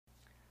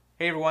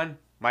Hey everyone,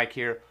 Mike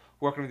here.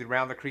 Welcome to the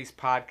Round the Crease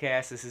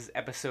podcast. This is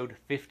episode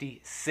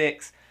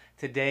 56.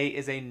 Today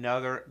is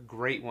another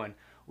great one.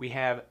 We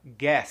have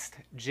guest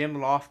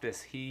Jim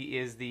Loftus. He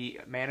is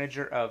the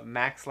manager of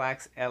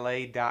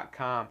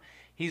MaxLaxLA.com.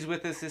 He's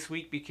with us this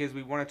week because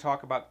we want to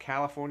talk about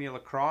California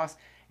lacrosse,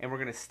 and we're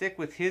going to stick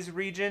with his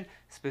region,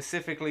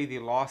 specifically the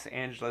Los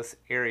Angeles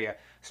area.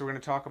 So we're going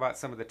to talk about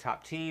some of the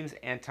top teams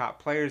and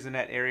top players in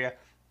that area,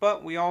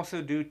 but we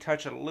also do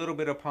touch a little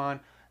bit upon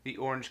the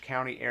Orange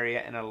County area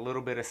and a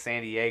little bit of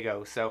San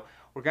Diego. So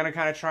we're going to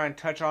kind of try and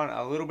touch on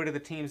a little bit of the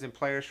teams and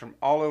players from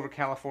all over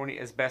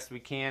California as best we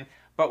can,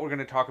 but we're going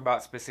to talk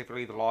about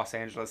specifically the Los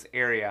Angeles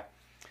area.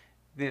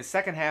 In the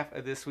second half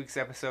of this week's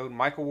episode,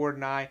 Michael Ward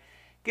and I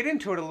get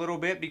into it a little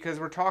bit because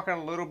we're talking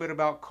a little bit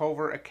about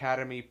Culver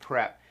Academy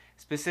Prep,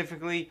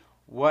 specifically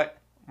what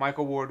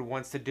Michael Ward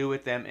wants to do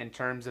with them in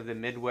terms of the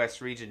Midwest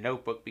Region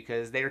Notebook,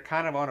 because they're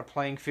kind of on a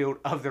playing field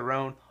of their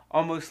own,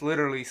 almost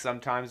literally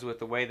sometimes, with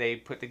the way they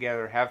have put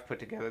together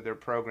their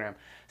program.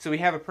 So we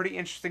have a pretty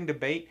interesting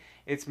debate.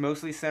 It's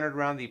mostly centered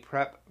around the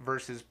prep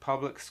versus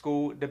public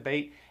school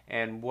debate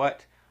and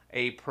what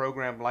a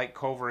program like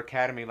Culver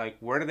Academy, like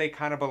where do they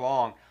kind of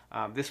belong?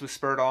 This was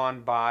spurred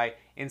on by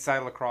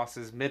Inside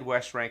Lacrosse's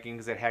Midwest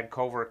rankings that had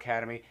Culver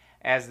Academy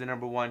as the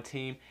number one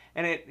team,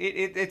 and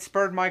it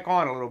spurred Mike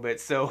on a little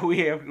bit. So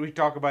we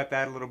talk about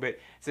that a little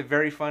bit. It's a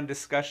very fun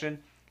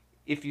discussion.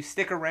 If you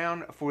stick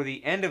around for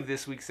the end of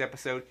this week's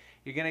episode,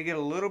 you're going to get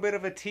a little bit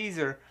of a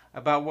teaser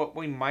about what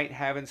we might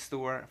have in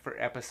store for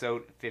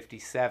episode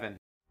 57.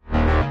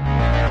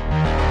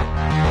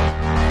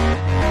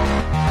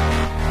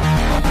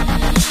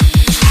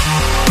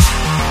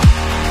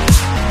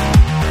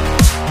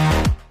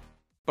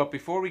 But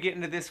before we get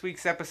into this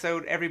week's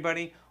episode,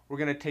 everybody, we're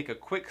going to take a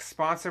quick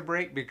sponsor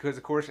break because,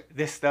 of course,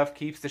 this stuff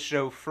keeps the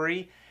show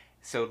free.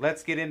 So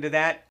let's get into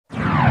that.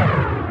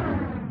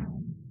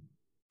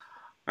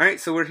 All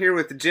right, so we're here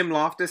with Jim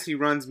Loftus. He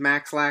runs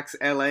MaxLax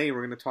LA.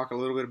 We're going to talk a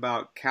little bit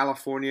about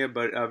California,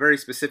 but a very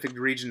specific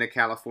region of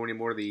California,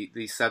 more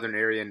the southern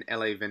area and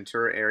LA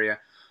Ventura area.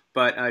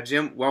 But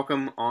Jim,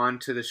 welcome on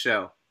to the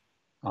show.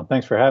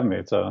 Thanks for having me.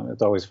 It's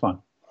always fun.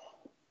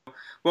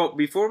 Well,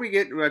 before we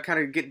get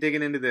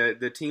digging into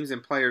the teams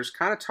and players,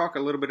 kind of talk a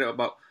little bit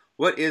about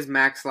what is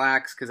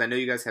MaxLax, because I know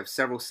you guys have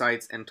several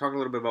sites, and talk a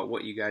little bit about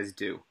what you guys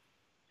do.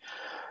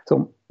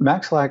 So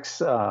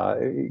MaxLax,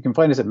 you can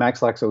find us at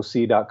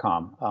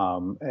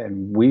maxlaxoc.com.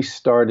 And we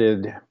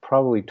started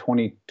probably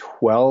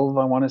 2012,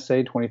 I want to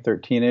say,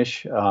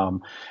 2013-ish.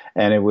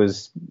 And it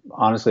was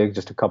honestly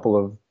just a couple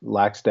of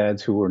lax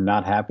dads who were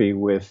not happy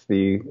with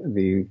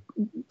the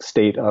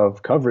state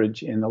of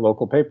coverage in the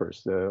local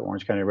papers, the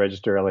Orange County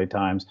Register, LA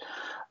Times.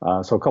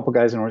 So a couple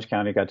guys in Orange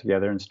County got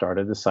together and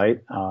started the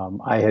site.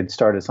 I had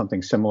started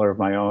something similar of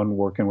my own,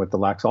 working with the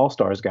Lax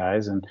All-Stars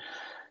guys, and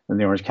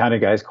the Orange County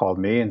guys called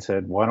me and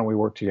said, why don't we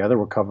work together?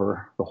 We'll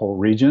cover the whole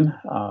region.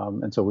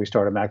 And so we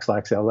started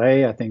MaxLax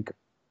LA. I think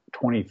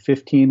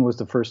 2015 was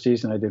the first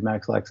season I did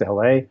MaxLax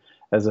LA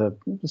as a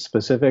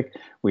specific.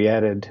 We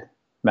added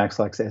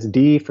MaxLax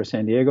SD for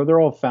San Diego. They're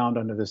all found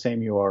under the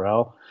same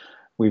URL.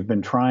 We've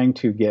been trying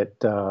to get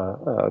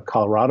a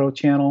Colorado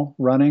channel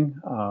running.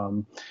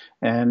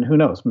 And who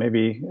knows,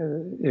 maybe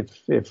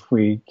if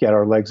we get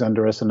our legs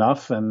under us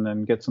enough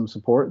and get some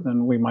support,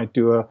 then we might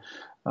do a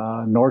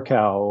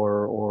NorCal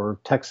or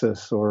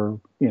Texas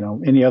or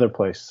any other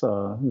place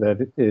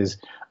that is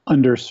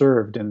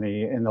underserved in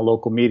the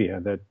local media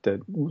that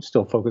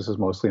still focuses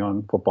mostly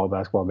on football,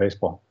 basketball,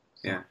 baseball.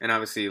 Yeah, and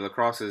obviously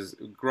lacrosse is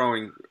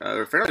growing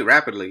fairly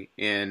rapidly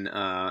in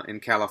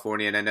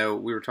California. And I know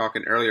we were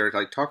talking earlier,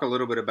 talk a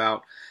little bit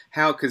about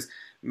how, because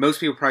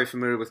most people are probably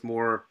familiar with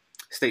more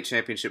state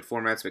championship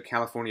formats, but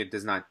California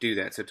does not do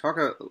that. So talk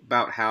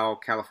about how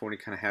California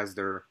kind of has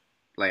their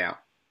layout.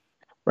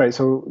 Right.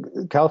 So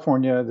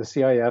California, the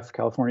CIF,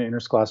 California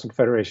Interscholastic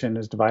Federation,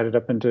 is divided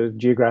up into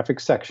geographic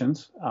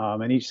sections,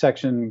 and each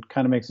section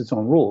kind of makes its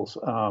own rules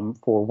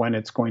for when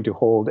it's going to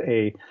hold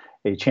a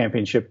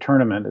championship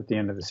tournament at the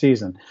end of the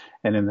season.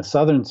 And in the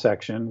southern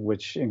section,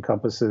 which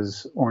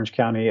encompasses Orange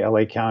County,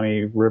 LA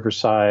County,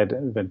 Riverside,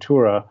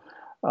 Ventura,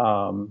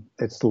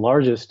 it's the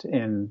largest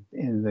in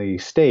the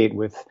state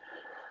with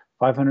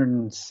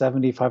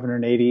 570,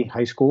 580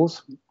 high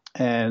schools.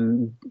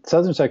 And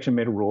southern section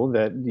made a rule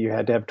that you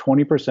had to have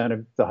 20%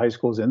 of the high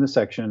schools in the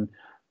section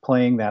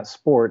playing that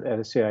sport at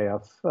a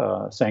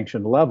CIF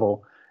sanctioned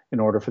level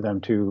in order for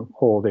them to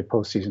hold a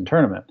postseason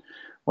tournament.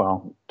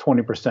 Well,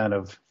 20%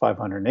 of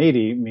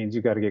 580 means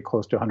you got to get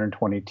close to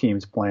 120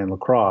 teams playing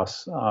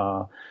lacrosse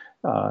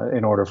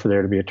in order for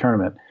there to be a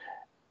tournament.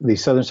 The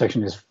southern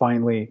section is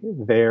finally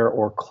there,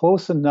 or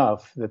close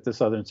enough that the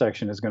southern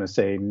section is going to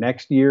say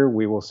next year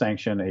we will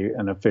sanction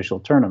an official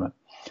tournament.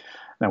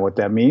 Now, what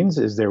that means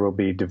is there will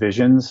be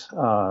divisions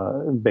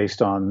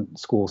based on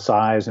school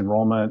size,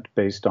 enrollment,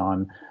 based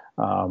on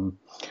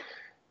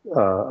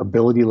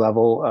ability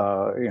level,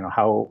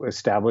 how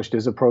established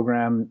is a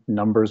program,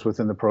 numbers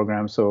within the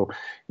program. So,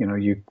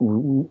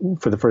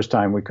 for the first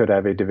time, we could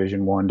have a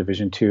Division I,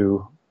 Division II,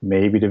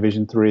 maybe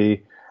Division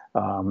III,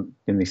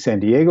 In the San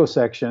Diego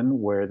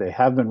section, where they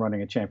have been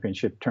running a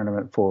championship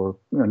tournament for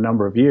a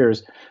number of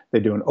years, they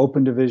do an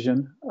open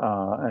division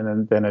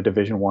and then a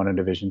Division One and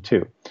Division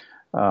Two.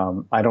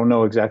 I don't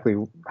know exactly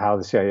how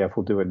the CIF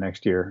will do it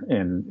next year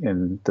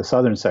in the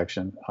southern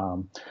section,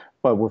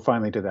 but we're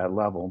finally to that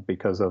level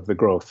because of the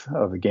growth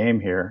of the game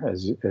here,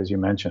 as you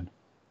mentioned.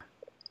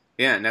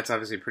 Yeah, and that's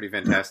obviously pretty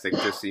fantastic.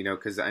 Just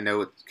because I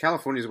know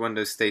California is one of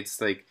those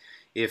states, like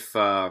if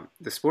the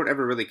sport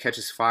ever really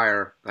catches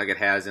fire, like it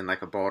has in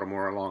like a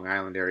Baltimore or Long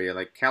Island area,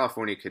 like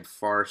California could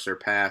far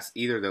surpass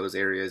either of those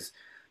areas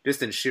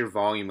just in sheer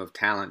volume of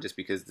talent, just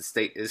because the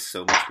state is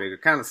so much bigger.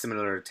 Kind of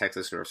similar to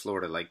Texas or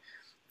Florida. Like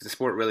if the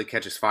sport really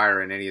catches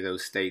fire in any of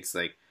those states,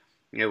 like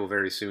it will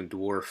very soon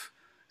dwarf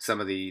some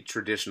of the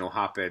traditional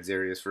hotbeds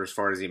areas for as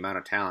far as the amount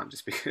of talent.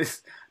 Just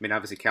because, I mean,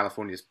 obviously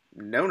California is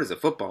known as a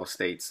football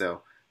state,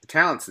 so the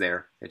talent's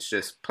there. It's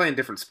just playing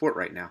different sport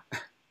right now.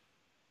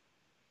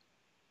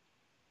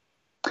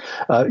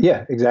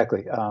 Yeah,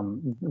 exactly.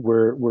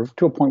 We're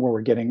to a point where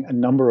we're getting a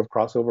number of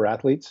crossover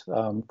athletes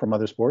from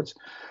other sports.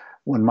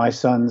 When my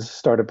sons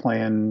started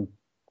playing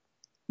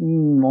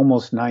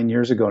almost 9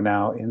 years ago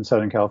now in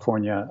Southern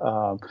California,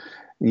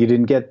 you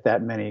didn't get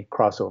that many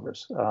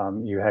crossovers.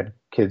 You had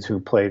kids who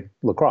played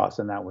lacrosse,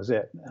 and that was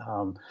it,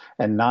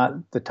 and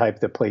not the type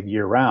that played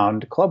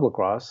year-round club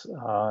lacrosse,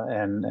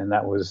 and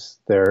that was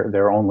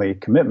their only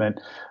commitment.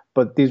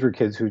 But these were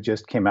kids who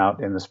just came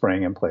out in the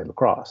spring and played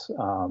lacrosse.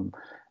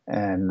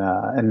 And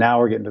now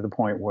we're getting to the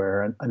point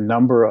where a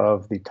number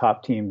of the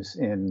top teams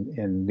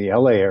in the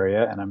LA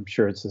area, and I'm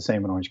sure it's the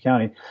same in Orange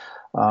County,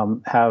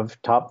 have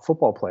top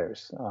football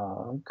players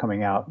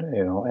coming out,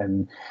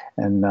 and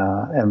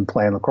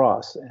playing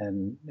lacrosse,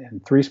 and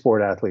three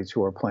sport athletes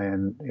who are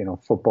playing,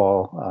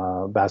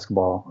 football,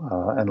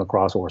 basketball, and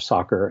lacrosse, or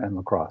soccer and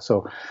lacrosse.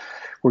 So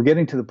we're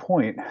getting to the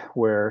point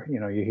where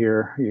you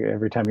hear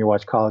every time you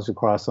watch college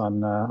lacrosse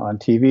on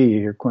TV, you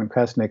hear Quint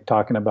Kesnick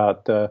talking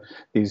about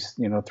these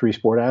three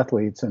sport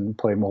athletes and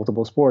play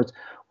multiple sports.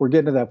 We're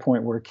getting to that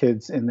point where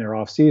kids in their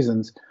off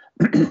seasons,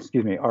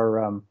 excuse me,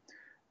 are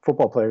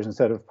football players,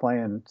 instead of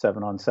playing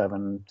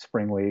 7-on-7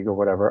 spring league or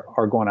whatever,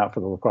 are going out for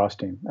the lacrosse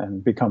team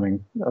and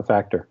becoming a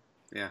factor.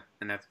 Yeah,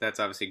 and that's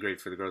obviously great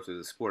for the growth of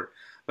the sport.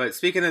 But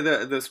speaking of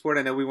the sport,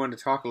 I know we wanted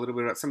to talk a little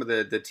bit about some of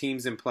the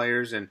teams and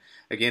players. And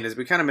again, as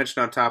we kind of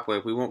mentioned on Top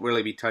Wave, we won't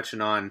really be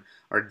touching on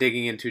or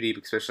digging in too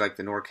deep, especially like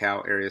the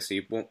NorCal area. So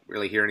you won't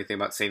really hear anything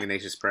about St.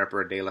 Ignatius Prep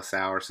or De La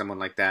Salle or someone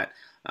like that.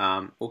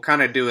 We'll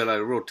kind of do it at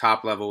a real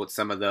top level with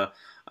some of the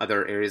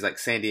other areas like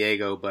San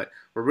Diego, but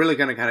we're really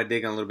going to kind of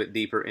dig in a little bit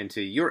deeper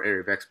into your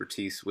area of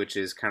expertise, which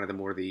is kind of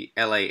more the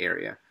LA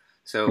area.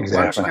 So Exactly.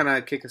 Why don't you kind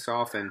of kick us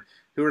off, and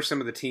who are some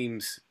of the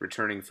teams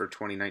returning for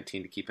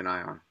 2019 to keep an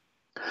eye on?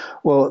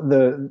 Well,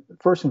 the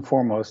first and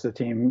foremost, the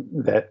team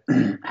that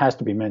has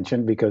to be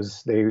mentioned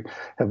because they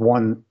have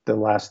won the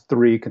last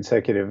 3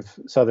 consecutive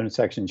Southern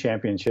Section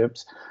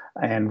championships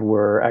and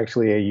were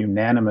actually a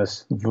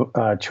unanimous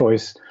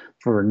choice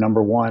for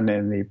number 1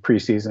 in the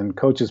preseason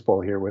coaches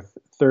poll here with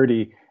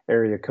 30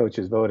 area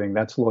coaches voting.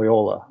 That's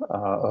Loyola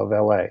of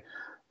LA,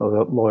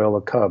 the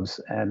Loyola Cubs.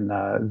 And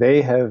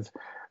they have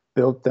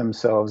built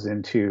themselves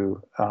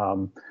into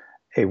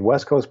a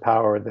West Coast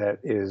power that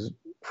is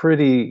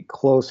pretty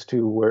close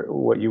to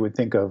what you would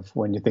think of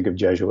when you think of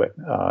Jesuit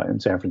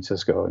in San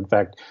Francisco. In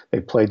fact,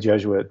 they've played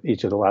Jesuit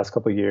each of the last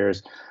couple of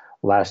years.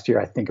 Last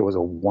year, I think it was a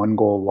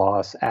 1-goal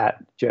loss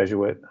at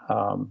Jesuit.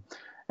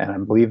 And I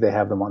believe they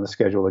have them on the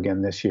schedule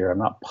again this year. I'm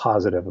not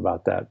positive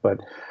about that. But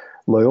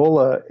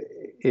Loyola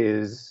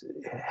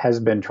has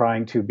been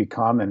trying to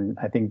become, and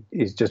I think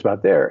is just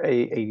about there,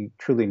 a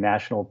truly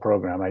national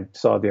program. I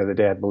saw the other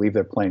day, I believe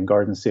they're playing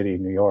Garden City,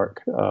 New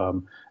York,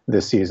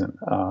 this season.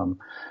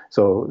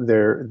 So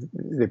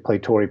they play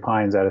Torrey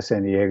Pines out of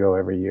San Diego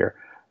every year.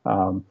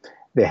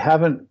 They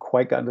haven't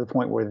quite gotten to the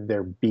point where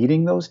they're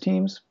beating those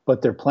teams,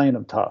 but they're playing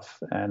them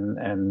tough.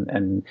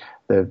 And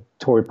the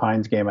Torrey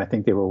Pines game, I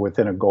think they were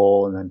within a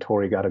goal, and then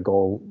Torrey got a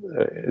goal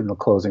in the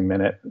closing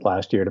minute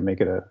last year to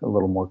make it a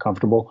little more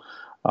comfortable.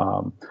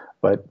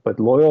 But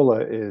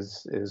Loyola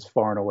is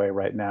far and away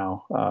right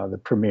now the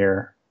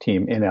premier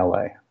team in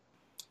LA.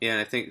 Yeah,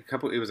 and I think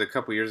it was a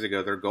couple years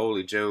ago, their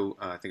goalie Joe,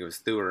 I think it was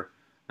Theuer.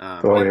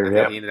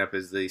 He ended up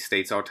as the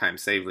state's all-time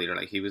save leader.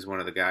 Like he was one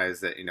of the guys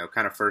that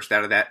kind of first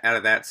out of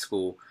that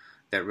school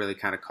that really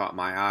kind of caught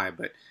my eye.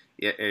 But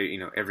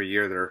every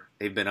year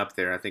they've been up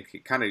there. I think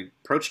it kind of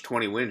approached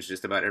 20 wins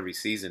just about every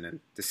season, and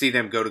to see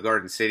them go to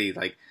Garden City,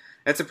 like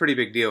that's a pretty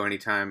big deal.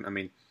 Anytime, I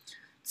mean,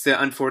 it's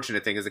the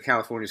unfortunate thing is the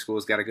California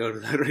schools got to go to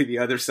literally the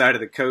other side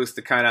of the coast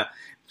to kind of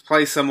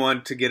play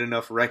someone to get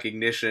enough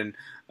recognition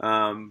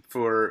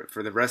for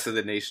the rest of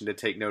the nation to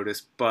take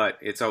notice. But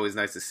it's always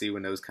nice to see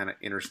when those kind of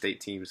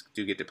interstate teams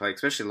do get to play,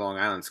 especially Long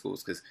Island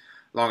schools, because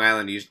Long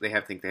Island usually they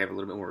have a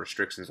little bit more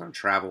restrictions on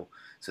travel,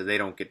 so they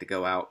don't get to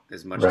go out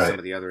as much as some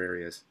of the other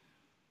areas.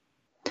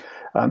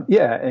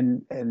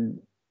 And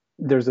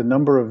there's a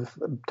number of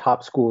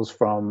top schools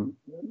from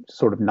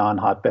sort of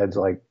non-hotbeds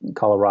like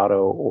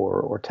Colorado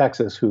or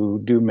Texas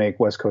who do make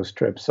West Coast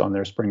trips on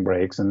their spring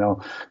breaks, and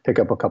they'll pick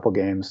up a couple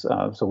games.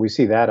 So we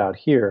see that out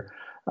here.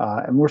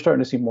 And we're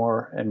starting to see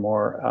more and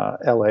more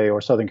LA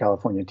or Southern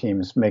California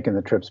teams making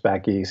the trips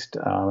back east.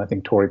 I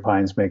think Torrey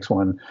Pines makes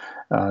one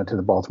to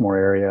the Baltimore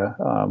area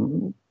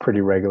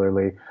pretty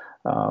regularly.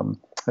 I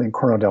think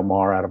Corona Del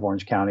Mar out of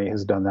Orange County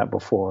has done that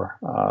before.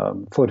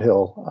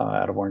 Foothill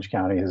out of Orange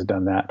County has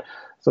done that.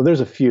 So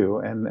there's a few,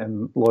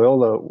 and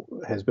Loyola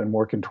has been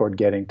working toward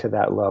getting to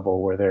that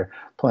level where they're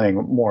playing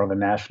more of a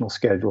national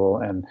schedule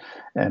and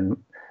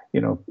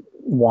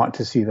want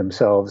to see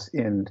themselves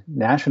in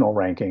national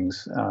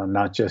rankings,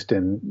 not just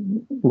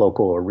in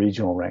local or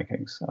regional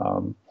rankings.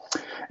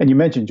 And you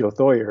mentioned Joe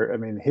Thoyer. I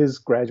mean, his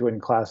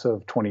graduating class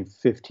of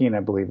 2015,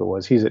 I believe it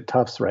was. He's at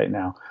Tufts right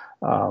now,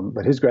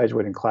 but his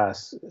graduating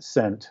class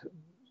sent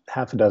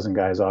half a dozen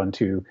guys on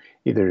to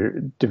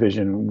either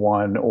Division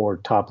I or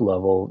top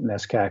level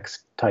NESCAC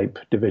type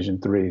Division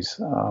IIIs.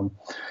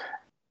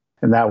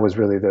 And that was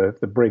really the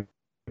breakthrough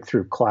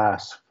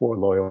class for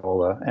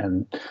Loyola,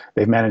 and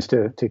they've managed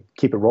to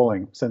keep it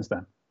rolling since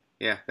then.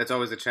 Yeah, that's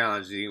always a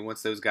challenge.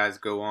 Once those guys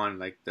go on,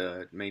 like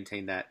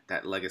maintain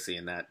that legacy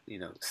and that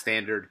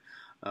standard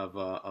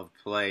of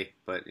play.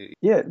 But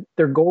yeah,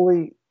 their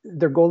goalie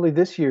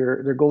this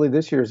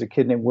year is a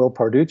kid named Will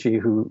Parducci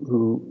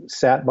who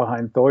sat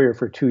behind Thoyer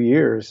for 2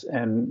 years,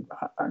 and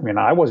I mean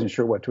I wasn't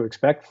sure what to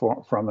expect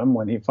from him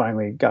when he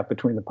finally got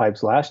between the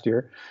pipes last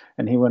year,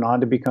 and he went on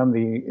to become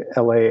the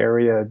LA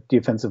Area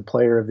Defensive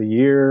Player of the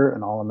Year,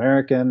 an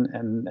All-American,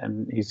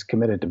 and he's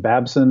committed to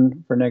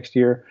Babson for next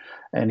year,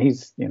 and he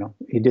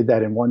did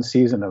that in one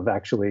season of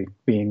actually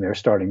being their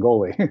starting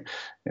goalie,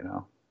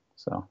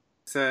 so.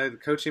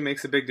 Coaching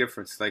makes a big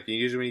difference. Like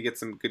usually when you get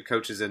some good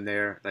coaches in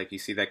there, like you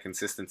see that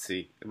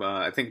consistency.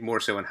 I think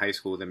more so in high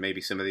school than maybe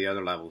some of the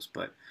other levels.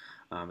 But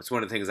it's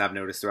one of the things I've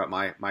noticed throughout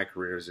my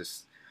career is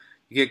just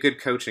you get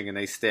good coaching and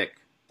they stick.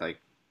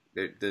 Like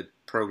the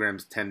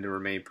programs tend to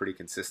remain pretty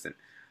consistent.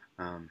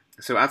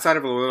 So outside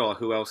of Loyola,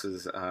 who else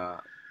is kind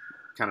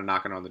of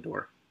knocking on the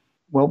door?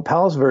 Well,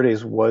 Palos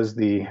Verdes was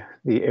the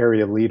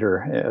area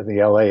leader,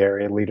 the LA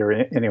area leader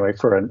anyway,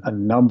 for a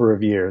number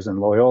of years. And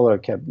Loyola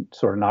kept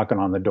sort of knocking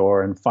on the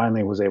door and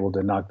finally was able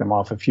to knock them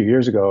off a few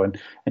years ago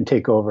and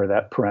take over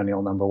that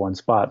perennial number one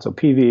spot. So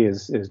PV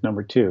is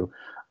number two.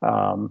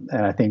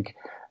 And I think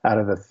out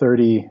of the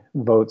 30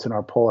 votes in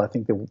our poll, I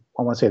think I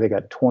want to say they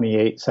got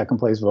 28 second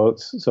place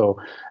votes. So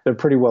they're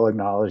pretty well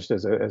acknowledged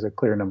as a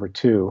clear number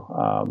two.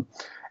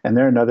 And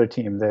they're another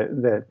team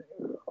that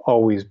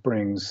always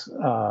brings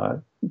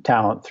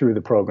talent through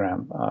the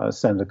program,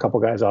 sends a couple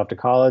guys off to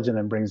college and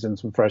then brings in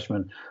some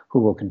freshmen who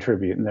will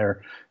contribute. And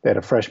they had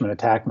a freshman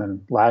attackman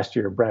last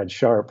year, Brad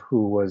Sharp,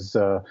 who was,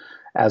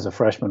 as a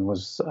freshman,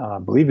 I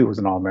believe he was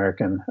an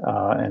All-American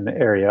and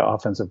area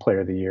Offensive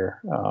Player of the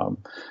Year.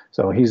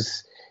 So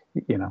he's,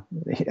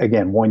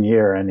 again, 1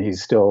 year and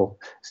he's still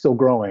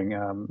growing.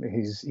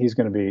 He's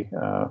going to be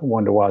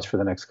one to watch for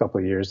the next couple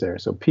of years there.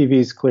 So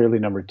PV's clearly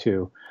number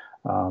two.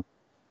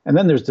 And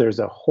then there's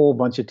a whole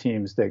bunch of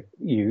teams that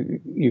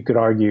you could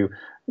argue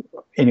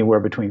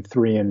anywhere between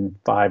 3 and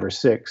 5 or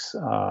 6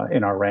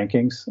 in our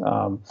rankings.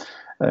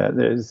 Let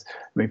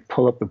me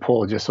pull up the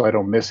poll just so I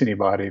don't miss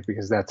anybody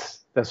because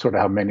that's sort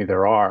of how many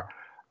there are.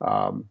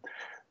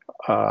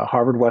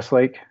 Harvard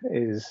Westlake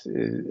is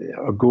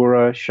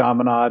Agura,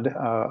 Chaminade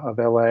of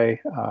LA,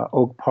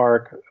 Oak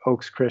Park,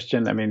 Oaks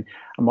Christian. I mean,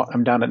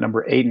 I'm down at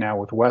number 8 now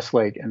with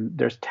Westlake, and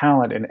there's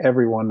talent in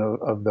every one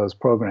of those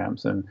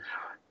programs. And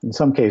in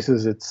some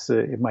cases,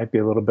 it might be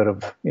a little bit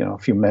of a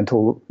few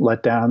mental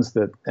letdowns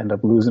that end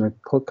up losing a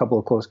couple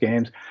of close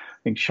games. I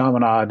think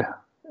Chaminade,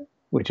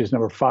 which is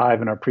number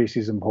 5 in our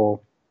preseason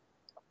poll,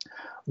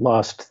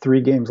 lost 3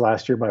 games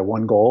last year by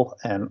 1 goal,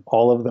 and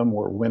all of them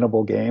were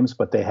winnable games,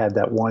 but they had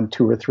that 1,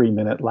 2, or 3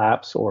 minute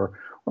lapse or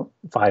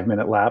 5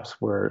 minute lapse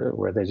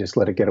where they just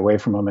let it get away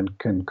from them and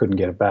couldn't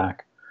get it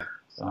back.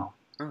 So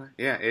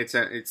yeah,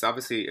 it's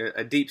obviously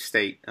a deep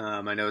state.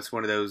 I know it's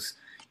one of those.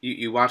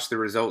 You watch the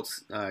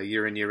results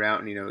year in, year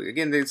out, and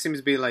again, there seems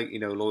to be like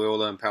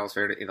Loyola and Palos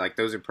Verdes, like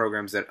those are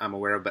programs that I'm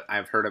aware of, but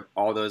I've heard of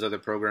all those other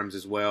programs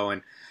as well.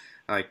 And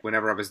like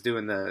whenever I was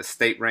doing the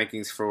state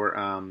rankings for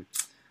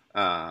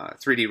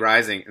 3D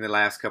Rising in the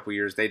last couple of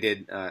years, they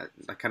did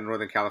like kind of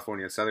Northern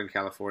California and Southern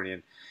California.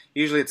 And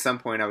usually at some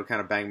point I would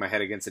kind of bang my head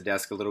against the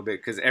desk a little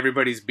bit because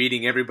everybody's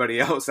beating everybody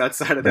else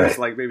outside of those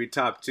like maybe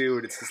top 2,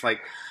 and it's just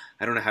like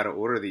I don't know how to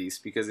order these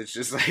because it's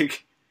just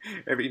like.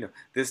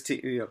 This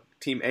team,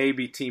 team A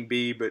beat team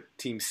B, but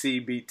team C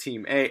beat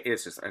team A.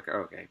 It's just like,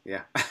 okay,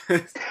 yeah.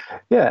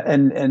 Yeah,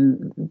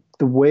 and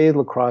the way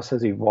lacrosse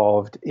has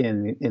evolved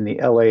in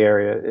the LA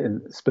area,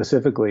 and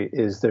specifically,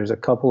 is there's a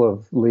couple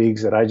of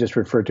leagues that I just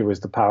refer to as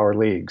the power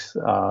leagues,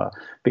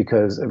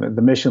 because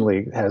the Mission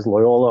League has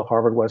Loyola,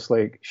 Harvard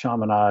Westlake,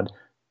 Chaminade,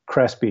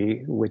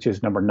 Crespi, which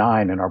is number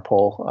 9 in our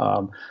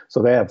poll.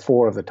 So they have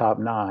 4 of the top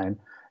 9.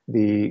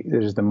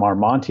 There's the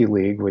Marmonte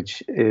League,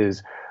 which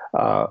is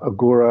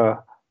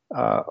Agura,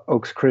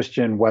 Oaks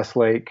Christian,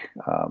 Westlake.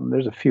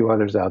 There's a few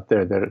others out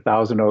there. That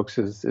Thousand Oaks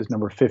is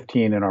number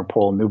 15 in our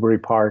poll. Newbury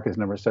Park is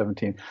number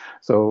 17.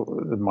 So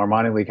the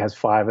Marmoni League has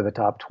 5 of the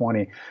top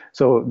 20.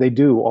 So they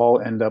do all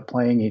end up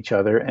playing each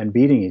other and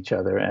beating each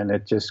other, and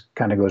it just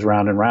kind of goes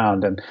round and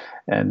round.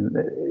 And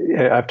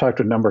I've talked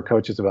to a number of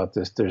coaches about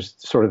this. There's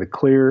sort of the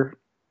clear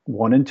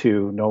 1 and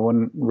 2. No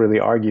one really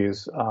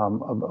argues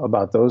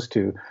about those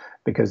two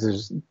because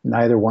there's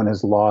neither one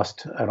has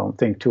lost, I don't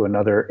think, to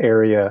another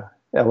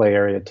LA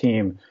area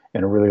team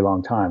in a really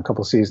long time, a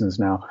couple seasons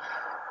now.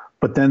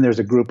 But then there's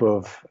a group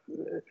of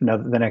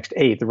the next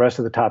 8. The rest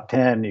of the top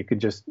 10, you could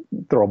just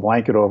throw a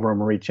blanket over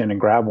them, reach in and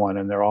grab one,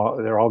 and they're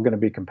all going to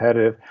be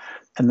competitive.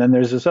 And then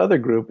there's this other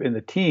group in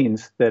the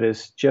teens that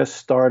is just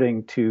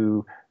starting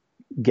to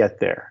get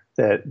there.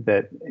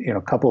 That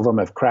a couple of them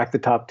have cracked the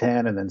top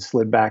 10 and then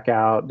slid back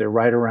out. They're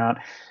right around,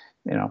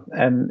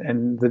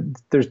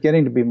 there's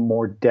getting to be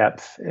more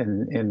depth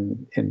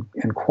in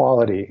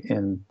quality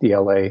in the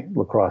LA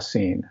lacrosse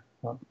scene.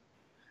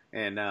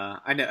 And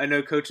I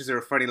know coaches are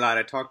a funny lot.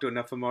 I talked to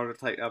enough of them all the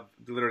time. I've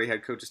literally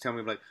had coaches tell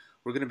me, like,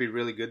 we're going to be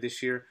really good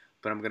this year,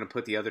 but I'm going to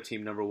put the other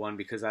team number 1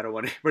 because I don't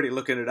want anybody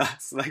looking at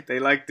us. Like, they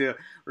like to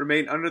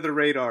remain under the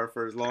radar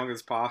for as long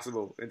as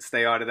possible and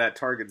stay out of that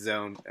target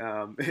zone,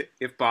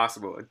 if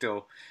possible,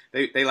 until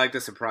they like to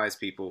surprise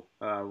people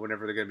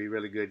whenever they're going to be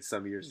really good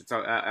some years.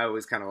 I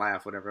always kind of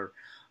laugh whenever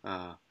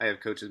I have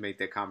coaches make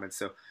that comment.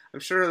 So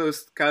I'm sure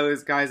those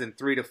guys in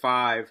 3 to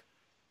 5,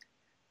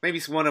 maybe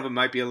one of them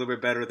might be a little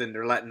bit better than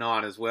they're letting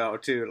on as well,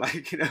 too.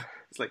 Like,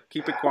 it's like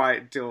keep it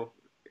quiet until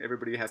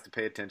everybody has to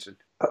pay attention.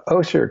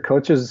 Oh, sure.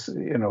 Coaches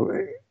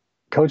are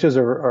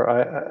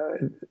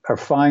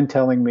fine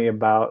telling me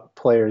about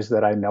players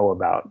that I know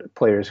about,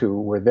 players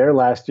who were there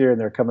last year and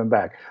they're coming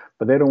back,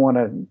 but they don't want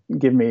to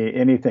give me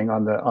anything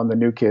on the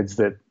new kids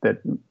that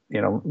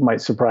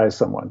might surprise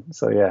someone.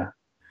 So yeah.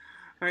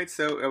 All right,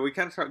 so we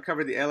kind of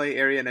covered the LA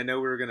area, and I know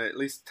we were going to at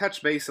least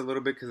touch base a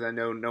little bit because I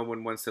know no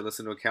one wants to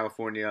listen to a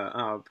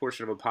California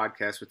portion of a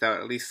podcast without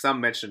at least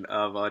some mention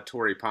of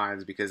Torrey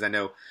Pines, because I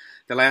know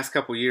the last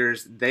couple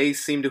years they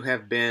seem to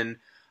have been,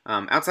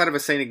 outside of a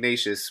St.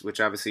 Ignatius, which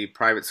obviously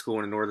private school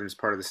in the northern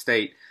part of the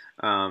state,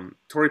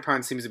 Torrey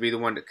Pines seems to be the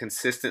one that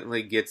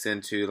consistently gets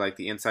into like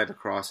the Inside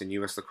Lacrosse and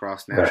U.S.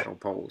 Lacrosse national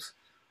polls.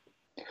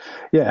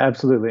 Yeah,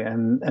 absolutely,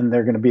 and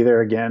they're going to be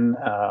there again.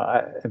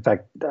 In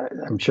fact,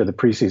 I'm sure the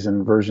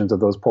preseason versions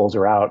of those polls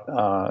are out,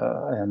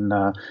 and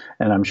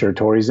I'm sure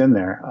Torrey's in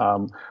there.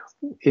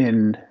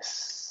 In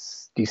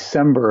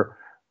December,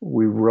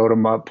 we wrote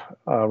them up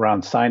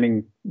around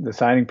the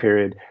signing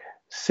period.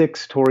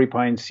 6 Torrey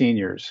Pines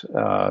seniors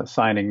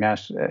signing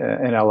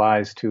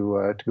NLIs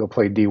to go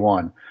play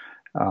D1.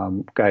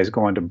 Guys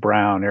going to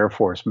Brown, Air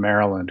Force,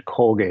 Maryland,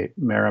 Colgate,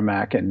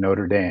 Merrimack, and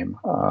Notre Dame.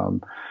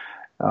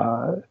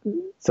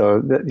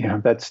 So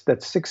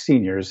that's 6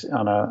 seniors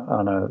in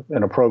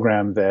a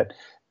program that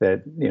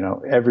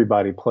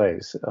everybody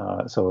plays.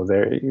 So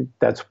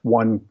that's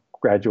one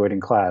graduating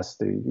class.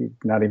 You're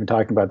not even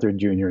talking about their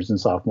juniors and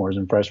sophomores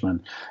and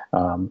freshmen,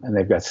 and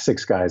they've got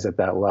 6 guys at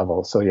that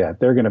level. So yeah,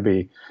 they're going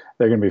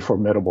to be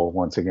formidable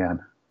once again.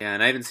 Yeah,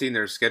 and I haven't seen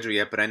their schedule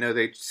yet, but I know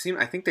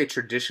I think they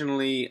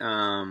traditionally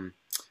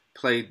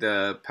played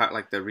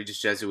the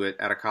Regis Jesuit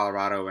out of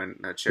Colorado and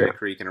Cherry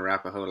Creek and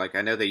Arapahoe. Like,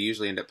 I know they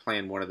usually end up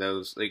playing one of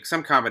those, like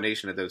some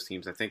combination of those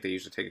teams. I think they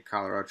usually take a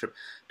Colorado trip.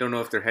 Don't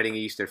know if they're heading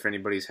east or if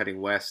anybody's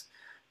heading west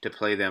to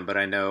play them, but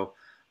I know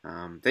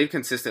they've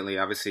consistently,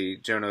 obviously,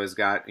 Jono has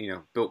got,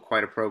 built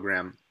quite a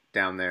program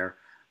down there,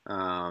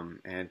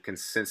 and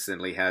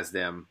consistently has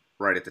them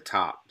right at the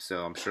top.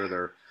 So I'm sure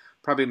they're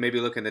probably maybe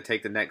looking to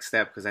take the next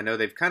step, because I know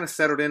they've kind of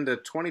settled into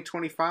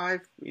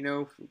 2025,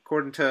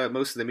 according to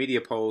most of the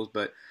media polls,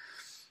 but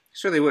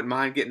sure they wouldn't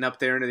mind getting up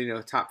there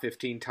into, top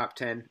 15, top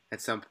 10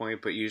 at some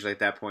point, but usually at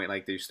that point,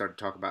 like, they start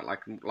to talk about,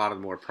 like, a lot of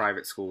the more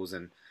private schools,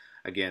 and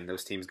again,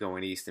 those teams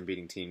going east and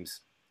beating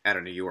teams out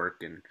of New York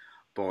and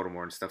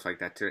Baltimore and stuff like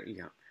that too.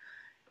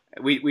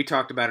 We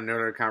talked about it in an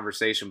earlier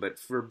conversation, but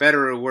for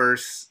better or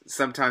worse,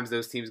 sometimes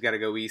those teams got to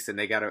go east and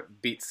they got to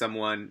beat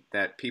someone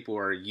that people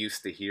are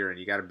used to hearing.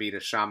 You got to beat a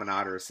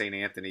Chaminade or a St.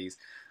 Anthony's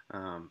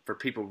for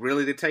people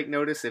really to take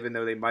notice, even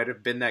though they might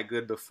have been that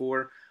good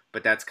before.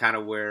 But that's kind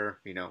of where,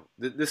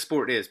 the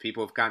sport is.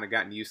 People have kind of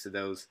gotten used to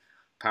those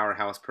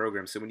powerhouse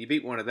programs. So when you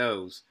beat one of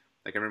those,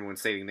 like I remember when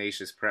St.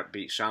 Ignatius Prep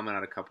beat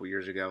Chaminade a couple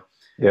years ago,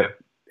 yeah,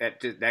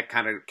 that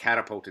kind of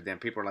catapulted them.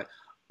 People are like,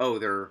 oh,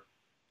 they're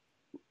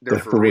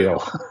for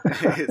real.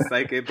 It's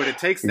like, but it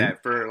takes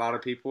that for a lot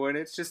of people, and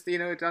it's just,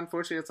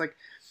 unfortunately, it's like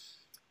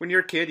when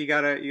you're a kid, you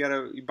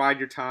gotta bide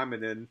your time,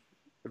 and then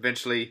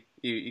eventually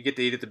you get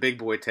to eat at the big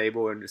boy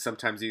table, and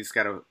sometimes you just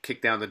gotta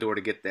kick down the door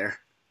to get there.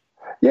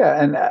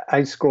 Yeah, and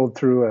I scrolled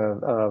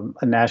through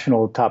a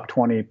national top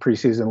 20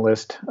 preseason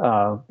list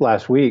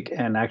last week,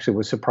 and actually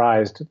was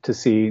surprised to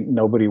see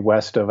nobody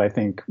west of, I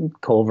think,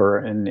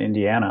 Culver in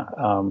Indiana.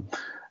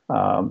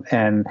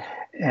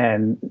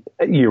 And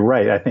you're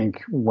right. I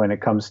think when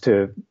it comes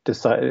to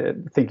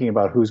thinking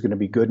about who's going to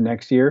be good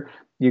next year,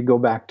 you go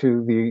back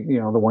to the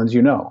ones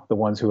the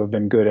ones who have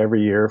been good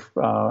every year,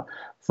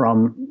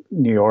 from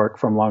New York,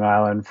 from Long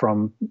Island,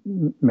 from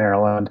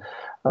Maryland,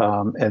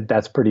 and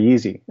that's pretty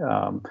easy.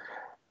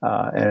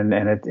 And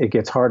it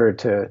gets harder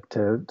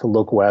to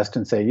look west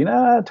and say,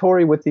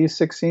 Torrey with these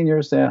six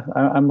seniors,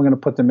 I'm going to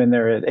put them in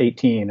there at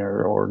 18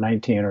 or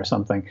 19 or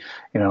something.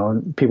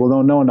 People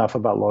don't know enough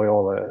about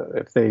Loyola.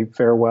 If they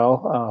fare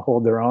well,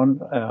 hold their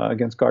own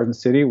against Garden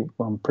City,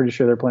 well, I'm pretty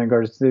sure they're playing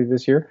Garden City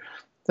this year,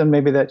 then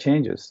maybe that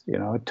changes.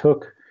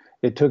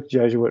 It took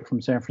Jesuit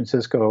from San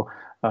Francisco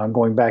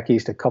going back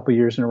east a couple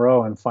years in a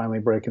row and finally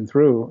breaking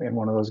through in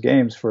one of those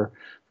games for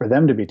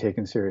them to be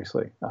taken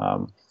seriously.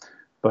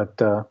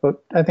 But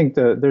I think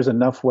there's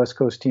enough West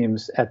Coast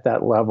teams at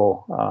that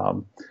level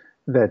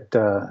that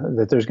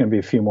there's going to be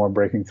a few more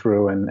breaking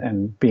through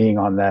and being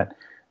on that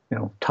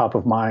top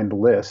of mind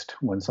list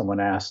when someone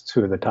asks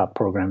who are the top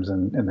programs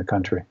in the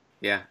country.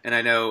 Yeah, and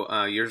I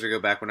know years ago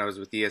back when I was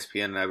with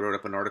ESPN, I wrote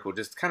up an article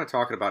just kind of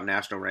talking about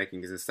national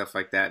rankings and stuff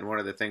like that. And one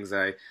of the things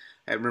I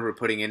remember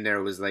putting in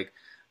there was like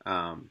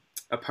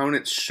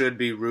opponents should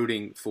be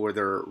rooting for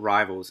their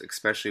rivals,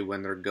 especially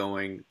when they're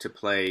going to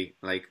play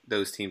like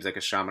those teams like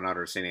a Chaminade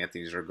or St.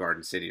 Anthony's or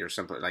Garden City or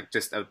something like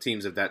just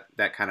teams of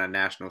that kind of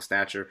national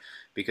stature.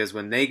 Because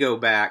when they go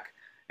back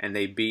and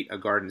they beat a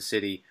Garden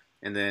City,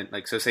 and then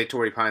so say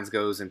Torrey Pines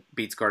goes and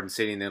beats Garden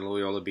City, and then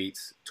Loyola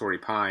beats Torrey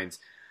Pines,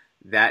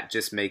 that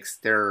just makes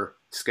their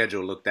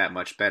schedule look that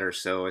much better.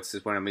 So it's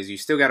just one of them is you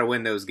still got to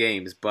win those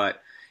games,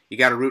 but you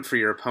got to root for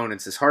your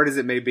opponents, as hard as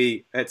it may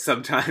be at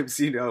sometimes,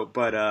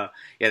 But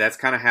yeah, that's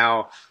kind of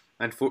how.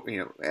 I'm not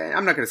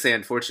going to say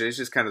unfortunate. It's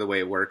just kind of the way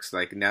it works.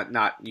 Like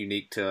not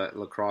unique to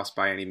lacrosse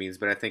by any means,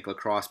 but I think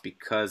lacrosse,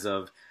 because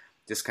of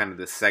just kind of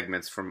the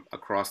segments from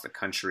across the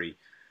country,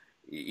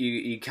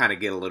 you kind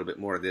of get a little bit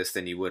more of this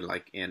than you would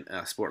like in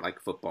a sport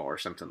like football or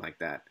something like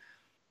that.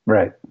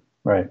 Right.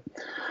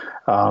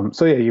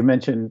 So yeah, you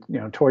mentioned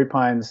Torrey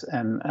Pines,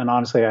 and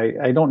honestly,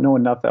 I don't know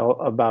enough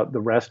about the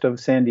rest of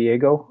San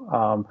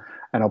Diego.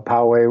 I know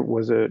Poway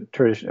was a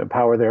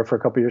Power there for a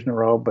couple years in a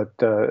row, but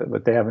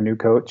they have a new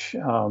coach,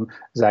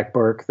 Zach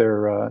Burke,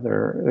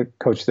 their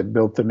coach that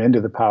built them into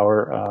the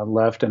Power,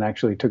 left and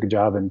actually took a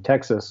job in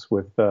Texas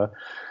with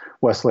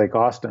Westlake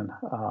Austin.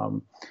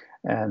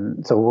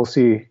 And so we'll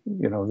see,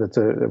 it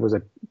was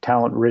a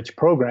talent-rich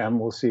program.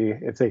 We'll see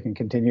if they can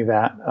continue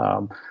that.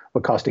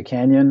 La Costa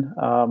Canyon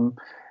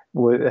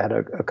had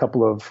a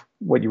couple of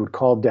what you would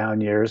call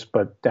down years,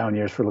 but down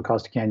years for La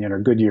Costa Canyon are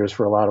good years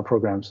for a lot of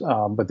programs.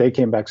 But they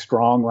came back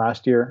strong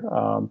last year.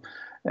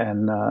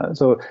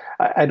 So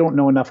I don't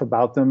know enough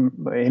about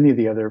them, any of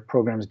the other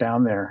programs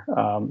down there,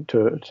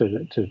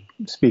 to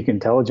speak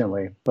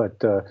intelligently. But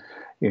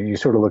you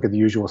sort of look at the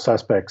usual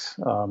suspects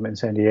in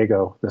San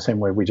Diego the same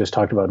way we just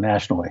talked about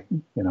nationally,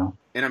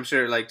 And I'm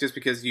sure, just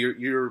because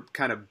your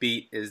kind of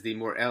beat is the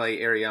more LA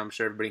area, I'm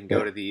sure everybody can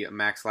go to the go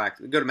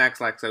to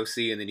MaxLax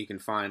OC, and then you can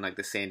find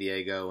the San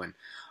Diego and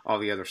all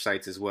the other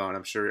sites as well. And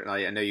I'm sure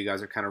I know you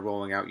guys are kind of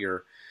rolling out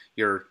your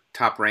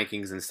top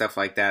rankings and stuff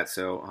like that,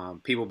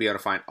 so people will be able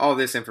to find all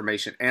this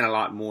information and a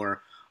lot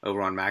more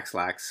over on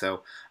MaxLax.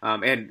 So,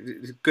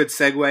 and good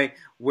segue,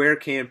 where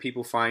can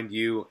people find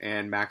you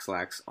and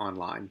MaxLax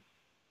online?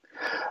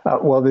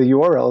 Well, the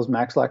URL is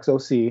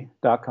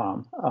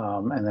maxlaxoc.com,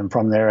 and then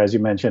from there, as you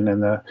mentioned, in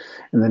the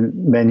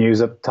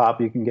menus up top,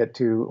 you can get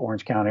to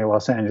Orange County,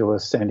 Los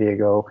Angeles, San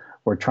Diego.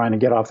 We're trying to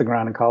get off the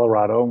ground in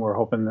Colorado, and we're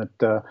hoping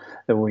that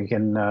we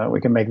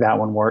can make that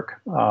one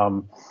work.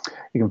 You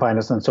can find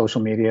us on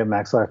social media: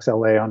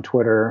 MaxLaxLA on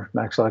Twitter,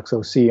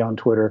 MaxLaxOC on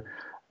Twitter.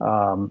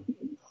 A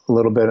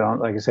little bit on,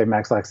 like I say,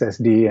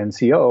 MaxLaxSD and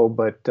CO,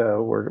 but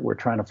we're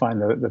trying to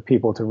find the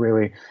people to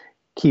really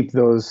keep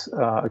those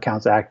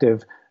accounts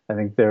active. I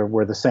think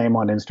we're the same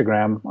on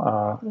Instagram,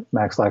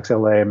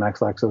 MaxLaxLA and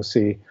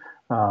MaxLaxOC.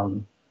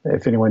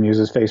 If anyone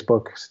uses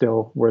Facebook,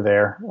 still we're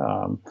there.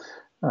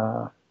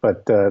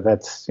 But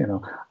that's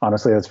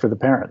honestly that's for the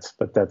parents.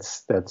 But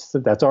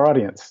that's our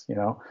audience.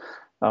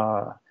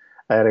 I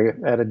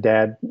had a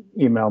dad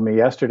email me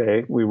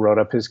yesterday. We wrote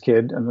up his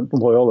kid, a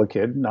Loyola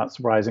kid, not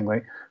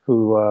surprisingly,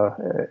 who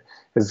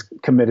is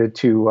committed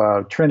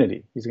to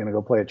Trinity. He's going to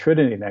go play at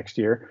Trinity next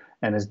year.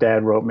 And his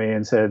dad wrote me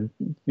and said,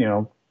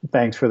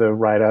 thanks for the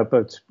write-up.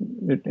 It's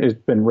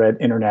been read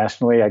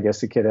internationally. I guess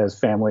the kid has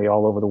family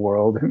all over the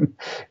world. And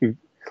he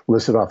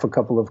listed off a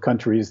couple of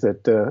countries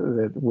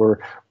that were,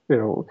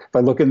 if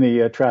I look in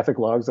the traffic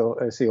logs,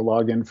 I see a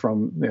login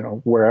from,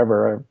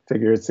 wherever. I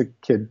figure it's a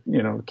kid,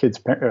 kid's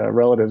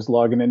relatives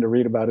logging in to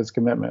read about his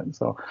commitment.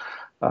 So,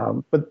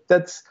 but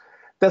that's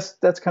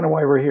kind of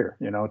why we're here,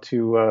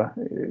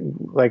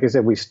 like I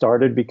said, we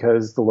started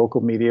because the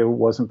local media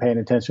wasn't paying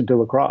attention to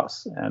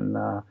lacrosse,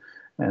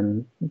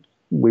 and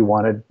we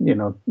wanted,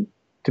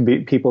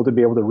 people to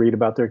be able to read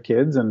about their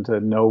kids and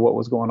to know what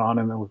was going on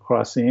in the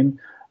lacrosse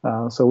scene.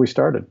 So we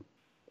started.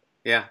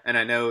 Yeah, and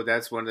I know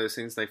that's one of those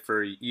things. Like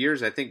for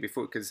years, I think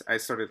before, because I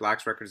started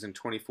Lax Records in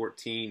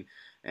 2014,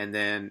 and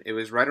then it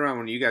was right around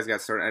when you guys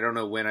got started. I don't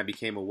know when I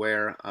became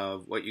aware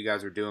of what you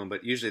guys were doing,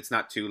 but usually it's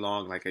not too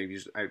long. Like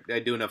I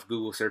do enough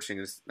Google searching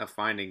and enough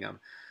finding them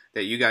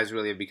that you guys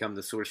really have become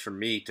the source for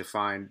me to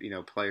find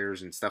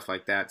players and stuff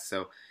like that.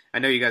 So I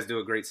know you guys do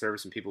a great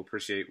service and people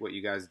appreciate what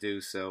you guys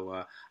do.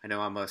 So I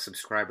know I'm a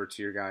subscriber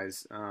to your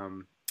guys'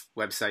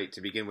 website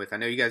to begin with. I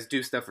know you guys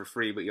do stuff for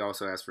free, but you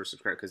also ask for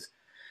subscribe because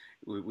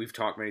we've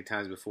talked many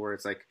times before.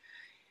 It's like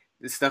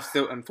this stuff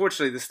still,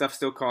 unfortunately, this stuff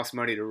still costs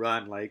money to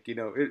run. Like,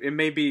 it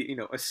may be,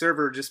 a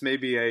server just may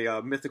be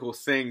a mythical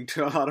thing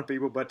to a lot of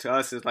people, but to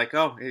us, it's like,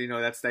 oh,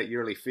 that's that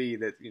yearly fee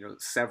that,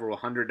 several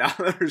 $100,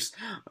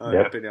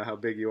 Yep. depending on how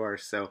big you are.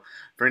 So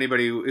for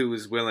anybody who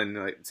is willing,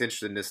 like, it's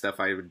interested in this stuff,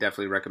 I would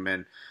definitely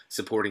recommend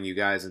supporting you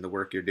guys and the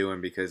work you're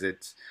doing because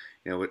it's,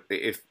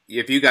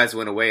 if you guys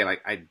went away,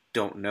 like, I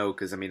don't know,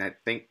 because, I mean, I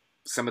think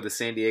some of the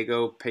San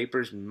Diego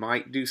papers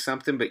might do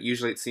something, but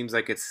usually it seems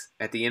like it's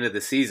at the end of the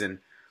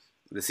season.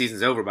 The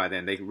season's over by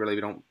then. They really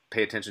don't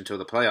pay attention to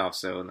the playoffs,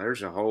 so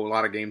there's a whole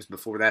lot of games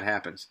before that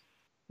happens.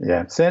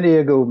 Yeah, San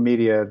Diego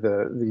media,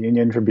 the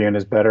Union Tribune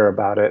is better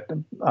about it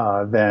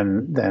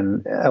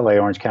than LA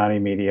Orange County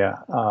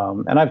media.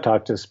 And I've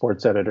talked to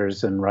sports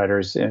editors and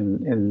writers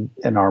in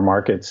our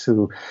markets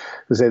who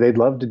say they'd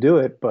love to do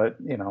it, but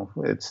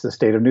it's the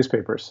state of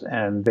newspapers,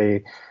 and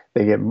they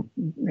get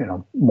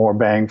more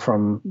bang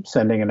from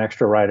sending an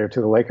extra writer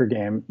to the Laker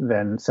game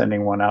than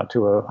sending one out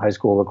to a high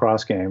school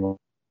lacrosse game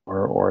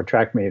or a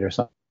track meet or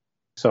something.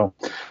 So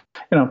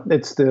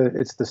it's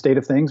the state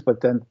of things,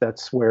 but then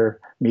that's where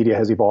media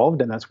has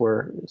evolved, and that's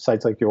where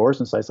sites like yours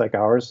and sites like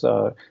ours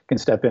can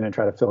step in and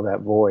try to fill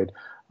that void.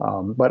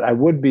 But I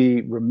would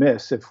be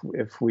remiss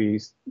if we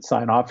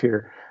sign off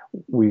here.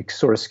 We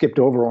sort of skipped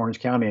over Orange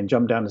County and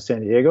jumped down to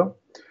San Diego,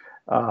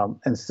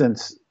 and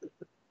since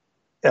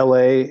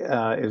LA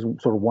is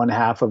sort of one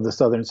half of the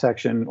southern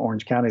section.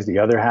 Orange County is the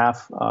other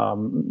half,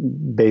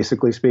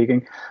 basically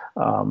speaking.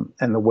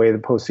 And the way the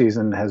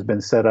postseason has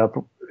been set up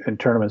in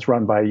tournaments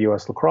run by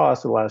U.S.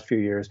 Lacrosse the last few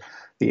years,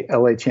 the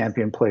LA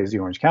champion plays the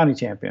Orange County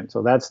champion.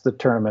 So that's the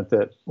tournament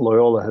that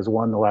Loyola has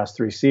won the last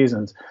 3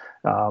 seasons.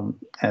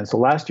 And so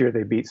last year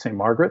they beat St.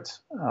 Margaret's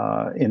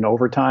in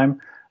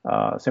overtime.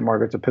 St.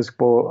 Margaret's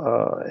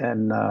Episcopal,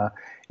 and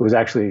it was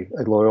actually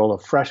a Loyola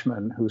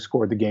freshman who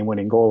scored the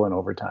game-winning goal in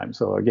overtime.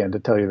 So again, to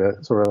tell you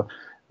the sort of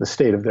the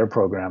state of their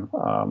program,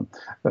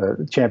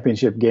 the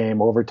championship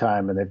game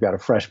overtime, and they've got a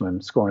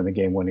freshman scoring the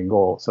game-winning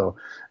goal. So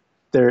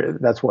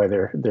that's why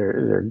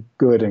they're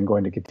good and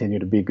going to continue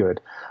to be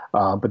good.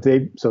 But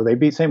they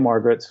beat St.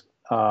 Margaret's.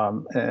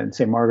 And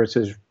St. Margaret's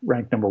is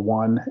ranked number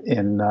 1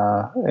 in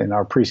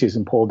our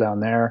preseason poll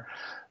down there.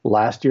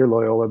 Last year,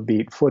 Loyola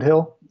beat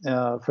Foothill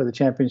for the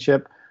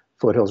championship.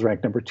 Foothill's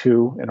ranked number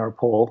 2 in our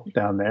poll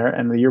down there.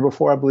 And the year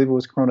before, I believe it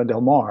was Corona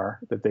Del Mar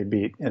that they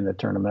beat in the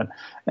tournament.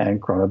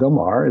 And Corona Del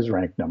Mar is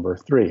ranked number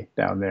 3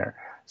 down there.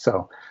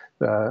 So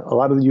a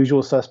lot of the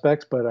usual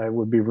suspects, but I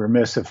would be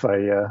remiss if I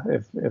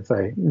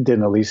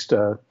didn't at least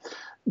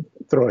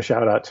throw a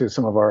shout out to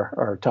some of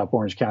our top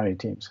Orange County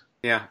teams.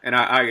 Yeah, and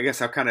I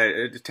guess I'll kind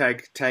of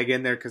tag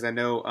in there because I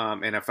know,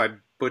 and if I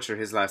butcher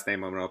his last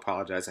name, I'm going to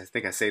apologize. I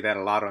think I say that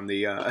a lot on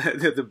the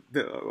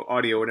the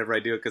audio whenever I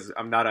do it because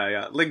I'm not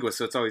a linguist,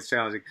 so it's always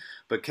challenging.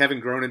 But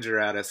Kevin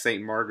Groninger out of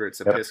St.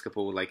 Margaret's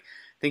Episcopal, like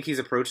I think he's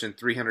approaching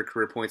 300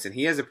 career points, and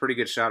he has a pretty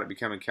good shot at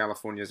becoming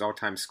California's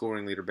all-time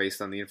scoring leader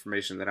based on the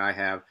information that I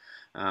have.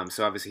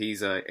 So obviously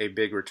he's a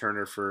big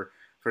returner for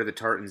the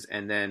Tartans,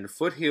 and then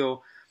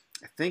Foothill,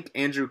 I think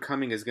Andrew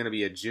Cumming is going to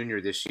be a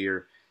junior this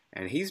year.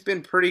 And he's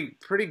been pretty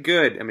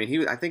good. I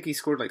mean, I think he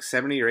scored like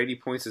 70 or 80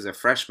 points as a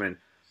freshman.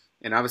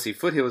 And obviously,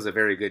 Foothill is a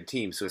very good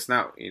team. So it's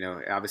not,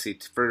 obviously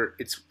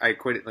I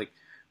equate it like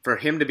for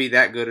him to be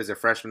that good as a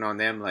freshman on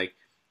them, like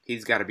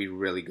he's got to be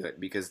really good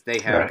because they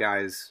have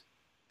guys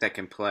that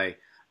can play.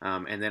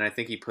 And then I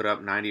think he put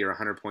up 90 or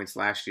 100 points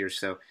last year.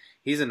 So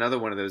he's another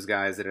one of those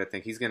guys that I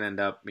think he's going to end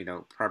up,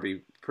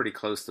 probably pretty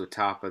close to the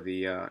top of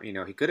the,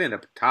 he could end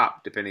up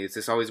top depending. It's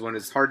just always one.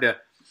 It's hard to.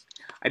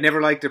 I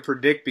never like to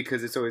predict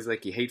because it's always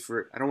like you hate for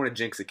it. I don't want to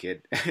jinx a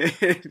kid,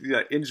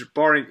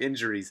 barring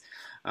injuries.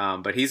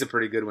 But he's a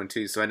pretty good one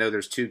too. So I know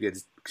there's two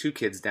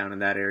kids down in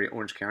that area,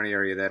 Orange County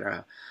area,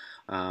 that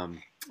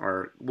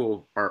are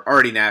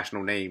already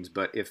national names.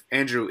 But if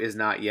Andrew is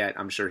not yet,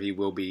 I'm sure he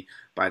will be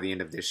by the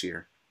end of this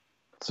year.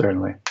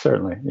 Certainly,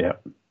 yeah.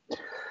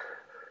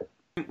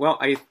 Well,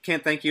 I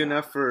can't thank you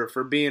enough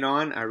for being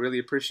on. I really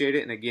appreciate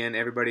it. And again,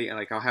 everybody,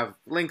 I'll have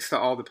links to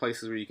all the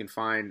places where you can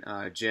find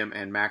Jim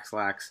and Max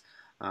Lax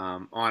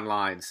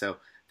online. So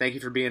thank you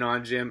for being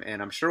on, Jim.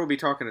 And I'm sure we'll be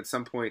talking at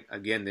some point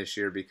again this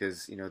year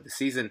because, the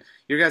season,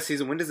 your guys'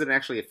 season, when does it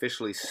actually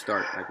officially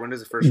start? Like, when does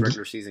the first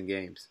regular season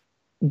games?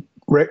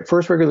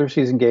 First regular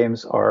season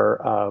games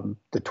are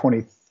the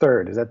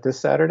 23rd. Is that this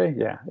Saturday?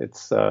 Yeah,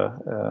 it's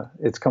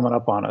coming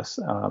up on us.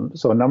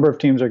 So a number of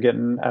teams are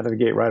getting out of the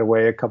gate right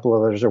away. A couple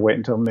of others are waiting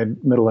until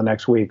middle of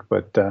next week.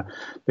 But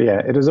yeah,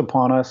 it is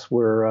upon us.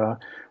 We're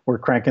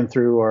cranking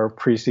through our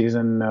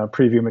preseason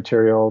preview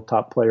material,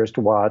 top players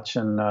to watch,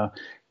 and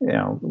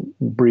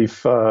brief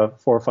 4,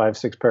 5,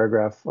 6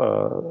 paragraph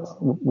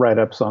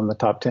write-ups on the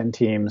top 10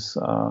 teams,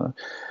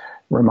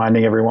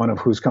 reminding everyone of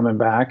who's coming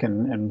back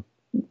and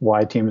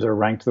why teams are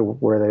ranked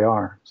where they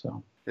are.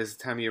 So this is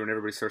the time of year when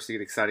everybody starts to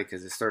get excited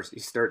because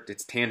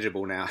it's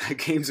tangible now.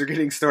 Games are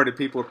getting started.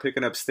 People are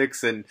picking up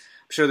sticks, and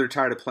I'm sure they're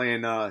tired of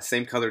playing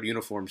same colored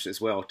uniforms as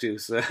well too.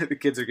 So the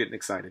kids are getting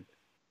excited.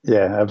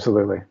 Yeah,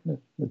 absolutely.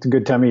 It's a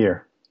good time of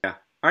year. Yeah.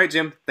 All right,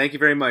 Jim. Thank you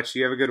very much.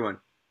 You have a good one.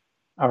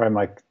 All right,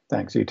 Mike.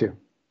 Thanks. You too.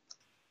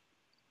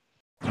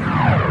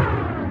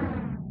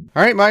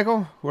 All right,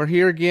 Michael, we're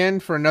here again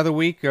for another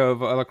week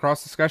of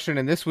lacrosse discussion,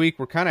 and this week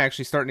we're kind of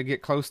actually starting to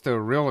get close to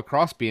real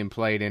lacrosse being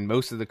played in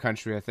most of the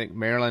country. I think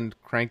Maryland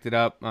cranked it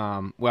up.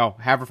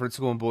 Haverford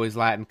School and Boys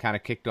Latin kind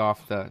of kicked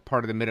off the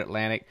part of the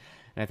Mid-Atlantic,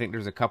 and I think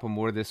there's a couple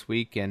more this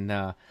week,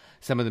 and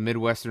some of the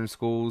Midwestern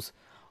schools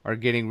are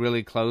getting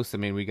really close. I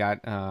mean, we got,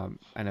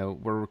 I know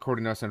we're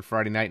recording this on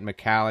Friday night.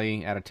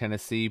 McCallie out of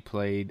Tennessee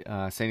played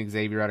St.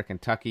 Xavier out of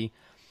Kentucky.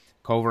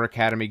 Culver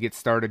Academy gets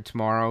started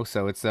tomorrow,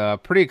 so it's a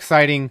pretty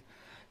exciting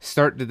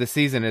start to the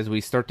season as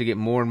we start to get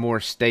more and more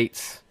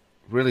states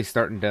really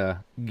starting to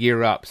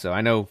gear up. So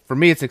I know for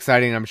me it's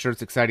exciting. I'm sure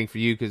it's exciting for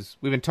you because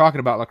we've been talking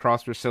about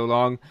lacrosse for so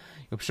long.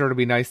 I'm sure it'll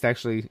be nice to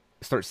actually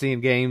start seeing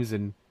games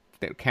and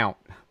that count.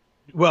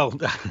 Well,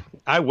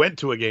 I went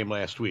to a game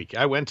last week.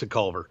 I went to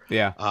Culver.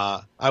 Yeah.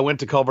 I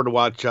went to Culver to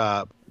watch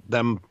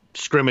them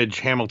scrimmage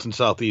Hamilton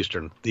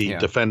Southeastern, the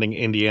defending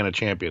Indiana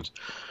champions.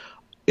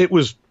 It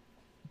was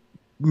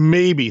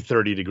maybe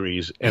 30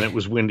 degrees and it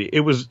was windy.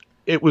 It was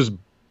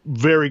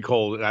very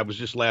cold. I was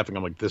just laughing.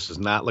 I'm like, this is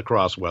not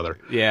lacrosse weather.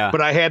 Yeah. But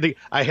I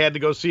had to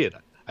go see it.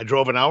 I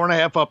drove an hour and a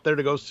half up there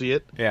to go see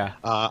it. Yeah.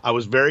 I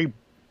was very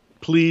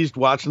pleased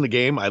watching the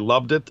game. I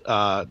loved it.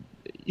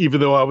 Even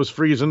though I was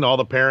freezing, all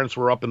the parents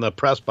were up in the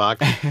press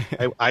box.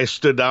 I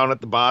stood down at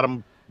the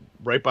bottom,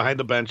 right behind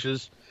the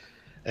benches,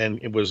 and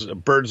it was a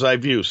bird's eye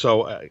view.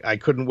 So I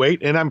couldn't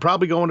wait. And I'm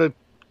probably going to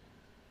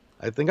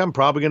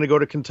go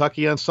to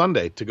Kentucky on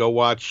Sunday to go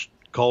watch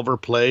Culver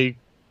play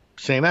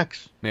St.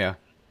 X. Yeah.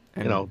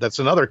 And that's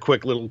another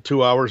quick little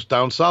 2 hours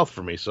down south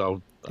for me.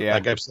 So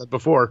like I've said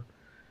before,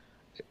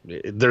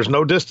 there's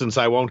no distance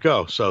I won't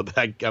go. So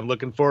I'm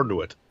looking forward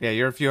to it. Yeah,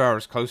 you're a few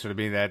hours closer to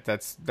me.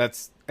 That's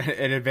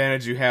an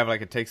advantage you have.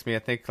 Like it takes me, I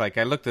think, like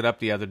I looked it up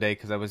the other day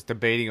because I was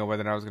debating on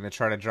whether I was going to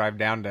try to drive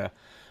down to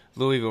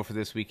Louisville for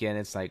this weekend.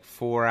 It's like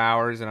 4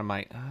 hours, and I'm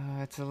like,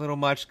 it's a little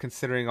much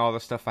considering all the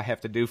stuff I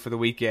have to do for the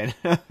weekend.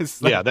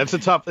 Yeah, that's a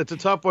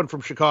tough one from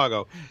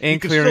Chicago.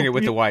 And clearing it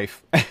with the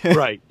wife.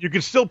 Right. You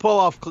can still pull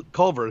off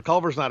Culver.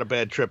 Culver's not a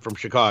bad trip from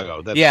Chicago.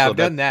 I've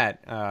done that.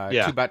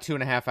 About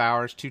 2.5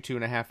 hours,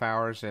 2.5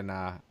 hours, and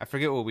I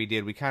forget what we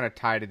did. We kind of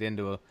tied it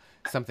into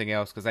something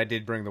else because I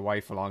did bring the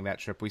wife along that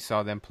trip. We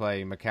saw them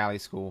play McCallie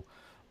School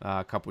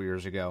a couple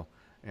years ago,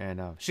 and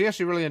she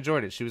actually really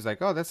enjoyed it. She was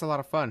like, "Oh, that's a lot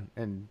of fun,"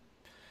 and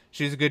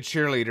she's a good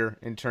cheerleader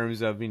in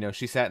terms of,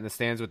 she sat in the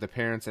stands with the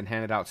parents and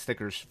handed out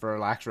stickers for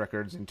lax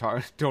records and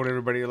told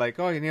everybody like,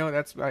 oh,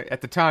 that's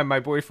at the time my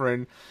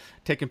boyfriend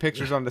taking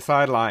pictures on the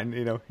sideline.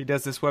 He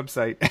does this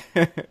website.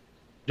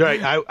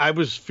 Right. I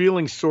was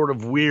feeling sort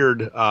of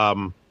weird.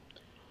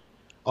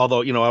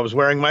 Although, I was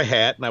wearing my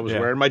hat and I was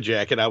wearing my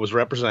jacket, I was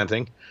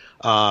representing.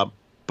 But,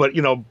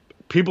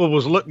 people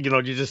was looking,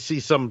 you just see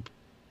some,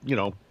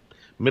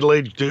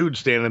 middle-aged dude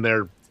standing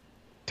there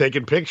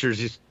taking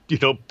pictures. You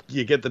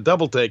get the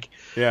double take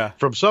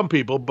from some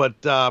people, but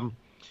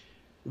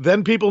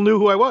then people knew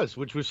who I was,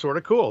 which was sort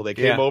of cool. They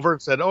came over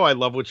and said, "Oh, I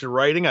love what you're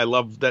writing. I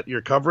love that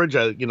your coverage."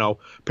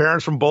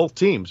 Parents from both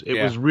teams.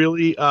 It was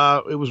really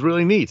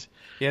neat.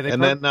 Yeah,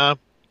 then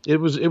it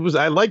was.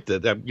 I liked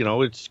it.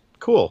 It's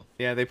cool.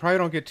 Yeah, they probably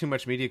don't get too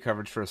much media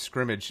coverage for a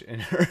scrimmage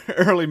in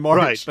early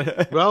March.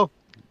 Right. Well,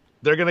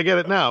 they're going to get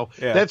it now.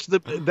 Yeah. That's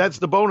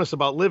the bonus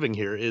about living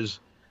here is.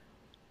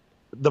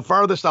 The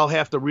farthest I'll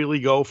have to really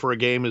go for a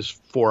game is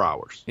 4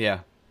 hours.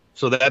 Yeah.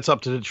 So that's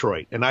up to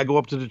Detroit. And I go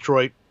up to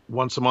Detroit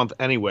once a month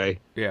anyway.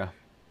 Yeah.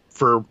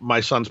 For my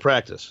son's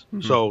practice.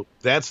 Mm-hmm. So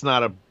that's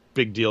not a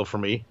big deal for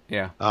me.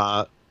 Yeah.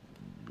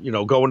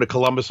 Going to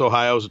Columbus,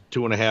 Ohio is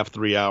 2.5,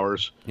 3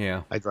 hours.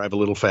 Yeah. I drive a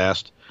little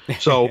fast.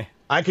 So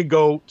I could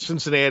go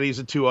Cincinnati's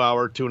a 2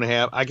 hour,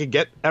 2.5. I could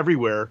get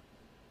everywhere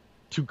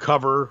to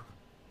cover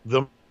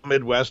the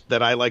Midwest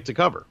that I like to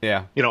cover.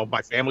 Yeah.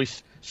 My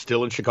family's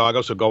still in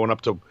Chicago, so going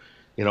up to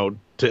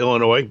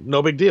Illinois,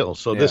 no big deal.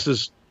 So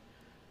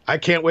I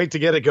can't wait to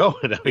get it going.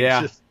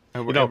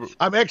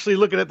 I'm actually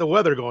looking at the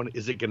weather going,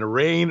 is it going to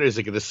rain? Is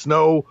it going to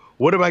snow?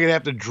 What am I going to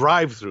have to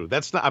drive through?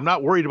 I'm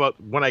not worried about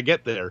when I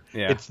get there.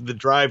 Yeah. It's the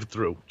drive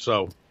through.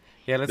 So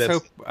yeah, let's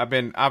hope. I've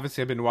been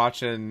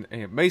watching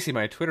basically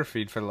my Twitter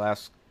feed for the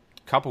last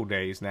couple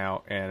days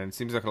now, and it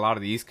seems like a lot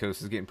of the East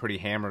Coast is getting pretty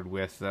hammered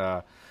with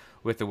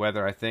with the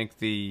weather. I think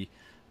the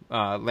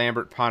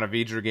Lambert Ponte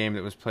Vedra game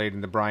that was played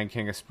in the Brian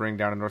King of Spring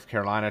down in North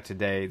Carolina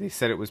today, they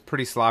said it was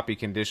pretty sloppy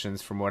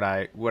conditions from what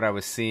I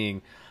was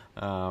seeing.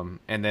 And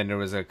then there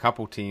was a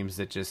couple teams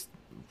that just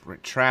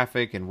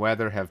traffic and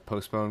weather have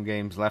postponed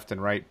games left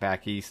and right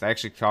back east. I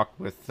actually talked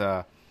with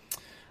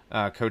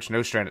Coach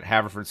Nostrand at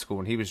Haverford School,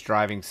 and he was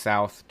driving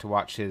south to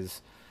watch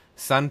his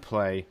son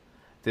play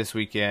this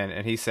weekend,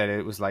 and he said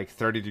it was like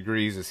 30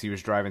 degrees as he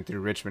was driving through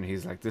Richmond.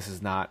 He's like, "This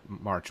is not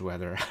March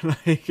weather."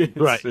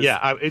 Right?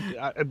 Yeah,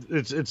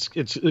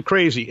 it's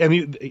crazy.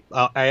 And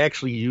I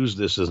actually used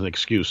this as an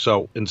excuse.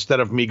 So instead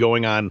of me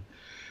going on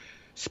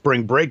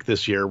spring break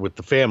this year with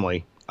the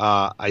family,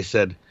 I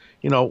said,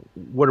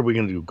 what are we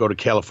going to do? Go to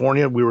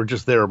California? We were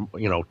just there,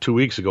 2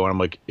 weeks ago, and I'm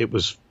like, it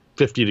was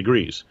 50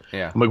 degrees.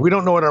 Yeah. I'm like, we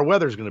don't know what our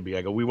weather's going to be.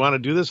 I go, we want to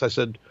do this. I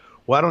said,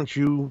 why don't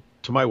you,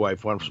 to my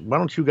wife, why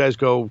don't you guys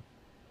go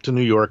to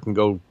New York and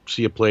go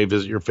see a play,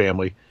 visit your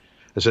family?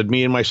 I said,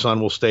 me and my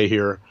son will stay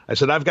here. I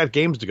said, I've got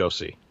games to go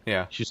see.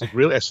 Yeah. She said,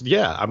 really? I said,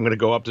 yeah, I'm going to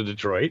go up to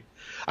Detroit.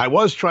 I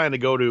was trying to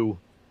go to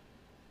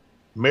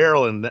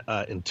Maryland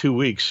in 2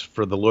 weeks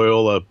for the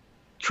Loyola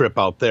trip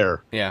out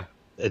there. Yeah.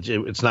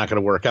 It's not going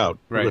to work out.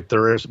 Right. But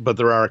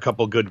there are a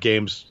couple good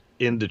games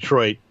in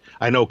Detroit.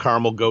 I know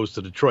Carmel goes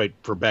to Detroit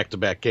for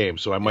back-to-back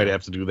games, so I might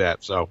have to do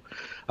that. So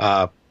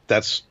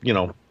that's,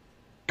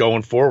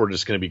 going forward,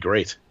 it's going to be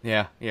great.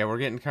 Yeah, we're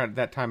getting kind of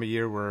that time of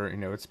year where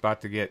it's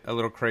about to get a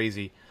little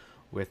crazy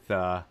with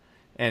and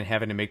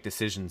having to make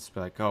decisions.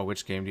 Like, oh,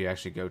 which game do you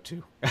actually go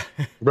to?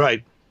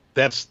 Right.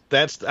 That's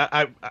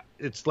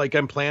it's like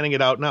I'm planning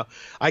it out now.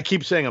 I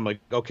keep saying, I'm like,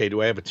 okay, do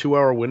I have a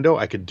 2-hour window?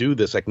 I could do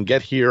this. I can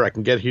get here,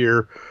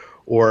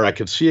 or I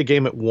could see a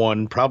game at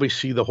 1, probably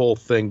see the whole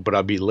thing, but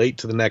I'll be late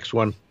to the next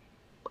one.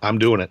 I'm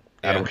doing it.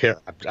 Yeah. I don't care.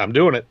 I'm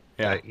doing it.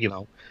 Yeah.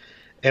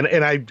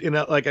 And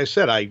like I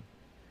said, I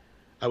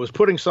was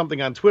putting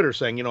something on Twitter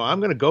saying, I'm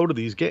going to go to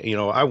these games.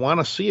 I want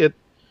to see it.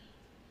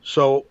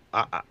 So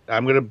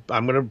I'm going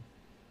to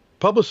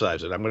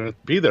publicize it. I'm going to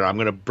be there. I'm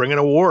going to bring an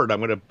award. I'm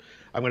going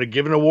to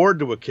give an award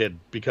to a kid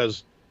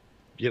because,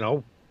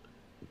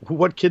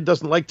 what kid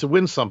doesn't like to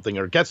win something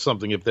or get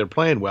something if they're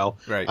playing well?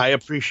 Right. I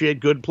appreciate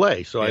good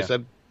play. So I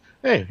said,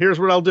 hey, here's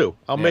what I'll do.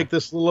 I'll make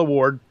this little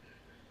award,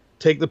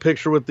 take the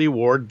picture with the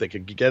award. They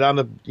could get on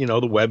the, the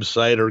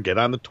website or get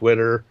on the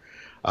Twitter,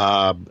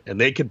 and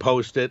they could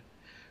post it.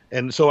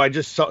 And so I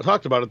just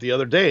talked about it the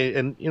other day,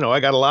 and, I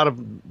got a lot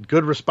of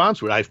good response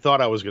to it. I thought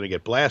I was going to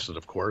get blasted,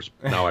 of course.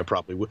 Now I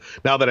probably will.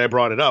 Now that I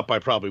brought it up, I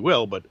probably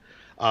will. But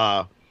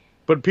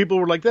people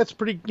were like, that's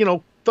pretty,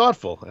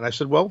 thoughtful. And I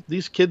said, well,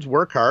 these kids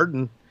work hard,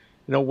 and,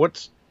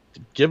 it's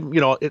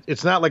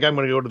not like I'm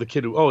going to go to the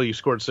kid who, you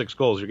scored 6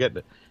 goals, you're getting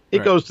it. It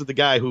Right. goes to the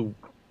guy who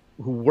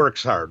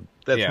works hard.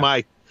 That's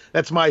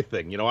my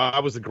thing. I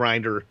was the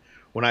grinder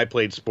when I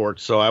played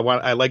sports, so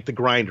I like the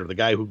grinder, the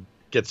guy who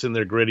gets in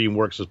there gritty and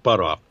works his butt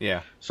off.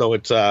 Yeah. So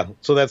it's so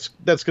that's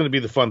going to be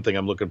the fun thing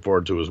I'm looking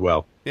forward to as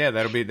well. Yeah,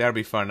 that'll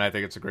be fun. I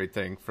think it's a great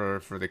thing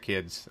for the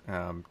kids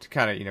to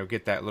kind of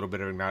get that little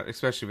bit of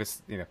especially if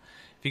it's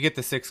if you get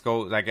the 6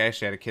 goals. Like, I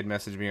actually had a kid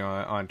message me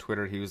on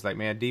Twitter. He was like,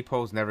 "Man, deep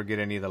holes never get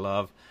any of the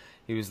love."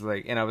 He was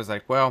like, and I was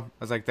like,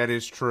 that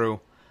is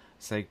true.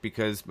 It's like,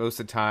 because most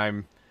of the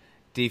time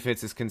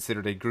defense is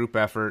considered a group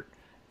effort.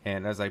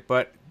 And I was like,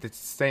 but the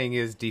saying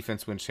is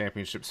defense wins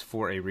championships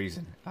for a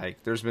reason.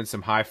 Like, there's been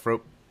some high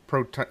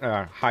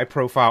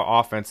profile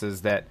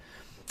offenses that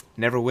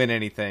never win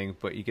anything,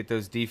 but you get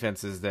those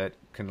defenses that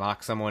can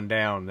lock someone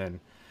down,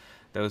 then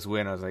those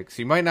win. I was like,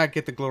 so you might not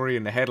get the glory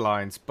in the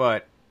headlines,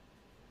 but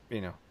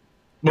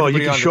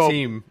everybody on the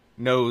team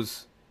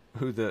knows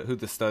who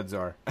the studs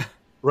are.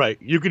 Right.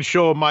 You can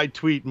show my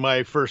tweet,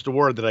 my first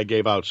award that I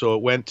gave out. So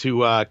it went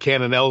to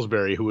Cannon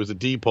Ellsbury, who was a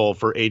D-pole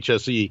for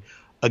HSE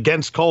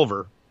against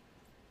Culver.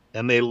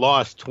 And they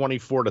lost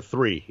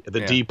 24-3. The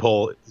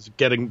D-pole is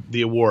getting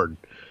the award,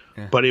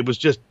 but it was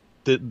just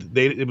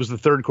it was the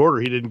third quarter.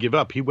 He didn't give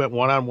up. He went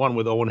 1-on-1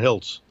 with Owen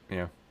Hiltz,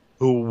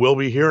 who will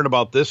be hearing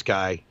about this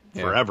guy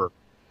forever.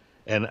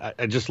 And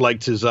I just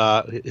liked his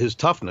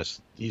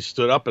toughness. He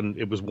stood up, and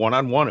it was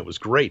 1-on-1. It was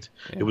great.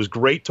 Yeah. It was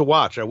great to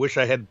watch. I wish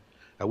I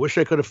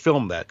could have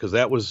filmed that, because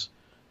that was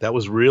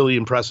really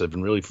impressive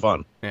and really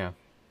fun. Yeah.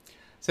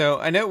 So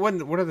I know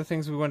one of the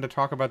things we wanted to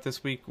talk about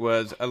this week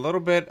was a little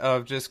bit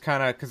of just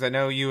kind of, because I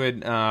know you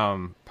had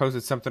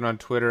posted something on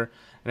Twitter,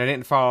 and I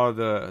didn't follow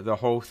the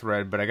whole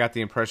thread, but I got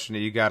the impression that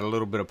you got a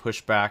little bit of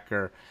pushback,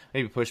 or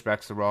maybe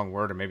pushback's the wrong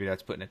word, or maybe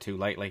that's putting it too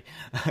lightly,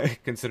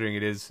 considering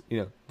it is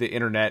the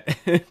internet.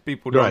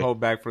 People don't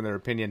hold back from their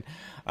opinion.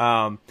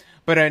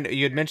 But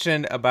you had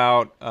mentioned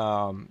about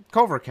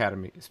Culver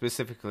Academy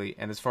specifically,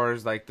 and as far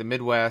as like the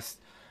Midwest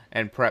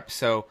and prep.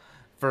 So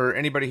for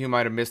anybody who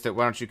might have missed it,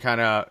 why don't you kind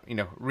of,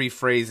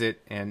 rephrase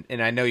it? And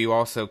I know you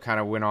also kind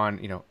of went on,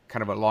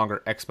 kind of a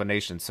longer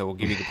explanation. So we'll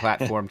give you the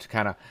platform to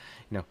kind of,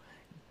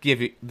 give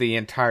you the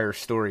entire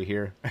story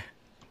here.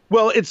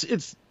 Well,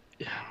 it's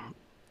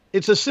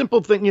a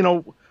simple thing.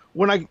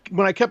 When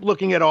I kept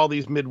looking at all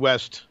these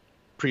Midwest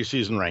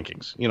preseason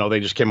rankings. You know, they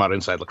just came out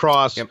Inside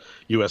Lacrosse, Yep.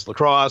 U.S.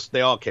 Lacrosse.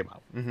 They all came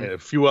out. Mm-hmm. A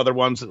few other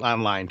ones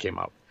online came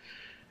out.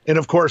 And,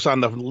 of course,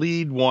 on the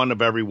lead one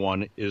of every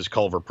one is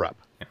Culver Prep.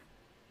 Yeah.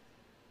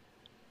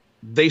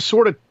 They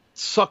sort of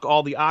suck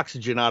all the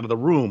oxygen out of the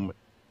room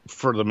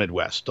for the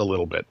Midwest a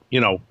little bit. You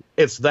know,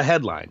 it's the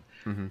headline.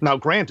 Mm-hmm. Now,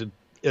 granted,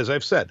 as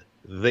I've said,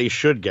 they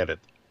should get it.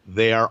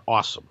 They are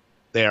awesome.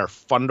 They are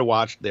fun to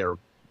watch. They're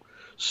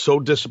so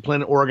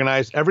disciplined,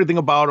 organized. Everything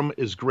about them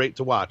is great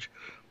to watch.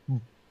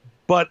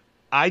 But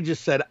I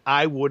just said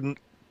I wouldn't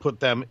put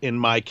them in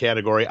my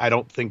category. I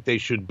don't think they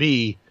should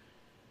be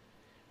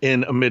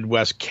in a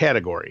Midwest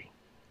category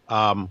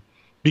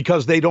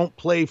because they don't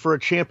play for a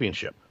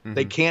championship. Mm-hmm.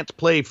 They can't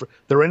play for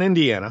 – they're in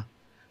Indiana.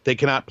 They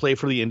cannot play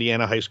for the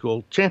Indiana High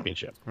School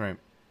Championship. Right.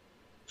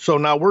 So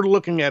now we're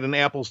looking at an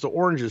apples to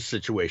oranges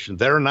situation.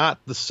 They're not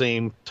the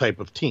same type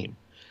of team.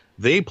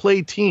 They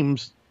play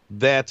teams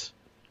that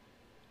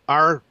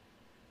are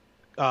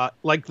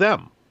like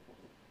them.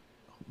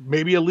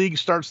 Maybe a league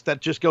starts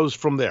that just goes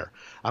from there.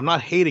 I'm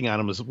not hating on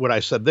them, is what I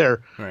said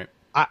there. Right.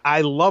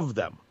 I love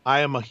them.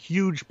 I am a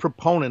huge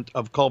proponent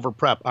of Culver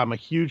Prep. I'm a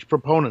huge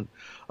proponent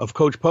of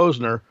Coach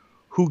Posner,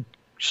 who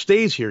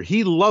stays here.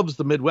 He loves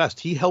the Midwest.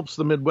 He helps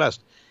the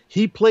Midwest.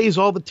 He plays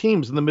all the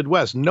teams in the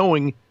Midwest,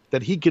 knowing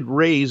that he could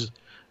raise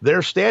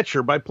their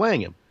stature by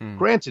playing him.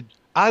 Granted,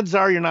 odds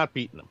are you're not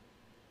beating them.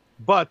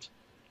 But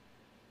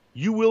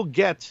you will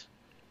get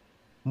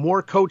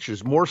more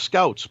coaches, more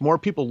scouts, more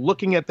people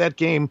looking at that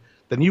game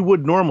than you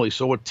would normally.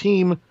 So a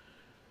team,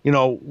 you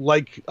know,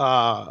 like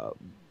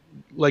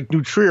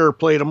New Trier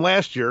played them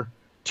last year,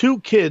 2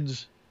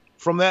 kids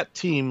from that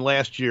team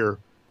last year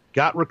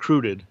got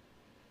recruited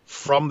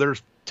from their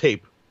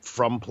tape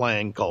from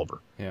playing Culver.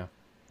 Yeah.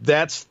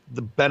 That's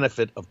the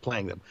benefit of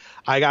playing them.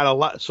 I got a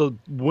lot. So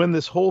when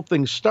this whole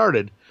thing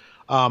started,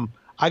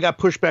 I got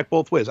pushback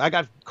both ways. I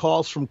got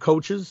calls from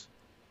coaches,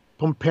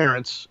 from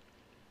parents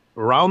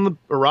around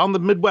the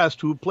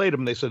Midwest who played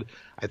them. They said,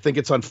 I think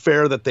it's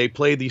unfair that they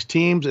play these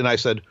teams. And I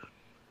said,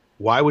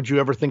 why would you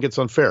ever think it's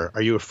unfair?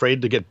 Are you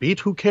afraid to get beat?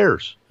 Who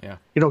cares? Yeah.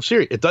 You know,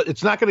 seriously,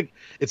 it's not going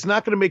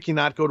to make you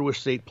not go to a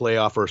state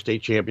playoff or a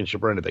state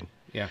championship or anything.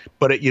 Yeah.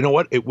 But you know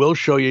what? It will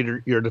show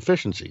you your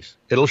deficiencies.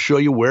 It'll show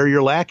you where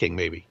you're lacking,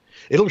 maybe.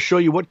 It'll show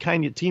you what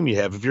kind of team you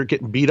have if you're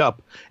getting beat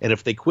up and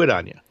if they quit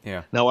on you.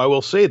 Yeah. Now, I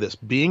will say this.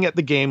 Being at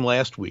the game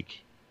last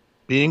week,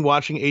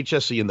 watching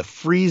HSE in the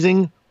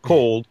freezing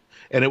cold,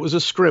 and it was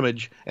a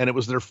scrimmage, and it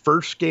was their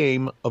first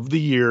game of the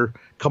year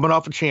coming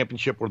off a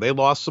championship where they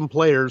lost some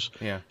players.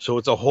 Yeah. So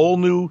it's a whole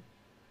new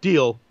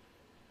deal.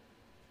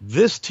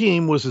 This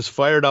team was as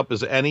fired up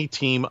as any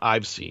team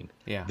I've seen.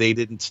 Yeah. They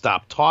didn't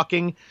stop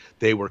talking.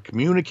 They were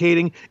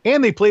communicating,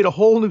 and they played a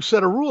whole new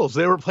set of rules.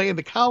 They were playing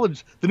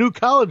the new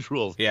college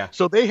rules. Yeah.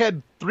 So they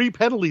had 3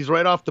 penalties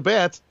right off the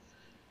bat,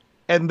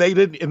 and they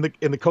didn't.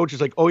 And the coach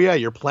is like, "Oh yeah,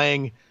 you're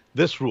playing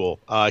this rule.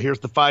 Here's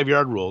the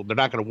 5-yard rule. They're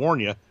not going to warn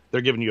you. They're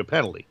giving you a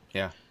penalty."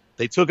 Yeah.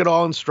 They took it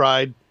all in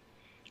stride.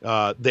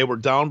 They were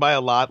down by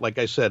a lot. Like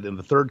I said, in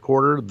the third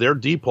quarter, their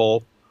deep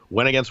hole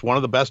went against one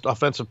of the best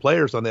offensive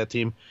players on that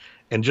team,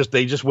 and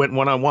they just went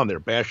one-on-one. They're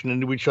bashing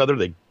into each other.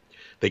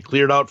 They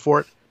cleared out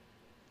for it.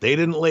 They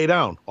didn't lay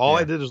down. All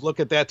I did is look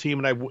at that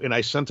team, and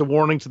I sent a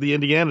warning to the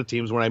Indiana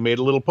teams when I made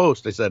a little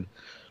post. I said,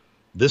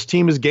 this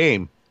team is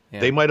game. Yeah.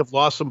 They might have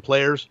lost some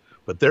players,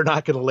 but they're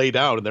not going to lay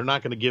down, and they're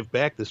not going to give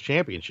back this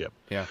championship.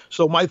 Yeah.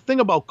 So my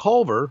thing about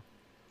Culver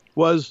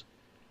was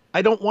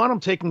I don't want them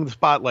taking the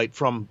spotlight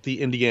from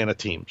the Indiana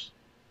teams.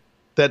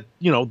 That,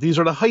 you know, these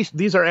are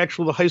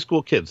actually the high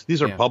school kids.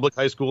 These are public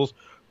high schools,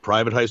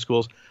 private high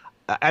schools.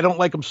 I don't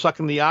like them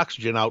sucking the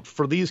oxygen out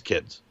for these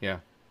kids. Yeah.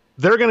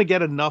 They're going to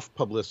get enough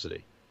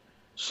publicity.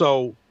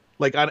 So,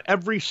 like, on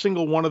every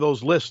single one of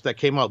those lists that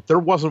came out, there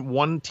wasn't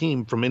one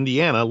team from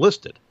Indiana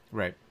listed.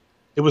 Right.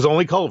 It was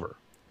only Culver.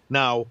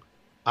 Now,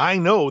 I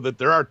know that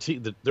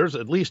there's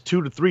at least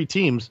 2 to 3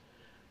 teams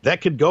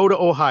that could go to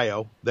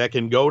Ohio, that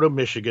can go to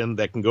Michigan,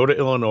 that can go to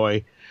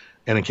Illinois,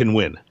 and it can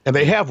win. And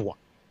they have won.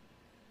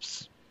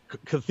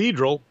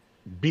 Cathedral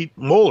beat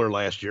Moeller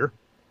last year.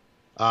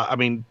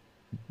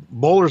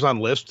 Moeller's on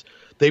list.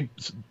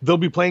 They'll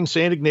be playing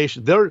St.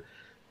 Ignatius.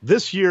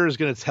 This year is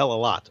going to tell a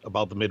lot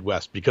about the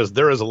Midwest because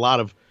there is a lot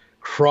of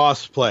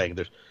cross playing.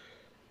 There's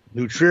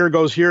New Trier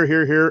goes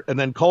here, and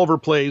then Culver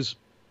plays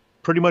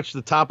pretty much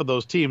the top of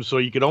those teams. So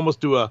you could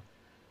almost do a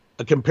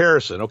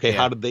comparison. Okay,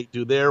 how did they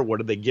do there? What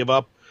did they give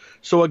up?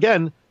 So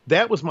again,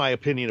 that was my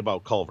opinion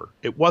about Culver.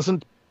 It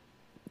wasn't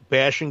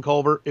bashing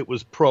Culver. It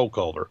was pro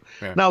Culver.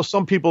 Yeah. Now,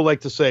 some people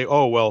like to say,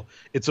 oh, well,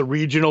 it's a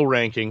regional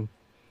ranking.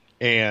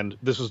 And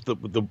this is the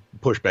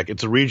pushback.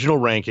 It's a regional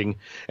ranking,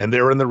 and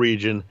they're in the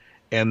region,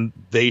 and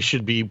they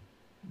should be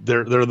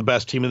they're the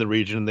best team in the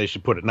region, and they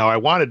should put it. Now, I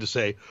wanted to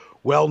say,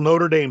 well,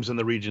 Notre Dame's in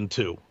the region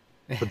too,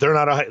 but they're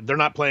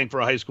not playing for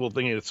a high school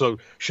thing. So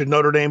should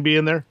Notre Dame be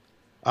in there?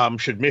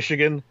 Should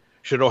Michigan?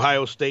 Should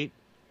Ohio State?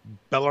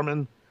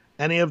 Bellarmine?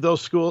 Any of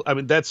those schools? I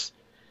mean,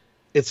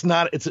 it's an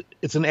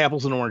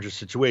apples and oranges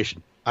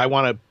situation. I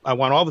want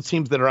all the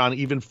teams that are on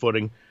even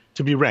footing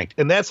to be ranked,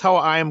 and that's how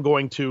I am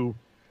going to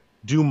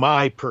do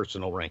my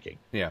personal ranking.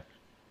 Yeah.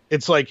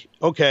 It's like,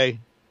 okay,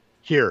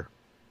 here,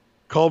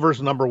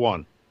 Culver's number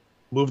 1.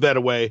 Move that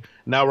away.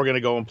 Now we're going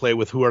to go and play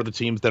with who are the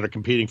teams that are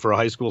competing for a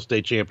high school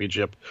state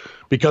championship,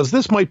 because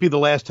this might be the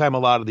last time a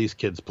lot of these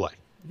kids play.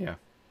 Yeah.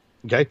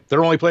 Okay.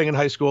 They're only playing in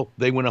high school.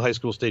 They win a high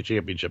school state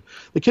championship.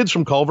 The kids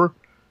from Culver,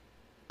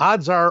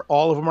 odds are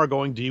all of them are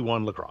going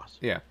D1 lacrosse.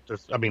 Yeah.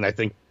 I mean, I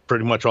think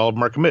pretty much all of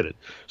them are committed.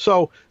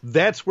 So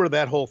that's where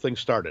that whole thing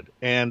started.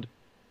 And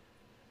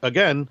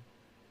again,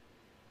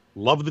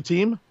 love the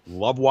team,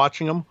 love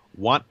watching them,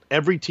 want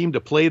every team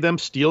to play them,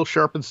 steel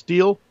sharpens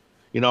steel.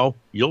 You know,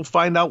 you'll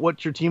find out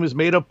what your team is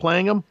made of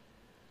playing them.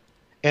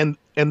 And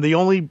the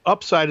only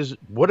upside is,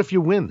 what if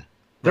you win?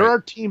 There are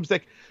teams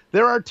that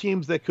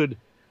could.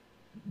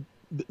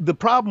 The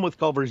problem with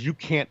Culver is you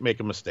can't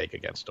make a mistake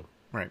against them.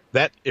 Right.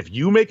 That if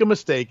you make a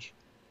mistake,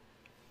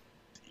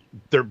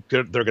 they're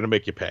going to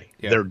make you pay.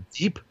 Yeah. They're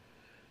deep,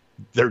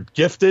 they're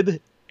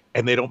gifted,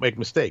 and they don't make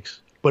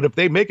mistakes. But if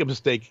they make a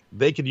mistake,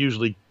 they can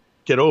usually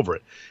get over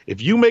it.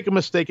 If you make a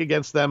mistake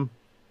against them,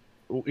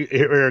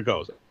 here it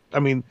goes. I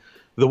mean,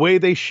 the way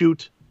they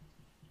shoot.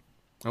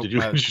 Oh, did you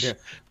yeah.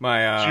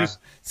 My just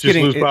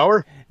lose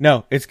power?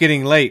 No, it's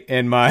getting late,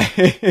 and my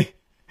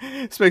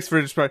Specs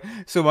fridge.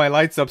 So my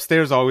lights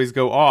upstairs always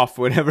go off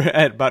whenever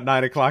at about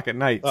 9 o'clock at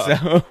night.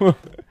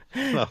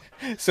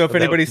 So if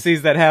anybody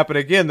sees that happen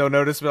again, they'll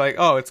notice, be like,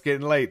 "Oh, it's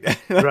getting late.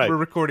 Right. We're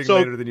recording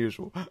later than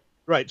usual."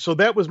 Right. So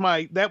that was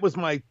my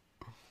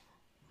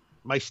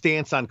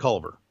stance on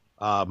Culver.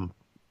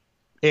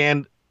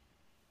 And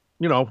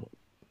you know,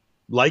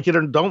 like it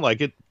or don't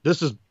like it,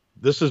 this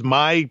is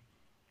my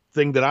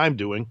thing that I'm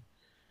doing,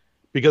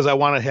 because I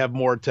want to have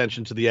more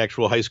attention to the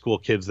actual high school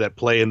kids that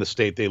play in the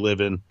state they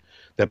live in,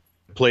 that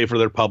play for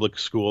their public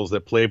schools,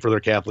 that play for their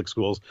Catholic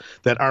schools,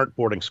 that aren't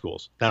boarding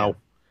schools. Now,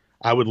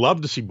 I would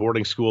love to see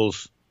boarding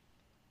schools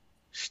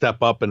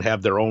step up and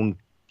have their own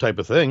type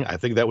of thing. I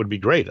think that would be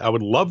great. I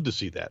would love to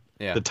see that.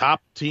 Yeah. The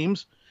top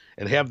teams,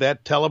 and have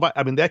that televised.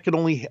 I mean, that could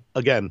only,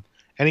 again,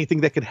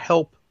 anything that could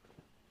help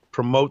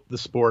promote the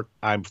sport,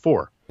 I'm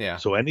for. Yeah.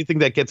 So anything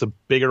that gets a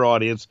bigger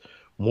audience,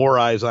 more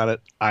eyes on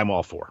it, I'm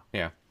all for.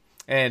 Yeah.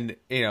 And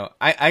you know,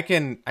 I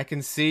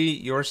can see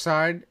your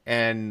side,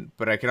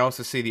 but I can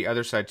also see the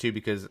other side too,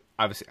 because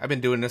obviously I've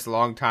been doing this a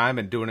long time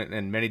and doing it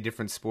in many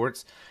different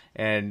sports,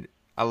 and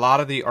a lot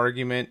of the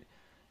argument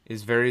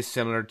is very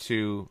similar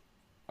to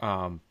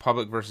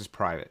public versus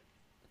private.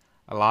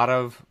 A lot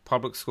of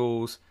public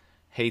schools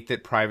hate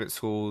that private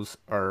schools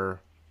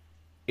are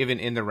even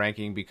in the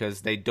ranking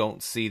because they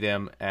don't see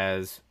them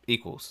as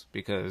equals,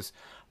 because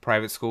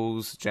private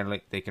schools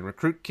generally, they can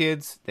recruit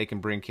kids, they can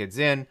bring kids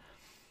in.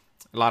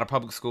 A lot of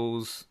public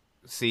schools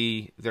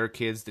see their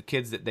kids, the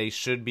kids that they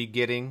should be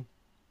getting,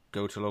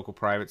 go to local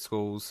private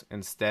schools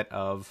instead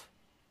of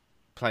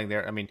playing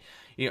there. I mean,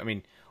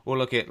 we'll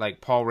look at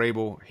like Paul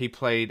Rabel. He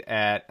played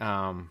at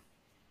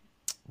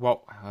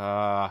Walt.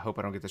 I hope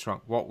I don't get this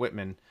wrong. Walt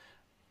Whitman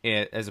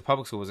as a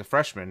public school as a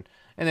freshman,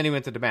 and then he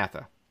went to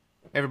DeMatha.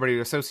 Everybody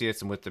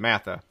associates him with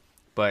DeMatha,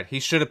 but he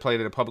should have played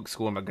at a public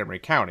school in Montgomery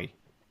County.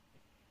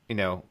 You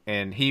know,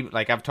 and he,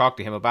 like, I've talked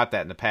to him about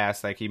that in the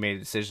past. Like, he made a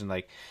decision,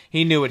 like,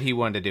 he knew what he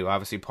wanted to do.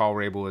 Obviously, Paul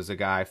Rabel is a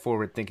guy,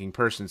 forward-thinking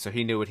person, so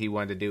he knew what he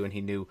wanted to do, and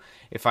he knew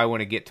if I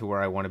want to get to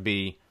where I want to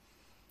be,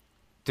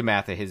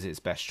 DeMatha is his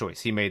best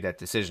choice. He made that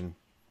decision.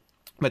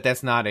 But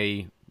that's not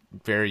a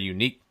very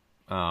unique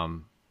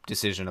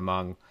decision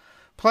among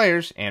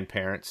players and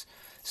parents.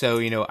 So,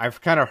 you know,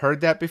 I've kind of heard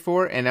that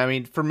before, and, I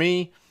mean, for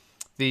me,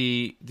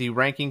 the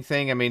ranking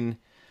thing, I mean,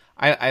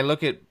 I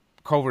look at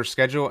Culver's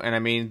schedule, and, I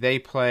mean, they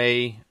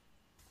play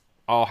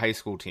all high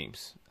school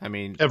teams. I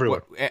mean,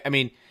 everywhere.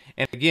 And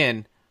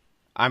again,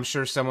 I'm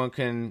sure someone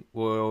can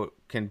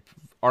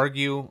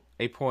argue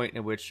a point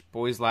in which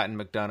Boys Latin,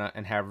 McDonough,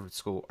 and Harvard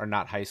School are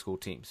not high school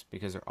teams,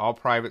 because they're all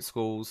private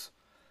schools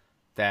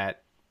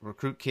that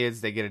recruit kids.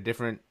 They get a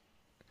different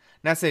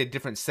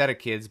set of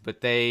kids,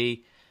 but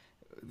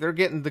they're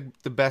getting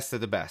the best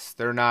of the best.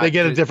 They're not. They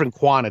get a different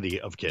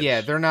quantity of kids. Yeah,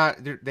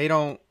 they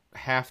don't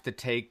have to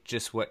take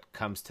just what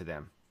comes to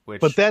them.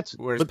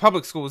 Whereas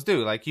public schools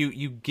do. Like,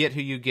 you get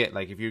who you get.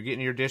 Like, if you're getting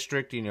your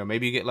district, you know,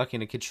 maybe you get lucky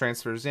and a kid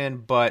transfers in,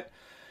 but,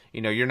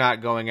 you know, you're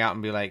not going out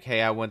and be like,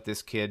 hey, I want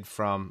this kid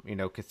from, you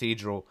know,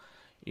 Cathedral.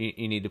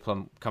 You need to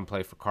come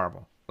play for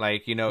Carmel.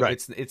 Like, you know,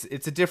 right.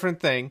 It's a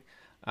different thing.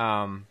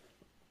 And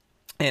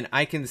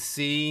I can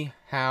see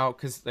how,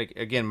 because, like,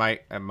 again,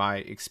 my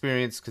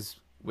experience, because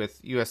with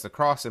U.S.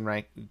 Lacrosse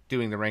and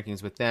doing the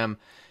rankings with them,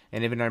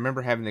 and even I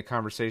remember having the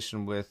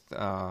conversation with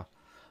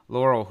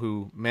Laurel,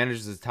 who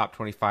manages the top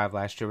 25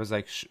 last year, was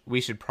like,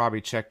 we should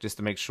probably check just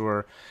to make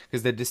sure,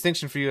 because the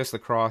distinction for U.S.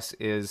 Lacrosse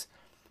is,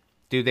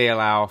 do they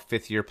allow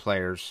fifth-year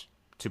players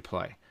to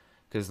play?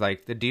 Because,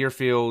 like, the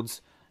Deerfields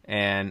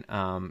and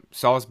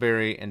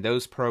Salisbury and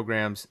those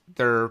programs,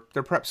 they're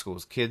prep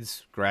schools.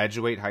 Kids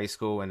graduate high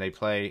school and they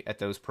play at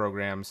those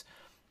programs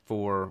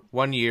for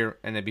 1 year,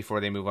 and then before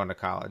they move on to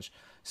college.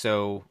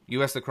 So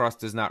U.S. Lacrosse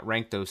does not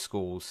rank those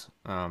schools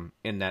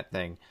in that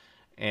thing,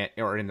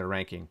 or in the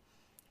ranking.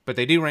 But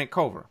they do rank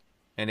Culver.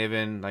 and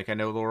even like I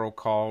know Laurel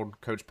called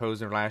Coach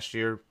Posner last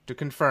year to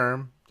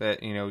confirm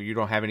that you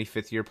don't have any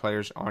 5th-year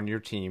players on your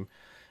team,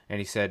 and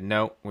he said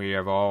no, we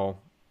have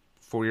all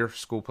 4-year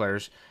school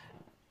players.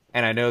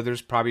 And I know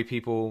there's probably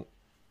people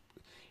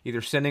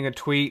either sending a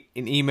tweet,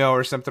 an email,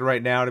 or something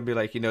right now to be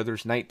like,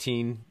 there's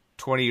 19,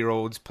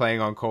 20-year-olds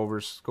playing on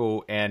Culver's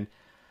school, and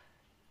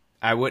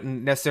I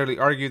wouldn't necessarily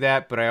argue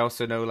that, but I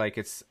also know like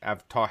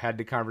I've had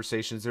the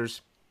conversations.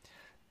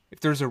 If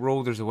there's a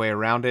rule, there's a way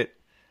around it.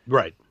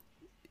 Right.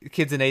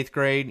 Kids in 8th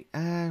grade,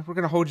 we're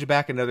going to hold you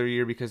back another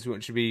year because we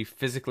want you to be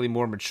physically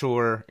more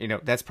mature.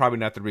 That's probably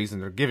not the reason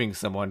they're giving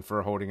someone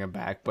for holding him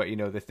back. But,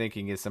 the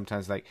thinking is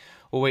sometimes like,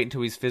 we'll wait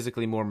until he's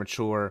physically more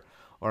mature,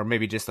 or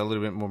maybe just a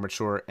little bit more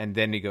mature, and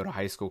then you go to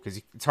high school.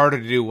 Because it's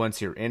harder to do once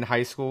you're in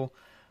high school.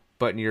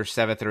 But in your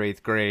 7th or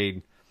 8th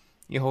grade,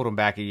 you hold them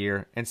back a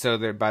year. And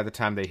so by the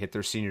time they hit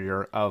their senior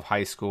year of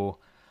high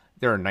school,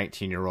 they're a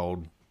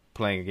 19-year-old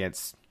playing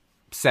against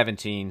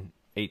 17,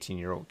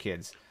 18-year-old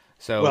kids.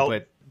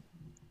 So,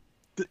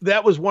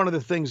 that was one of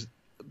the things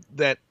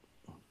that.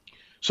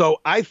 So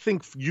I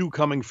think you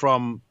coming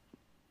from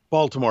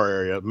Baltimore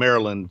area,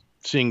 Maryland,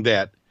 seeing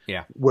that,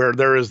 where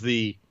there is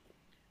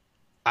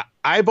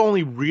I've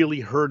only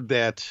really heard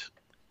that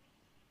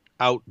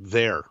out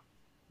there.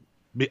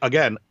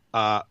 Again,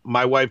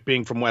 my wife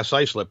being from West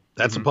Islip,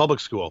 that's a public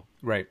school,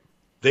 right?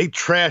 They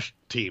trash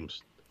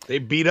teams. They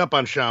beat up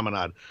on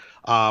Chaminade.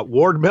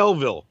 Ward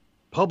Melville,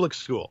 public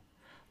school.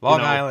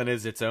 Long Island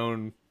is its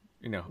own.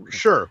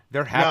 Sure.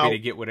 They're happy to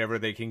get whatever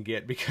they can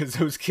get because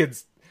those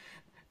kids,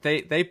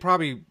 they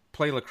probably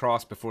play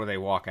lacrosse before they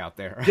walk out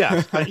there.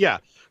 Yeah. Yeah.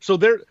 So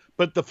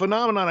but the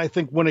phenomenon, I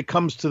think, when it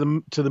comes to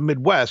the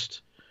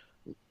Midwest,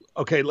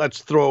 okay, I'll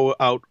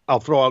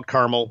throw out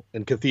Carmel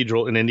and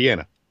Cathedral in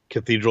Indiana.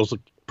 Cathedral's a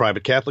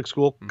private Catholic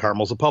school.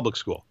 Carmel's a public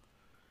school.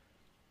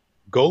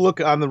 Go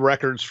look on the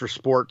records for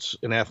sports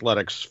and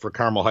athletics for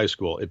Carmel High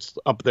School. It's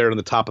up there in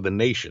the top of the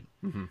nation.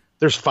 Mm-hmm.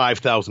 There's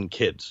 5,000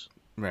 kids.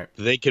 Right.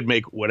 They could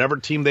make whatever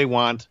team they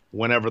want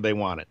whenever they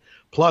want it.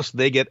 Plus,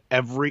 they get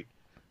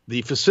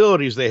the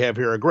facilities they have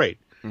here are great.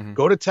 Mm-hmm.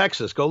 Go to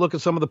Texas. Go look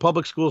at some of the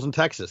public schools in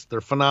Texas.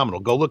 They're phenomenal.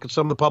 Go look at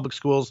some of the public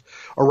schools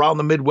around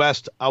the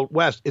Midwest, out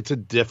west. It's a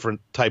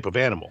different type of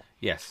animal.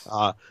 Yes.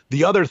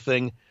 The other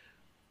thing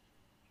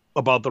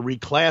about the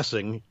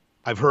reclassing,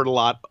 I've heard a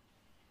lot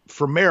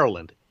from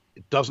Maryland.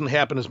 It doesn't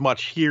happen as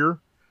much here.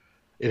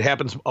 It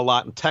happens a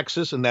lot in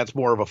Texas, and that's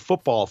more of a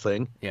football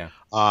thing. Yeah.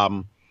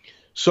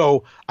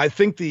 So I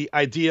think the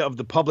idea of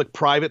the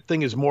public-private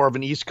thing is more of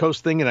an East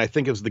Coast thing, and I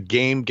think as the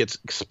game gets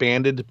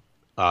expanded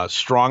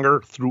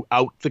stronger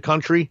throughout the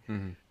country,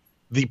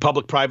 the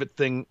public-private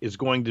thing is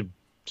going to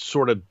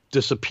sort of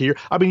disappear.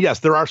 I mean, yes,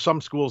 there are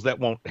some schools that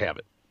won't have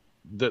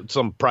it.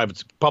 Some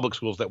public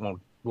schools that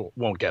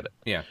won't get it.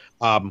 Yeah.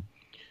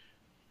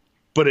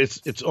 But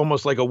it's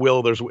almost like a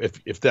will.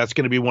 If that's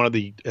going to be one of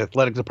the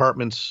athletic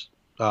department's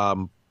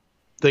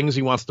things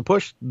he wants to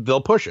push, they'll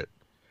push it.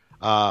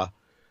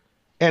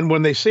 And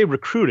when they say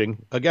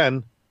recruiting,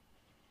 again,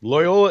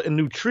 Loyola and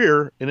New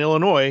Trier in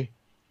Illinois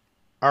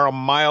are a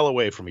mile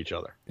away from each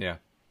other. Yeah.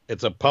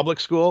 It's a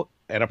public school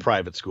and a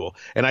private school.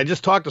 And I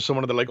just talked to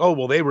someone, and they're like, oh,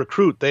 well, they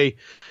recruit. They're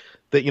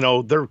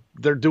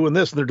doing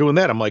this and they're doing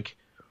that. I'm like,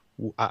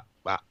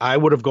 I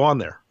would have gone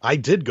there. I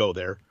did go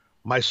there.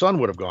 My son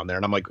would have gone there.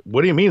 And I'm like,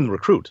 what do you mean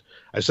recruit?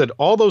 I said,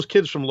 all those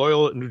kids from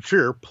Loyola and New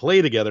Trier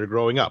play together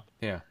growing up.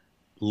 Yeah.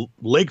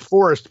 Lake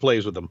Forest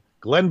plays with them.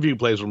 Glenview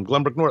plays with them.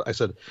 Glenbrook North. I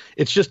said,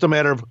 it's just a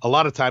matter of a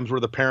lot of times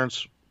where the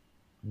parents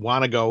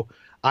want to go.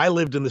 I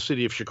lived in the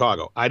city of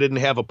Chicago. I didn't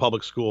have a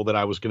public school that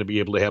I was going to be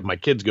able to have my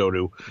kids go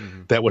to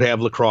that would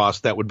have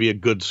lacrosse, that would be a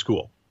good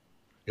school.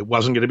 It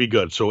wasn't going to be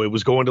good. So it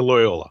was going to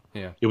Loyola.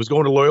 Yeah. It was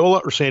going to Loyola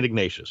or St.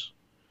 Ignatius.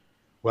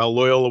 Well,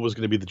 Loyola was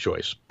going to be the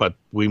choice, but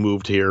we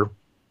moved here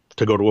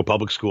to go to a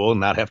public school and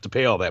not have to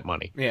pay all that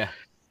money. Yeah.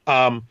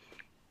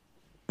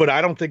 But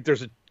I don't think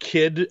there's a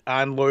kid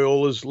on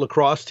Loyola's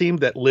lacrosse team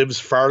that lives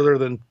farther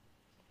than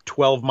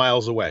 12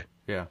 miles away.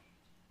 Yeah.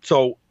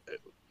 So,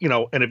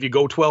 and if you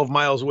go 12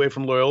 miles away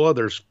from Loyola,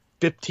 there's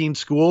 15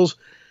 schools,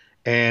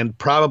 and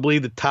probably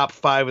the top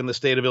 5 in the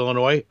state of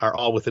Illinois are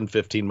all within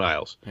 15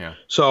 miles. Yeah.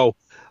 So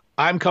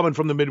I'm coming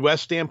from the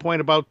Midwest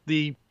standpoint about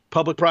the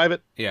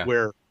public-private,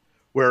 where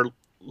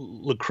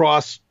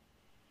lacrosse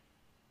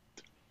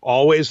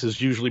always has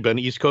usually been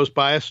East Coast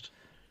biased.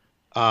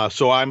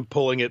 So I'm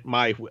doing it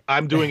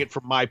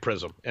from my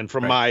prism and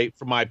from my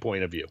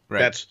point of view.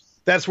 Right.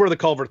 That's where the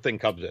Culver thing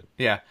comes in.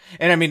 Yeah.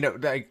 And I mean,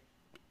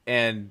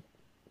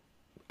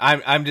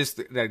 I'm just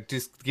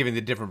giving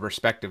the different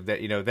perspective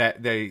that,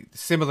 that the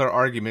similar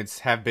arguments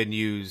have been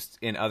used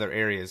in other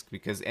areas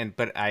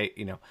but I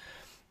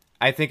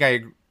think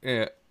I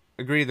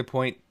agree to the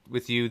point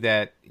with you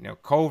that,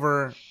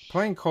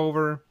 playing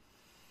Culver,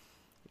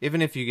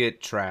 even if you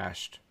get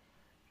trashed,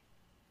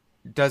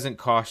 doesn't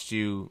cost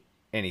you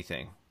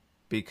anything,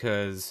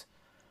 because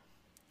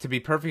to be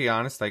perfectly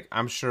honest, like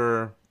I'm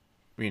sure,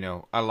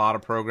 a lot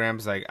of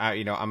programs, like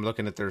I'm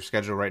looking at their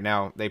schedule right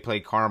now. They play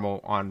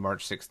Carmel on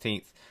March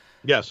 16th.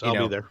 Yes,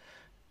 I'll be there.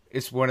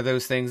 It's one of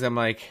those things. I'm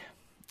like,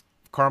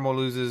 Carmel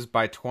loses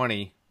by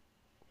 20,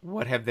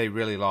 what have they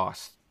really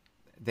lost?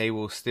 They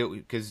will still,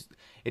 because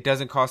it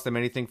doesn't cost them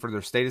anything for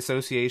their state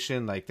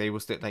association. Like they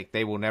will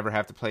they will never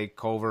have to play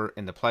Culver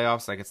in the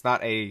playoffs. Like it's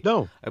not a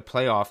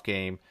playoff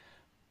game,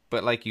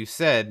 but like you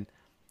said,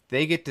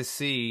 they get to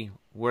see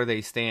where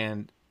they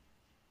stand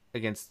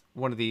against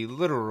one of the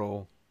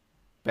literal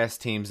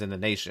best teams in the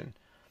nation,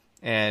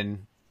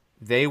 and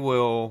they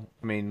will.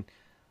 I mean,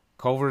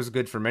 Culver is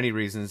good for many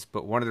reasons,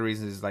 but one of the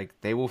reasons is like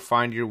they will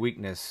find your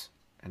weakness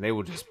and they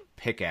will just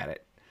pick at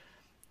it.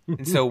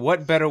 And so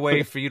what better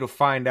way for you to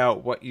find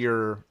out what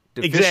you're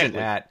deficient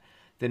at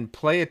than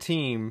play a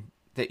team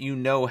that you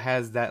know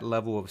has that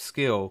level of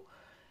skill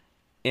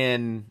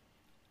in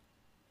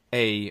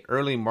a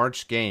early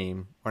March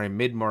game or a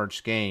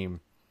mid-March game,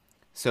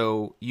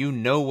 so you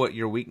know what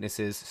your weakness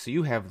is, so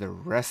you have the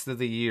rest of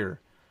the year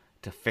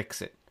to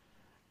fix it.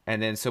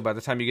 And then so by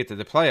the time you get to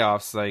the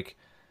playoffs, like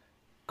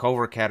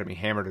Culver Academy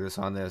hammered us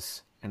on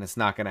this, and it's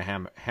not going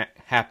to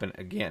happen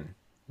again.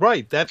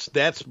 Right. That's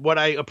what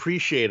I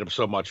appreciate them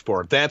so much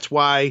for. That's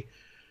why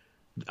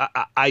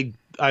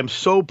I'm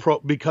so pro,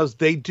 because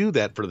they do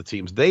that for the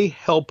teams. They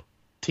help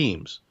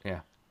teams.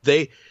 Yeah.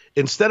 They,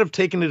 instead of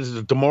taking it as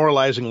a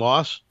demoralizing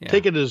loss,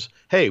 take it as,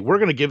 hey, we're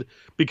going to give,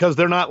 because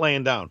they're not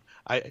laying down.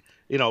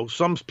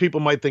 Some people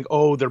might think,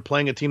 oh, they're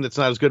playing a team that's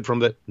not as good from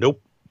the, nope.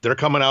 They're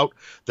coming out.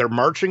 They're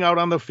marching out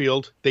on the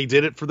field. They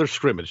did it for their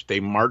scrimmage. They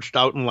marched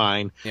out in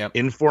line,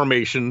 in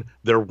formation.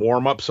 Their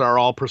warm-ups are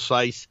all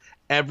precise.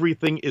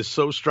 Everything is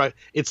so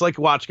it's like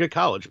watching a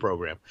college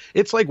program.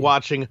 It's like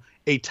watching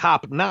a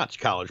top-notch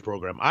college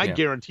program. I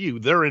guarantee you,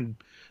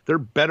 they're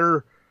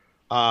better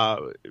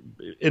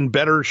in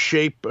better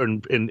shape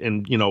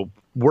and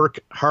work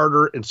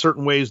harder in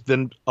certain ways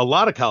than a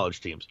lot of college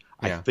teams.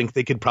 I think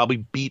they could probably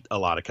beat a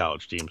lot of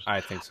college teams.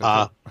 I think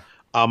so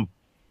too.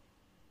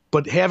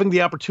 But having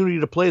the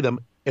opportunity to play them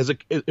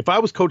if I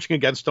was coaching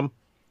against them,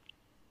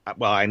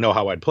 well, I know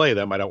how I'd play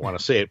them. I don't want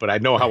to say it, but I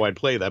know how I'd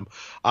play them.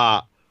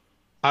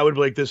 I would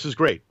be like, this is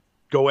great.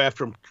 Go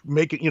after them.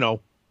 Make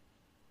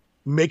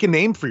a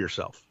name for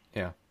yourself.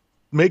 Yeah.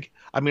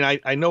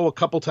 I know a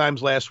couple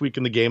times last week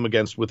in the game with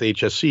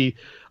HSC,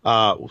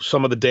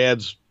 some of the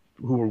dads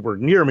who were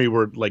near me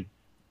were like,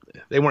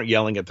 they weren't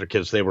yelling at their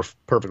kids. They were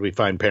perfectly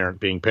fine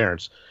being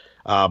parents.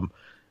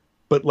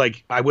 But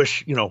like, I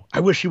wish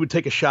he would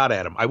take a shot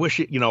at him. I wish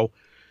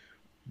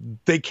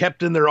they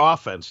kept in their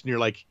offense, and you're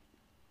like,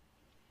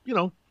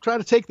 try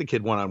to take the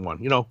kid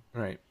one-on-one,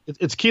 Right.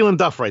 It's Keelan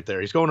Duff right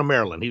there. He's going to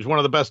Maryland. He's one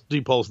of the best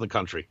deep holes in the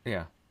country.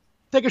 Yeah.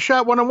 Take a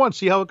shot one-on-one,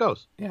 see how it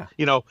goes. Yeah.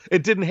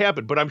 It didn't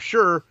happen, but I'm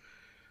sure,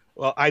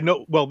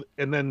 and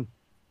then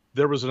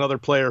there was another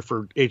player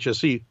for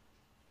HSC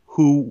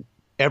who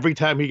every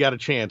time he got a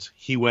chance,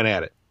 he went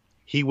at it.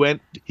 He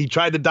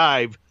tried to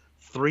dive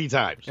 3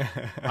 times.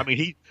 I mean,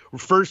 he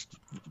first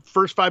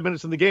 5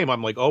 minutes in the game,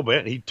 I'm like, oh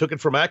man, he took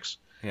it from X.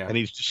 Yeah. And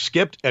he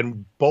skipped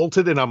and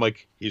bolted, and I'm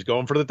like, he's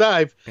going for the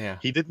dive. Yeah.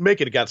 He didn't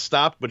make it. It got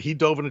stopped, but he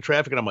dove into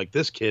traffic, and I'm like,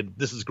 this kid,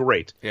 this is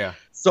great. Yeah.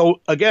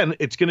 So, again,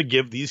 it's going to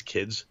give these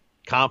kids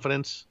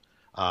confidence,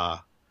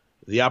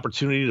 the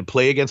opportunity to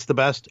play against the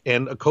best,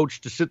 and a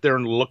coach to sit there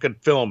and look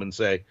at film and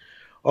say,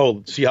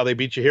 oh, see how they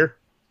beat you here?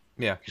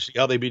 Yeah. You see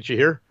how they beat you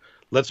here?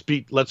 Let's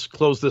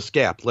close this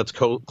gap. Let's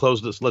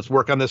close this. Let's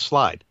work on this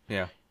slide.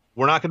 Yeah.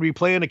 We're not going to be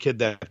playing a kid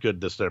that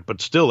good this there,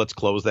 but still, let's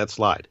close that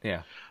slide.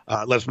 Yeah.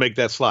 Let's make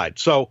that slide.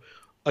 So,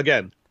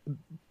 again,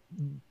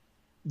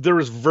 there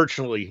is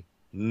virtually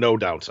no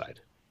downside,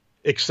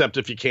 except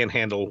if you can't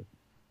handle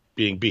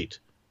being beat.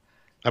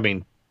 I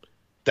mean,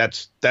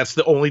 that's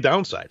the only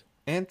downside.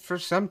 And for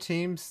some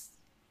teams,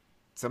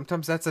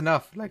 sometimes that's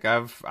enough. Like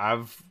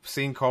I've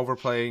seen Culver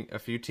play a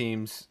few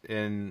teams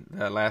in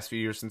the last few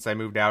years since I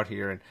moved out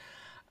here, and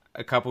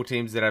a couple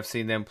teams that I've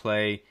seen them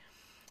play,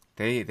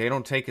 they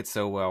don't take it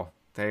so well.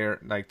 They're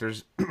like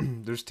there's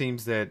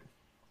teams that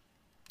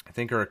I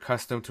think are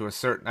accustomed to a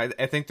certain.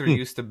 I think they're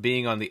used to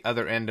being on the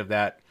other end of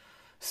that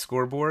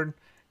scoreboard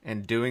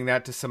and doing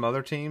that to some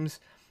other teams.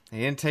 They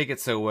didn't take it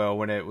so well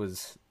when it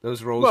was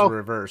those roles were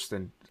reversed.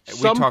 And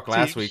we talked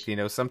last week.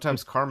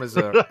 Sometimes karma's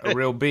a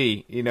real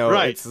B.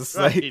 Right, it's just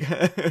like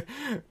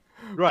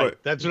right.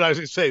 But, that's what I was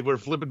going to say. We're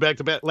flipping back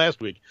to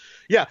last week.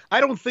 Yeah, I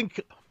don't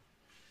think.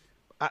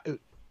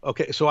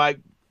 Okay, so I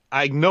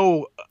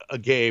know a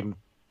game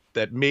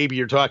that maybe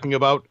you're talking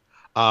about.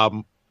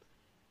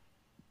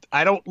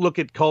 I don't look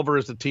at Culver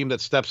as the team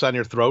that steps on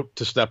your throat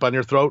to step on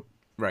your throat.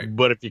 Right.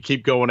 But if you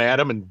keep going at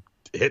them and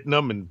hitting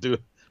them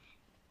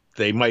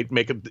they might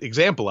make an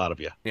example out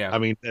of you. Yeah. I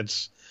mean,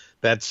 that's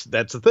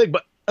the thing.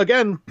 But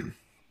again,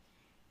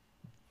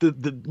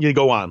 you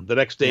go on the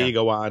next day, you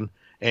go on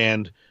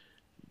and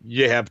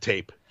you have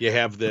tape, you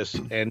have this,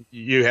 and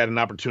you had an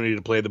opportunity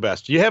to play the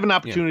best. You have an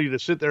opportunity to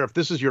sit there. If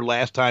this is your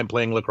last time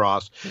playing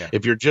lacrosse,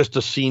 if you're just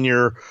a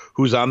senior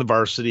who's on the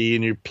varsity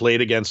and you played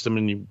against them,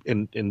 and you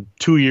in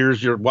 2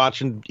 years you're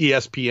watching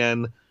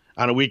ESPN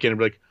on a weekend and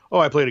be like, oh,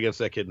 I played against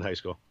that kid in high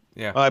school.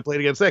 Yeah. Oh, I played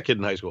against that kid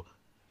in high school.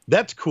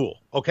 That's cool.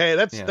 Okay,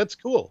 that's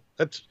cool.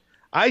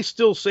 I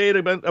still say it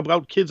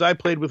about kids I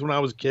played with when I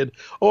was a kid.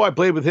 Oh, I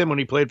played with him when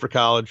he played for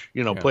college,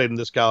 played in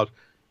this college.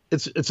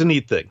 It's a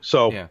neat thing.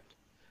 So Yeah.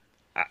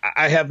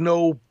 I have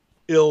no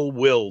ill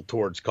will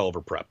towards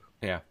Culver Prep.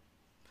 Yeah.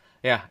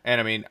 Yeah, and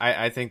I mean,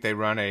 I think they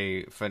run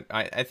I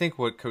think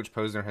what Coach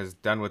Posner has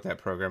done with that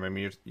program, I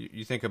mean,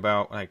 you think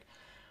about, like,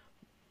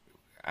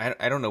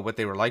 I don't know what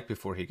they were like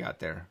before he got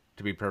there,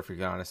 to be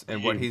perfectly honest,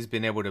 and what he's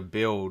been able to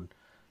build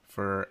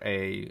for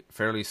a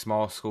fairly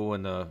small school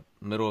in the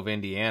middle of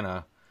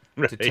Indiana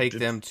to take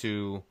them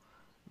to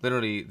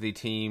literally the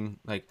team.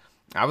 Like,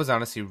 I was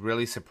honestly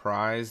really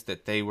surprised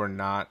that they were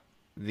not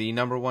the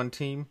number one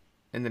team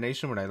in the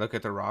nation when I look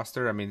at the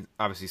roster. I mean,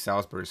 obviously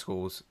Salisbury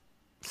School's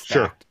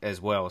stacked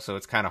as well, so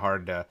it's kind of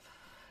hard to,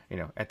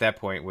 at that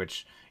point,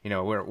 which,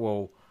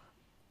 we'll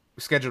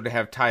scheduled to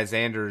have Ty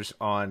Zanders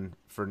on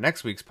for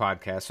next week's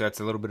podcast, so that's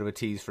a little bit of a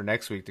tease for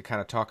next week to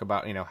kind of talk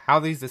about, how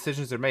these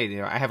decisions are made.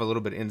 I have a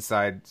little bit of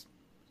inside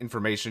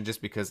information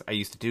just because I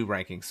used to do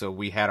rankings, so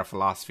we had a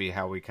philosophy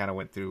how we kind of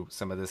went through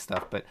some of this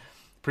stuff. But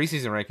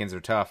preseason rankings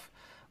are tough,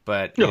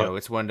 but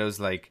it's one of those,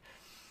 like,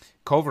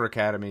 Culver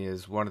Academy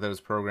is one of those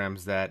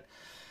programs that,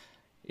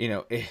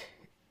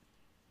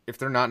 if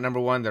they're not number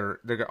one, they're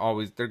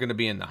going to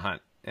be in the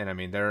hunt. And I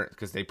mean,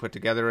 because they put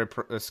together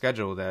a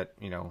schedule that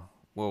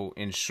will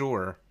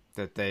ensure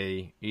that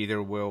they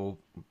either will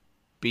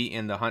be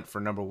in the hunt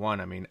for number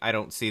one. I mean, I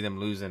don't see them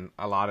losing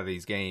a lot of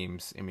these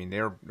games. I mean,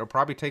 they'll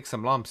probably take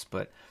some lumps,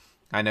 but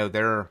I know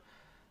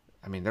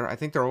I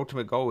think their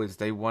ultimate goal is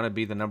they want to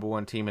be the number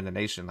one team in the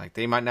nation. Like,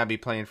 they might not be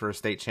playing for a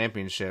state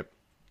championship,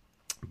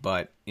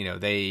 but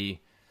they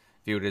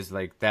view it as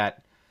like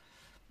that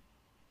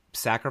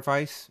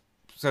sacrifice,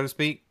 so to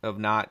speak, of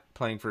not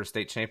playing for a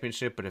state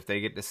championship. But if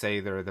they get to say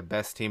they're the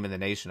best team in the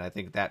nation, I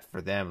think that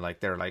for them, like,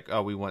 they're like,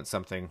 oh, we want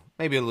something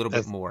maybe a little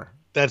bit more.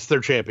 That's their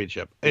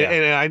championship.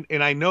 Yeah.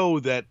 And I know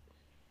that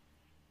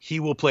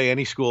he will play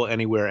any school,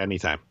 anywhere,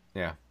 anytime.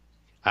 Yeah.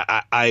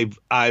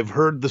 I've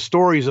heard the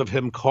stories of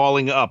him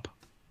calling up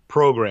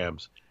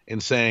programs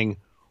and saying,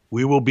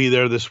 we will be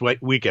there this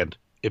weekend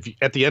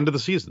at the end of the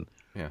season.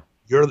 Yeah.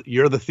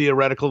 You're the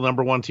theoretical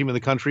number one team in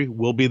the country.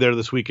 We'll be there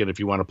this weekend if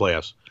you want to play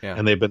us. Yeah.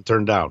 And they've been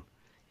turned down.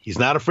 He's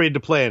not afraid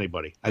to play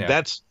anybody.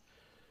 Yeah.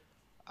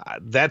 I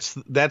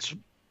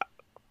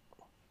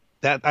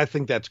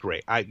think that's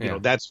great.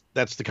 That's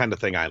the kind of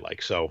thing I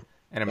like. So,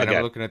 and I mean,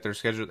 I'm looking at their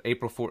schedule.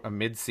 April 4th, a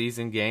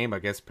mid-season game. I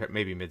guess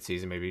maybe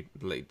mid-season, maybe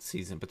late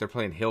season. But they're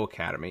playing Hill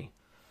Academy.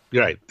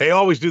 Right. They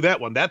always do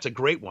that one. That's a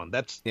great one.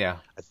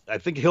 I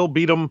think Hill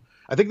beat them.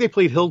 I think they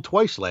played Hill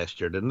twice last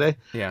year, didn't they?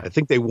 Yeah. I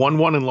think they won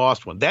one and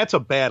lost one. That's a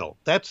battle.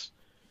 That's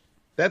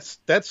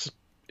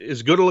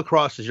as good a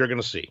lacrosse as you're going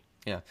to see.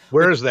 Yeah.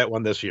 Where is that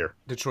one this year?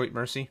 Detroit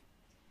Mercy.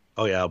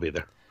 Oh yeah, I'll be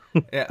there.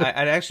 Yeah,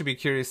 I'd actually be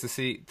curious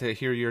to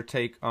hear your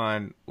take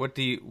on what's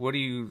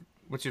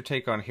your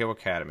take on Hill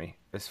Academy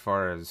as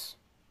far as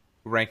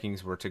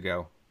rankings were to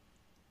go?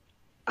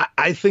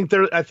 I think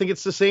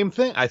it's the same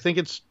thing. I think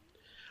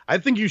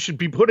you should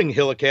be putting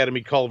Hill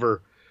Academy,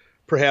 Culver,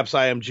 perhaps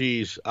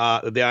IMGs,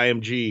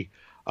 the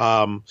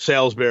IMG,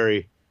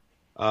 Salisbury.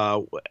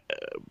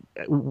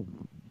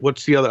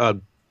 What's the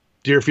other?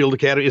 Deerfield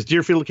Academy. Is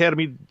Deerfield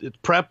Academy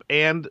prep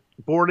and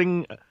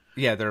boarding?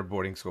 Yeah, they're a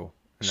boarding school.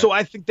 So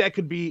I think there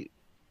could be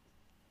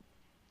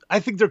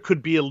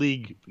a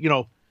league.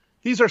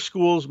 These are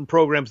schools and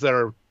programs that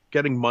are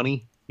getting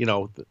money.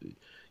 You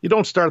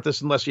don't start this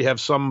unless you have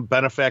some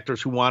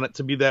benefactors who want it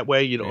to be that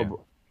way.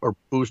 Or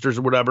boosters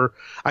or whatever.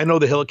 I know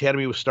the Hill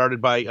Academy was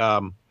started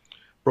by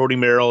Brody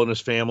Merrill and his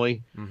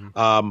family.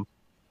 Mm-hmm.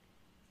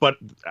 But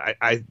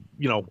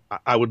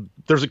I would.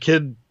 There's a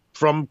kid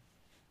from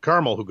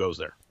Carmel who goes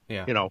there.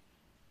 Yeah.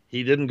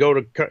 He didn't go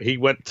to. He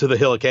went to the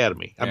Hill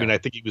Academy. I mean, I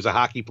think he was a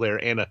hockey player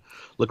and a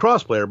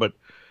lacrosse player, but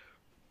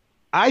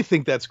I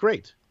think that's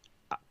great.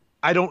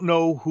 I don't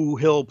know who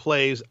Hill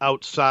plays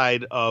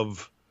outside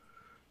of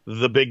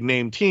the big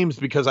name teams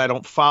because I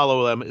don't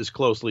follow them as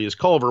closely as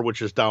Culver,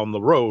 which is down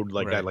the road,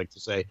 like I like to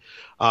say.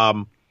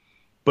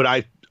 But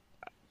I'd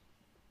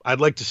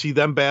like to see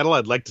them battle.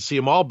 I'd like to see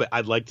them all.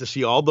 I'd like to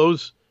see all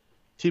those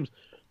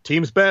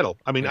teams battle.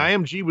 I mean,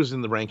 IMG was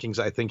in the rankings,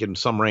 I think, in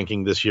some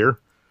ranking this year.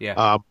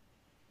 Yeah.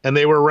 And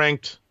they were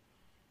ranked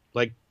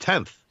like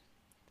 10th.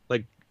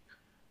 Like,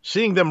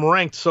 seeing them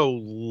ranked so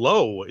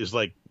low is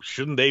like,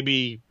 shouldn't they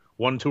be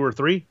 1, 2, or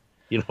 3?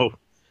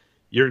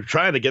 You're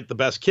trying to get the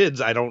best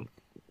kids. I don't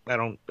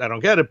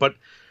get it, but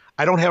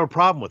I don't have a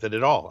problem with it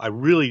at all.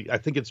 I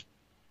think it's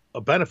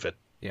a benefit.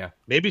 Yeah.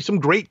 Maybe some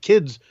great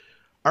kids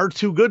are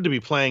too good to be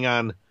playing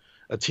on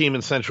a team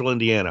in Central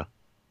Indiana.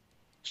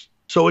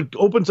 So it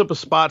opens up a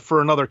spot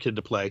for another kid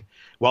to play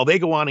while they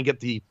go on and get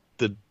the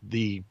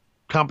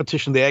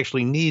competition they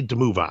actually need to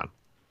move on.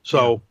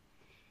 So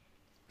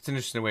it's an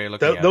interesting way of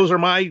looking at it. Those are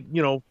my,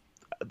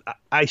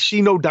 I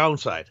see no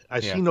downside.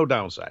 See no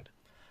downside.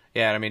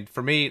 Yeah, I mean,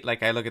 for me,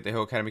 like, I look at the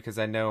Hill Academy because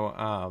I know,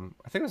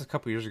 I think it was a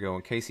couple years ago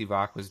when Casey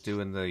Vach was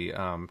doing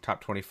the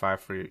top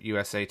 25 for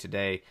USA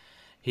Today,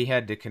 he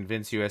had to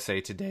convince USA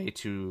Today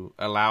to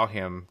allow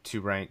him to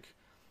rank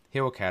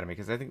Hill Academy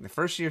because I think the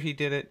first year he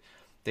did it,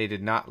 they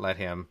did not let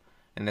him.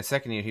 And the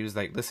second year, he was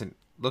like, listen,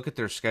 look at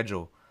their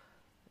schedule.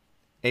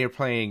 They are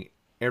playing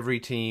every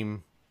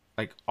team,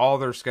 like all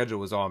their schedule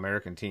was all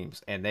American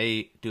teams, and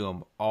they do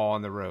them all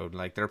on the road.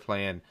 Like they're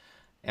playing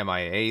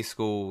MIAA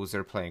schools,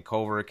 they're playing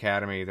Culver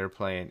Academy, they're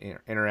playing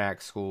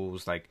Interact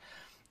schools. Like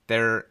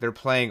they're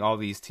playing all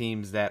these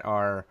teams that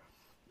are,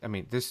 I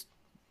mean, this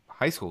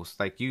high schools.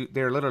 Like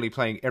they're literally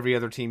playing every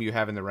other team you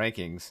have in the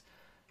rankings.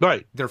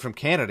 Right. They're from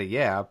Canada,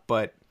 yeah,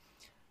 but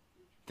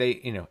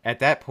they, at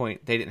that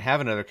point they didn't have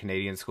another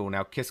Canadian school.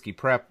 Now Kiski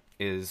Prep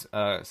is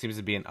seems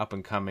to be an up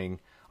and coming.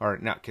 Or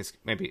not Kiski,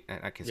 maybe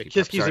not Kiski.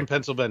 Yeah, Kiski's in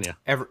Pennsylvania.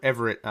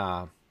 Everett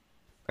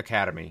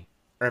Academy,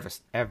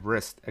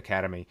 Everest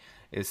Academy,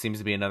 seems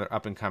to be another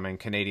up and coming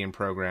Canadian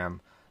program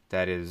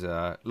that is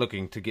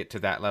looking to get to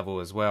that level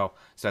as well.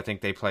 So I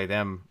think they play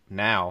them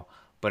now.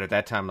 But at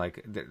that time,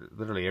 like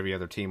literally every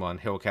other team on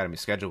Hill Academy's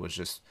schedule was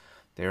just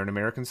they're an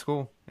American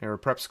school, they were a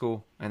prep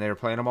school, and they were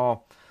playing them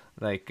all.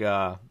 Like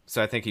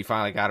so, I think he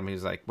finally got him. He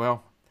was like,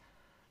 well,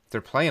 they're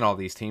playing all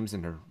these teams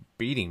and they're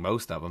beating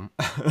most of them.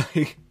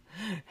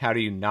 How do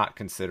you not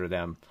consider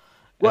them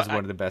as one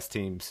of the best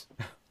teams?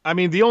 I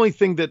mean, the only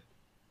thing that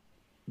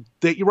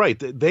you're right,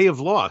 they have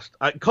lost.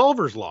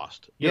 Culver's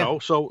lost, you know,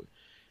 so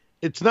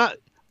it's not.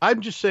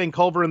 I'm just saying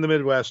Culver in the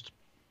Midwest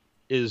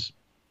is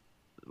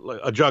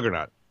a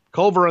juggernaut.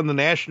 Culver in the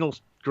national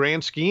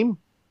grand scheme,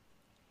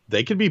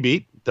 they could be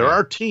beat. There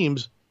are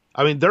teams.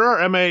 I mean, there are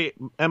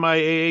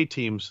MIAA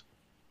teams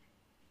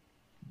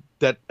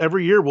that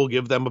every year will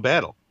give them a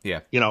battle. Yeah,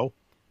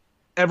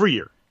 every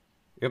year.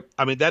 Yep.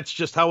 I mean, that's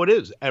just how it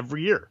is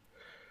every year.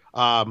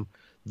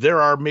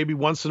 There are maybe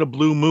once in a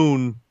blue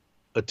moon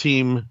a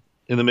team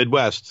in the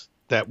Midwest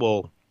that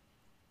will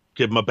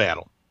give them a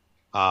battle.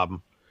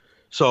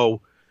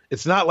 So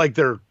it's not like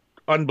they're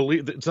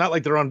unbelievable. It's not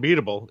like they're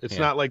unbeatable. It's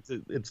not like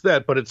it's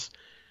that, but it's,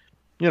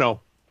 I'm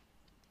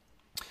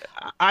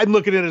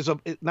looking at it as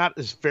not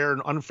as fair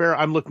and unfair.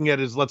 I'm looking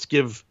at it as let's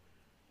give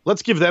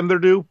them their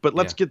due, but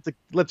let's give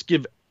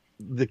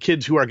the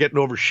kids who are getting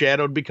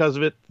overshadowed because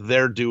of it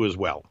their due as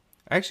well.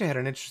 I actually had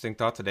an interesting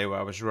thought today while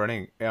I was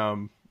running.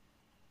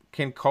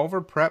 Can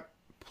Culver Prep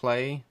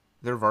play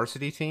their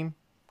varsity team?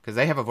 Because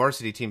they have a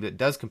varsity team that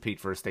does compete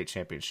for a state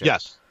championship.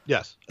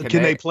 Yes.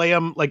 Can they play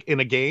them like in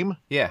a game?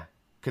 Yeah.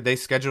 Could they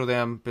schedule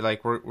them? Be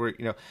like, we're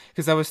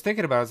because I was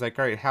thinking about it, I was like,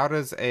 all right, how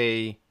does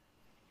because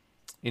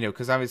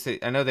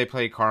obviously I know they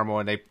play Carmel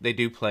and they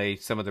do play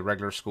some of the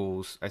regular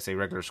schools. I say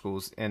regular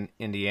schools in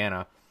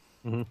Indiana,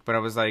 but I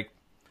was like,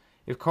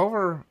 if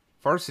Culver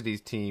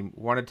varsity's team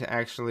wanted to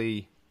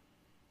actually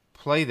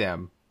play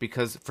them,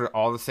 because for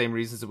all the same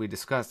reasons that we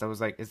discussed, I was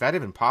like, is that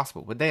even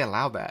possible? Would they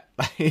allow that?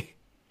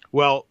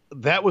 Well,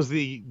 that was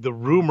the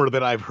rumor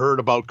that I've heard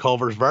about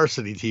Culver's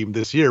varsity team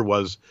this year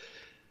was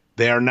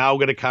they are now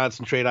going to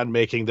concentrate on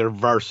making their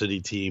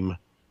varsity team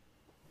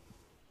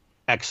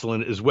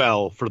excellent as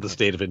well for the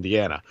state of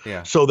Indiana.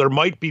 Yeah. So there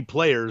might be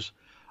players.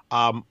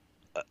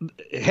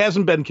 It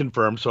hasn't been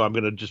confirmed, so I'm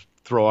going to just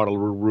throw out a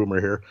rumor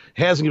here.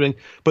 It hasn't been,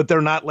 but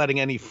they're not letting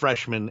any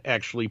freshmen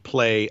actually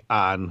play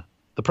on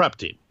the prep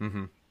team.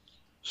 Mm-hmm.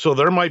 So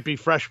there might be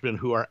freshmen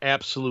who are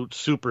absolute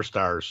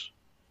superstars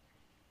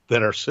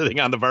that are sitting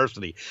on the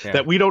varsity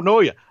that we don't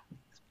know yet.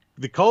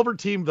 The Culver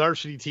team,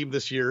 varsity team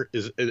this year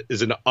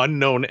is an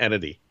unknown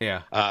entity.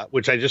 Yeah.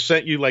 Which I just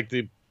sent you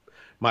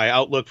my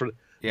outlook for.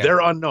 Yeah. They're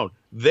unknown.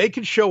 They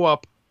could show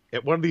up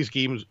at one of these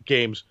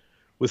games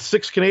with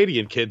 6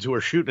 Canadian kids who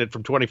are shooting it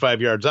from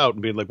 25 yards out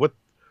and being like,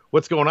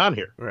 what's going on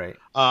here? Right.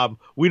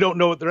 We don't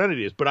know what their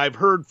entity is, but I've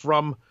heard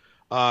from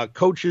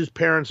coaches,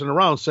 parents, and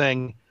around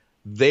saying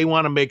they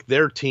want to make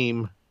their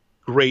team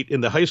great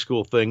in the high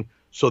school thing,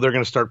 so they're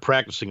going to start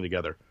practicing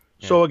together.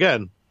 Yeah. So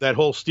again, that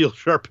whole steel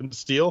sharpens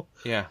steel.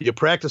 Yeah. You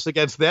practice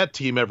against that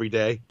team every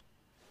day,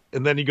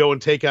 and then you go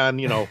and take on,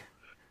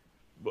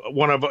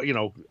 one of,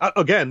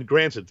 again,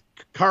 granted,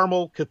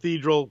 Carmel,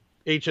 Cathedral,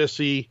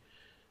 HSC,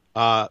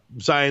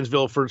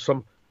 Zionsville, for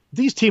some,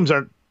 these teams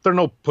they're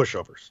no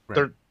pushovers.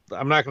 Right.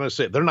 I'm not going to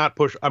say they're not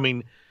push. I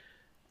mean,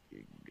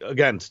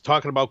 again,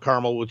 talking about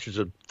Carmel, which is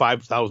a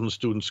 5,000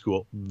 student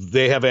school,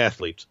 they have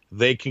athletes.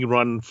 They can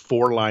run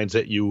 4 lines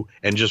at you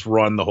and just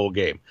run the whole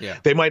game. Yeah.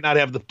 They might not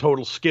have the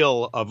total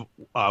skill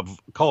of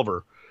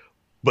Culver,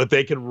 but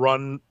they can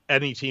run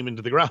any team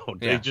into the ground.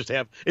 Yeah. They just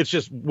have, it's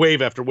just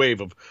wave after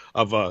wave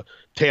of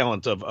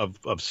talent,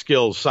 of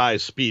skills,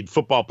 size, speed,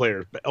 football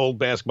players, old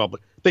basketball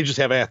players. They just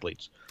have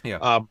athletes.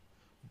 Yeah.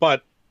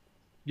 But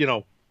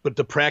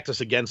to practice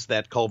against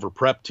that Culver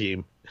prep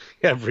team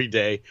every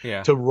day,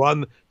 to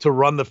run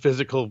the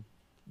physical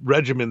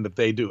regimen that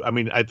they do. I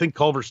mean, I think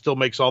Culver still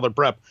makes all their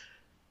prep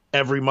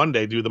every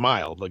Monday do the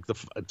mile. Like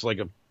it's like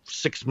a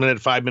 6-minute,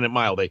 5-minute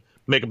mile. They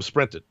make them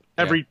sprint it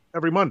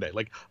every Monday.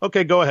 Like,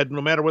 okay, go ahead.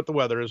 No matter what the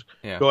weather is,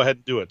 go ahead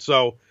and do it.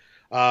 So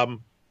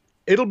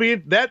it'll be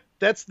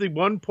that's the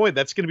one point.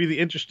 That's going to be the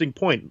interesting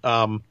point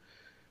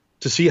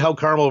to see how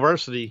Carmel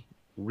Varsity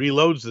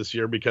reloads this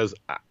year, because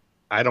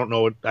I don't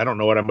know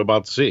what I'm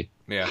about to see.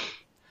 Yeah.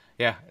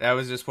 Yeah, that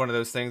was just one of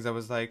those things I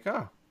was like,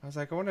 oh, I was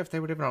like, I wonder if they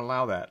would even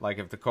allow that. Like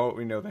if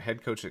the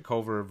head coach at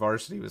Culver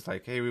Varsity was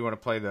like, hey, we want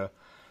to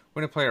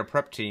play our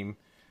prep team.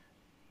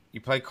 You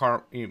play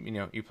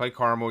you play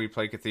Carmel, you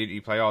play Cathedral,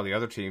 you play all the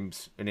other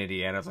teams in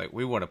Indiana. It's like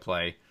we want to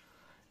play,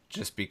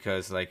 just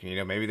because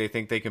maybe they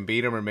think they can beat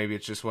them, or maybe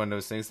it's just one of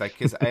those things. Like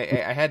because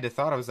I had the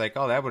thought, I was like,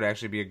 oh, that would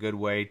actually be a good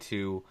way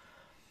to,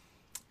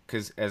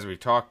 because as we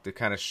talked, to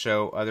kind of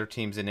show other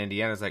teams in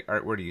Indiana, it's like, all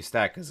right, where do you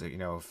stack? Because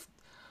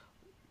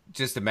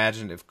just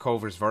imagine if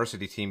Culver's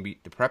varsity team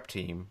beat the prep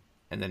team,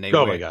 and then they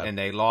and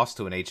they lost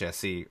to an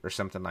HSE or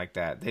something like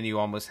that. Then you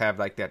almost have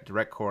like that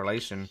direct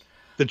correlation.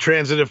 The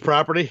transitive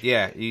property?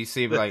 Yeah, you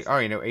see like,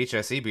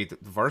 HSE beat the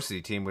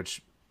varsity team,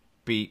 which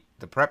beat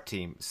the prep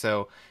team.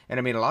 So, and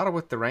I mean, a lot of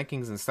with the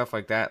rankings and stuff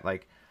like that,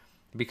 like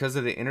because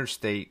of the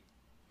interstate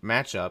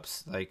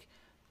matchups, like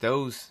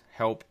those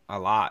help a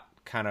lot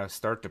kind of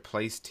start to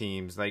place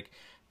teams. Like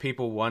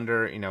people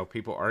wonder,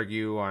 people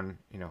argue on,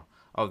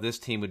 oh, this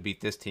team would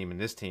beat this team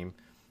and this team.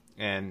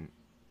 And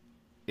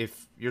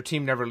if your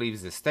team never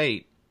leaves the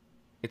state,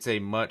 it's a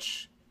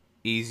much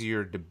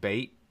easier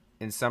debate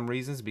in some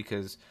reasons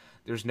because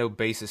there's no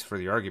basis for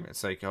the argument.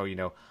 It's like,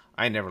 oh,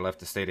 I never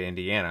left the state of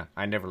Indiana.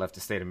 I never left the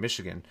state of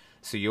Michigan.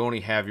 So you only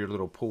have your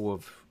little pool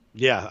of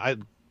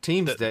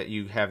teams that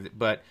you have.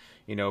 But,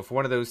 if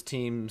one of those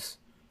teams,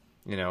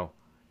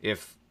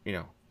 if,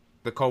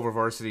 the Culver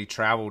Varsity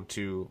traveled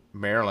to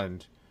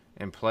Maryland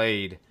and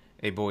played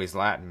a boys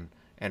Latin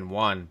and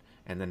won,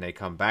 and then they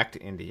come back to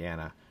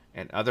Indiana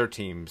and other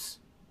teams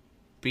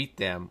beat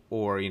them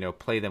or,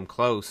 play them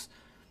close,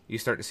 you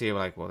start to see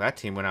like, well, that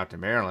team went out to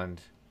Maryland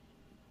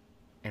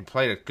and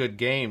played a good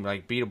game,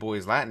 like beat a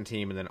boys Latin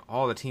team, and then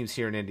all the teams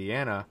here in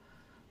Indiana,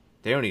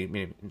 they only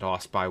maybe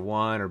lost by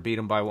one or beat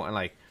them by one.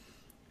 Like,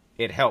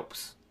 it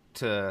helps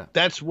to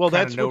that's know what's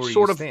where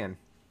sort you of stand.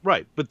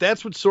 Right, but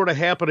that's what's sort of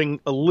happening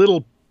a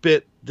little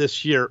bit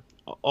this year.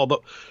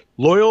 Although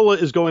Loyola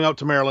is going out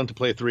to Maryland to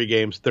play 3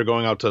 games, they're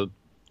going out to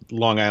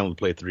Long Island to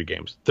play 3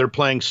 games. They're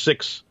playing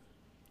 6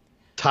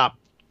 top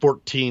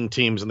 14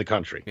 teams in the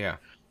country. Yeah,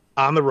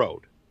 on the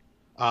road.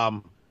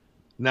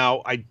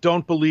 Now, I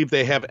don't believe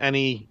they have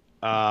any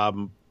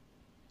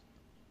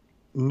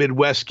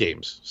Midwest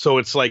games. So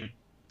it's like,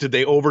 did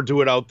they overdo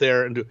it out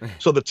there?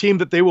 So the team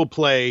that they will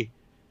play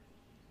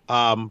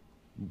at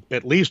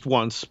least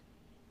once,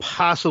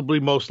 possibly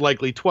most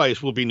likely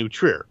twice, will be New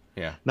Trier.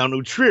 Yeah. Now,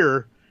 New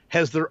Trier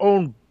has their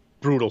own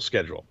brutal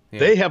schedule. Yeah.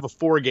 They have a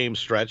 4-game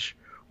stretch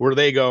where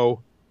they go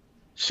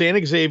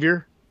San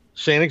Xavier,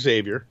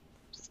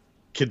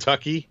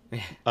 Kentucky,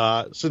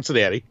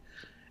 Cincinnati,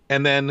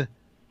 and then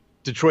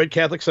Detroit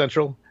Catholic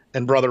Central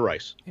and Brother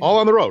Rice, all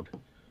on the road.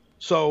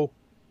 So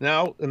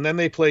now, and then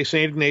they play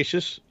St.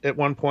 Ignatius at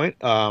one point.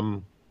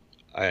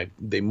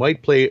 They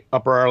might play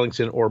Upper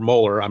Arlington or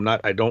Moeller.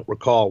 I don't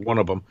recall one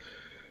of them.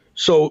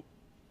 So,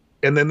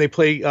 and then they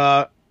play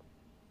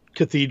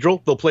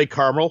Cathedral. They'll play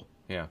Carmel.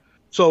 Yeah.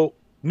 So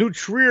New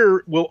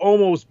Trier will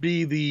almost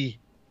be the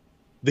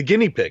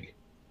guinea pig.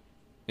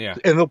 Yeah.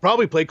 And they'll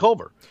probably play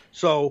Culver.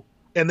 So,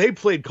 and they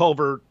played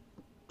Culver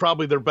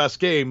probably their best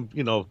game,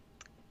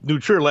 New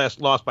Trier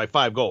lost by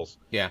 5 goals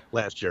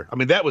last year. I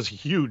mean, that was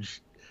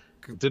huge.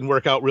 Didn't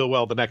work out real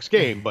well the next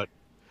game, but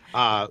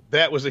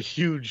that was a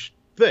huge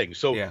thing.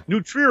 So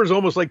New Trier is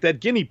almost like that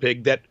guinea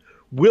pig that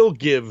will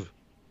give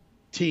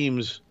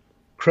teams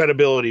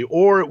credibility,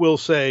 or it will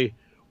say,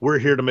 we're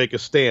here to make a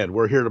stand.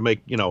 We're here to make,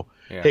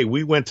 hey,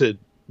 we went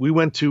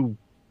to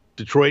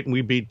Detroit and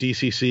we beat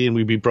DCC and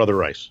we beat Brother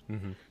Rice.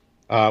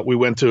 Mm-hmm. We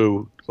went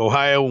to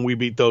Ohio and we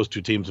beat those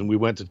 2 teams, and we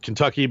went to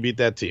Kentucky and beat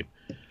that team.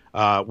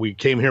 We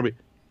came here.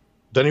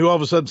 Then you all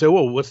of a sudden say,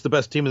 whoa, what's the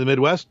best team in the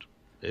Midwest?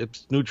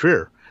 It's New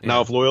Trier. Yeah.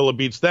 Now, if Loyola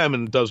beats them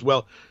and does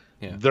well,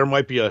 there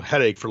might be a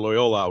headache for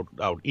Loyola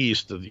out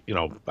east.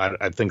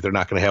 I think they're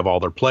not going to have all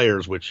their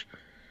players, which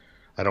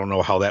I don't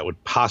know how that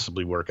would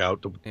possibly work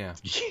out. Yeah.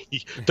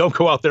 Don't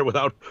go out there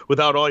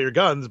without all your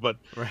guns, but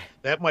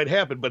that might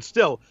happen. But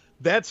still,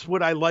 that's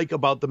what I like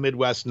about the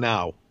Midwest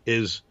now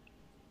is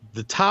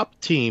the top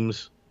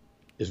teams.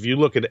 If you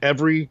look at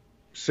every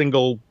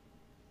single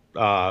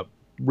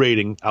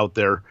rating out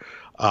there,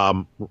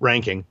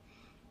 ranking,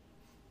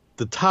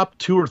 the top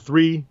 2 or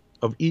 3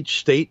 of each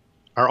state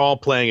are all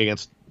playing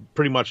against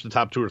pretty much the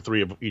top 2 or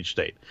 3 of each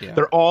state. Yeah.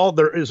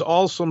 There is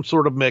all some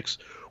sort of mix,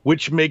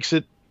 which makes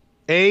it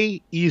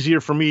easier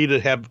for me to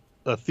have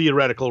a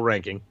theoretical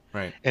ranking,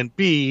 right, and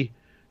B,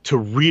 to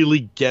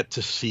really get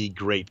to see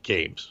great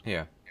games.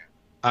 Yeah.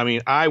 I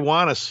mean, I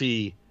want to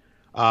see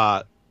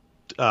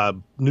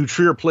New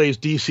Trier plays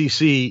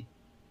DCC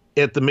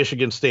at the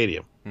Michigan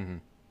Stadium. Mm-hmm.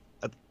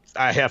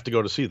 I have to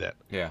go to see that.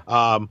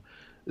 Yeah.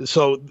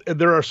 So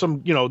there are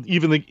some,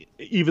 even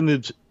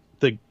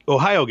the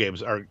Ohio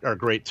games are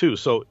great too.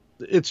 So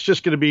it's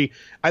just going to be,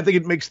 I think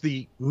it makes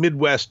the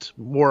Midwest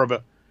more of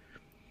a,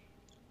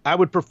 I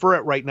would prefer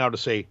it right now to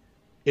say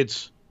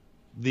it's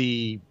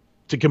to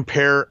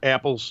compare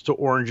apples to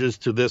oranges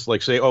to this,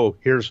 like say, oh,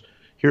 here's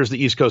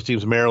the East Coast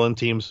teams, Maryland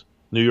teams,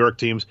 New York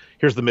teams,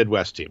 here's the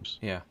Midwest teams.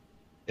 Yeah.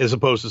 As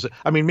opposed to,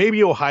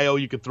 maybe Ohio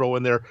you could throw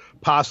in there,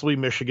 possibly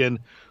Michigan,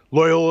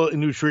 Loyola and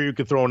New Trier you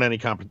could throw in any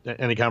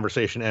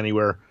conversation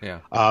anywhere. Yeah.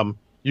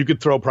 You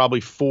could throw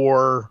probably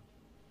 4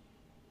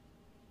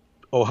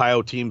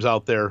 Ohio teams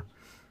out there,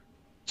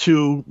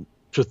 2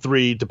 to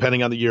 3,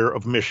 depending on the year,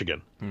 of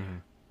Michigan. Mm-hmm.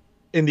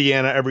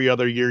 Indiana, every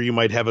other year you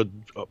might have a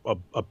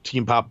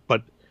team pop,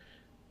 but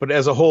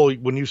as a whole,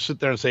 when you sit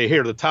there and say,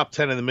 here, the top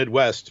 10 in the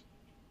Midwest,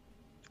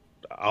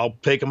 I'll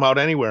take them out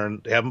anywhere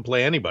and have them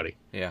play anybody.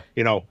 Yeah.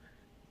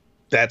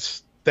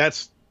 That's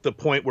the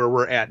point where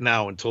we're at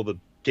now until the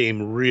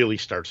game really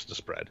starts to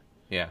spread.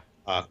 Yeah.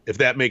 If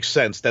that makes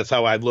sense, that's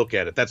how I look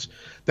at it.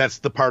 That's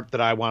the part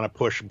that I want to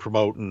push and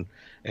promote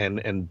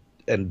and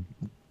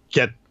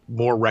get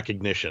more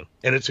recognition.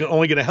 And it's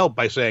only going to help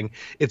by saying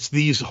it's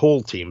these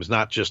whole teams,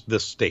 not just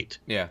this state.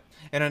 Yeah.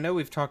 And I know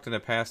we've talked in the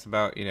past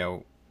about,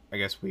 I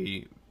guess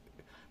we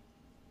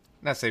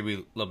not say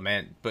we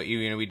lament, but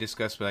we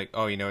discussed like,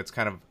 it's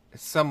kind of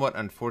somewhat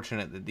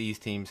unfortunate that these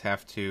teams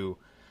have to,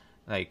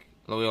 like,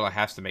 Loyola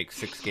has to make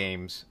 6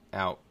 games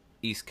out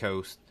East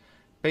Coast.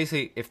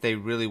 Basically, if they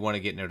really want to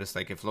get noticed,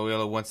 like if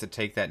Loyola wants to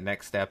take that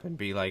next step and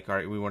be like, all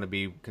right, we want to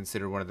be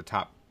considered one of the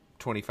top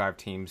 25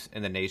 teams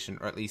in the nation,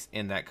 or at least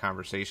in that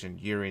conversation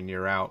year in,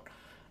 year out.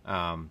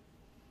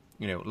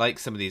 Like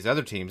some of these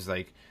other teams,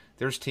 like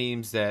there's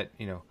teams that,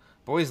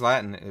 Boys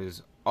Latin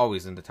is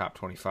always in the top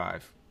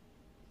 25,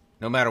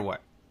 no matter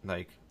what.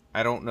 Like,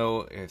 I don't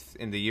know if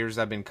in the years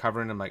I've been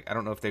covering them, like, I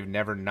don't know if they've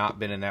never not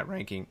been in that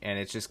ranking, and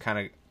it's just kind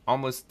of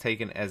almost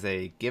taken as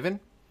a given.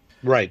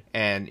 Right.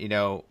 And,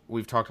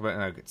 we've talked about,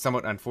 and it's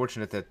somewhat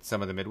unfortunate that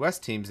some of the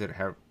Midwest teams that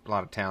have a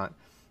lot of talent,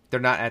 they're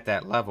not at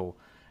that level.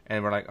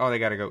 And we're like, oh, they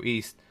got to go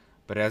east.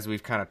 But as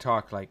we've kind of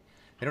talked, like,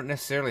 they don't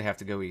necessarily have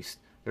to go east.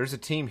 There's a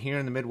team here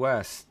in the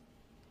Midwest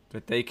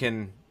that they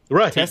can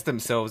test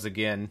themselves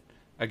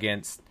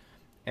against.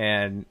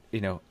 And,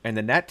 and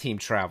then that team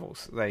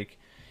travels. Like,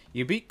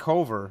 you beat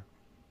Culver,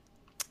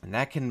 and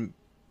that can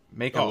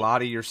make a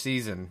lot of your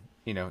season.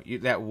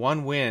 That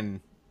one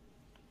win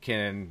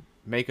can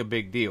make a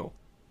big deal.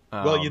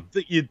 Well,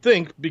 you'd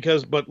think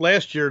but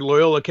last year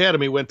Loyola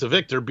Academy went to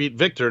Victor, beat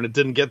Victor, and it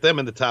didn't get them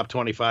in the top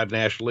 25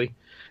 nationally.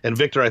 And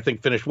Victor, I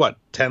think, finished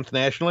 10th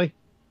nationally.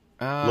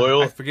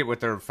 Loyola, I forget what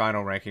their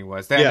final ranking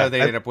was. I know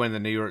they ended up winning the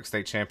New York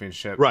State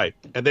Championship. Right,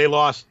 and they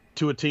lost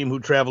to a team who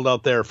traveled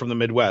out there from the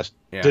Midwest.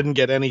 Yeah. Didn't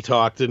get any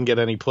talk, didn't get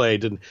any play.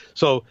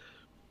 So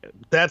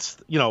that's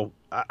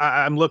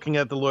I'm looking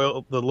at the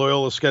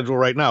Loyola schedule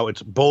right now.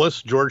 It's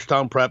Bullis,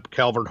 Georgetown Prep,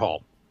 Calvert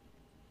Hall.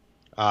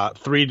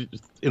 3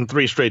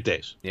 straight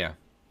days. Yeah.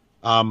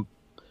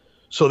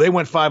 So they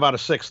went 5 out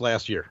of 6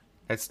 last year.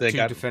 That's 2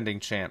 defending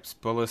champs.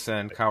 Bullis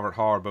and Calvert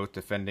Hall are both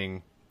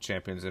defending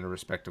champions in a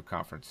respective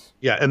conference.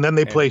 Yeah, and then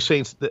they play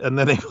Saints, and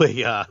then they play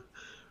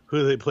who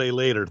do they play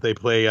later? They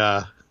play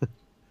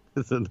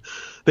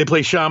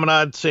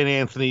Chaminade, St.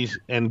 Anthony's,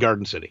 and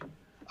Garden City.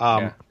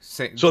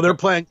 So they're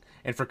playing.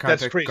 And for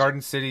context,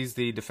 Garden City's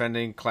the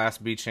defending Class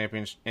B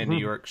champion in New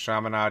York.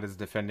 Chaminade is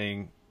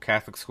defending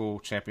Catholic School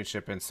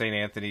Championship, and St.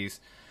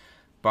 Anthony's,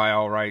 by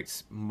all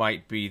rights,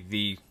 might be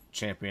the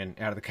champion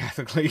out of the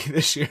Catholic League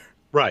this year.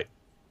 Right.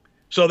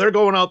 So they're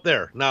going out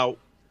there. Now,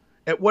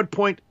 at what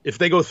point, if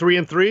they go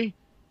 3-3,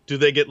 do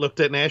they get looked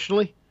at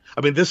nationally?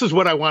 I mean, this is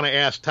what I want to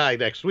ask Ty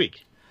next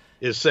week,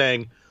 is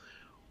saying,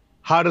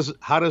 how does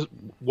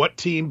what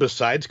team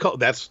besides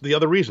that's the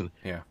other reason.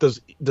 Yeah.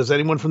 Does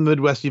anyone from the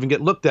Midwest even get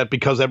looked at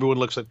because everyone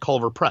looks at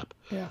Culver Prep?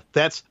 Yeah.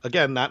 That's,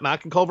 again, not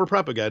knocking Culver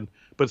Prep again,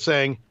 but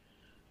saying,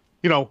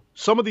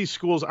 some of these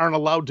schools aren't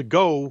allowed to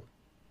go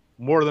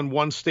more than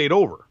one state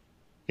over.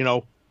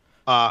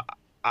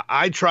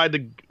 I tried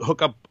to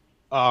hook up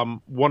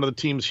one of the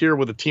teams here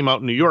with a team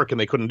out in New York, and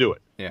they couldn't do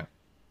it. Yeah.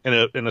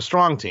 In a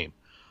strong team,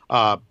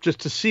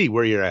 just to see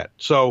where you're at.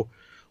 So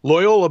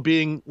Loyola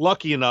being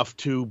lucky enough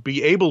to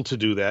be able to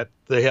do that,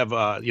 they have,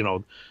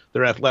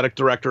 their athletic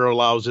director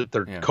allows it.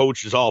 Their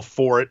coach is all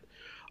for it.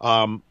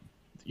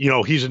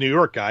 He's a New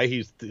York guy.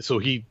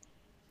 He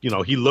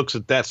looks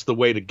at that's the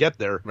way to get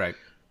there. Right.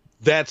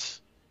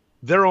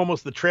 They're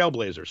almost the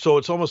trailblazers. So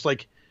it's almost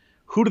like,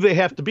 who do they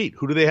have to beat?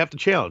 Who do they have to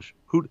challenge?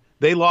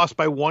 They lost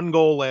by 1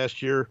 goal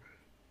last year.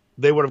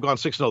 They would have gone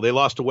 6-0. They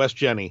lost to West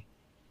Jenny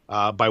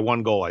by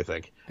 1 goal, I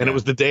think. And it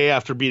was the day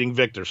after beating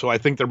Victor. So I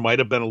think there might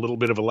have been a little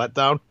bit of a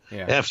letdown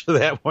after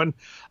that one.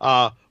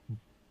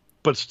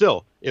 But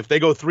still, if they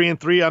go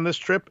 3-3 on this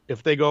trip,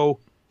 if they go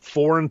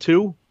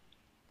 4-2,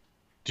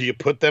 do you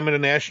put them in a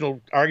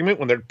national argument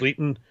when they're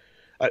beating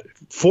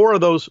 5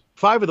 of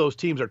those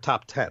teams are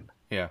top 10.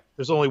 Yeah.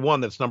 There's only one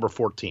that's number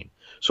 14.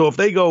 So if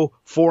they go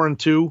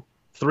 4-2,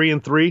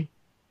 3-3,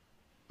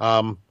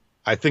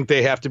 I think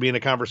they have to be in a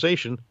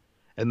conversation.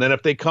 And then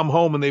if they come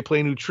home and they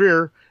play New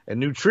Trier and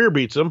New Trier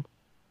beats them,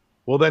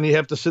 well, then you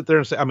have to sit there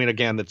and say, I mean,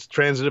 again, that's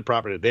transitive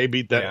property. They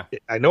beat that. Yeah.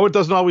 I know it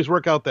doesn't always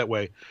work out that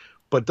way,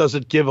 but does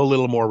it give a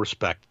little more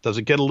respect? Does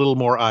it get a little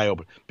more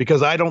eye-open?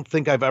 Because I don't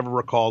think I've ever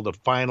recalled a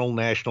final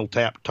national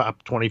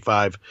top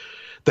 25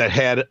 that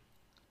had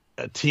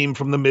a team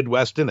from the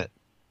Midwest in it.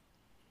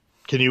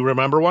 Can you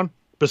remember one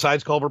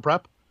besides Culver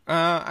Prep?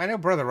 I know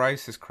Brother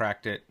Rice has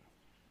cracked it.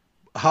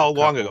 How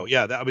long ago?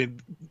 Yeah,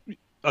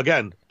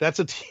 again, that's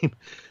a team.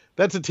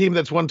 That's a team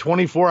that's won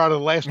 24 out of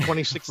the last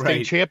 26 Right.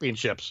 state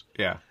championships.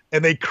 Yeah.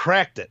 And they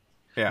cracked it.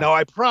 Yeah. Now,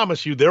 I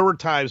promise you, there were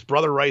times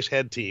Brother Rice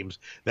had teams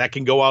that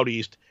can go out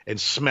east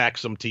and smack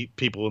some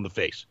people in the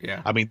face.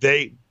 Yeah. I mean,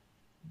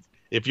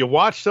 if you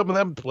watch some of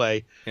them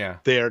play, Yeah.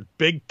 they're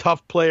big,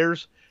 tough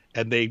players.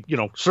 And they,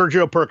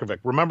 Sergio Perkovic,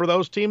 remember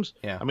those teams?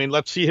 Yeah. I mean,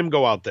 let's see him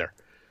go out there.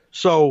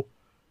 So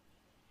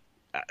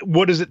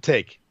what does it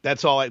take?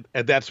 That's all.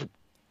 And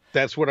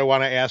that's what I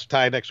want to ask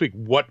Ty next week.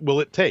 What will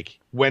it take?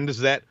 When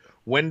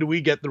do we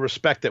get the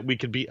respect that we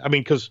could be? I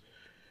mean, because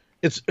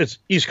it's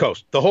East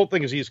Coast. The whole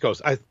thing is East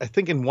Coast. I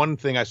think in one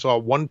thing I saw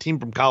one team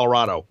from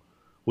Colorado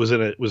was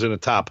in a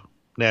top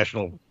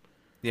national.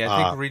 Yeah,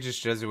 I think Regis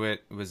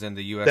Jesuit was in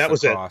the U.S. That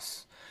was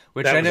lacrosse,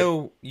 which I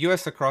know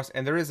U.S. lacrosse,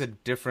 and there is a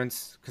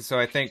difference. So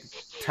I think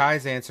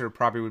Ty's answer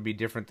probably would be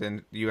different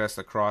than U.S.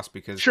 lacrosse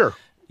because Sure.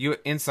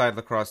 Inside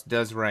lacrosse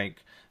does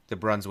rank the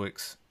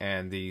Brunswicks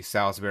and the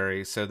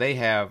Salisbury, so they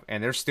have,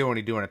 and they're still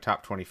only doing a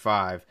top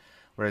 25,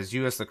 whereas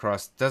U.S.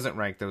 lacrosse doesn't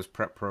rank those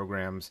prep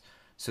programs,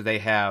 so they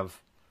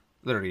have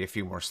literally a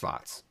few more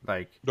slots,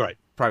 like Right.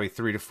 probably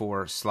 3 to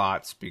 4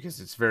 slots because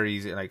it's very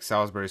easy. Like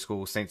Salisbury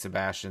School, St.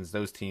 Sebastian's,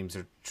 those teams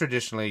are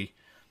traditionally,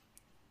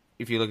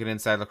 if you look at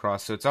inside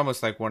lacrosse, so it's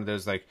almost like one of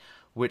those like,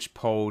 which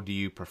pole do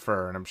you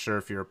prefer? And I'm sure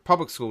if you're a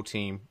public school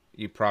team,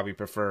 you probably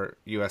prefer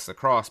U.S.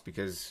 lacrosse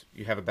because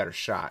you have a better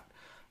shot.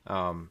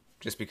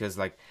 Just because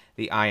like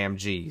the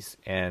IMGs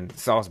and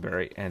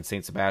Salisbury and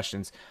St.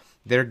 Sebastian's,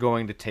 they're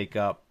going to take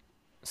up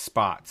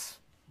spots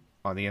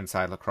on the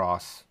inside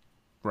lacrosse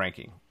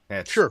ranking.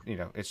 Sure.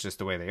 It's just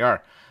the way they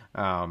are.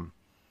 And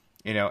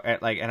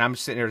I'm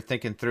sitting here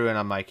thinking through, and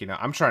I'm like,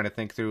 I'm trying to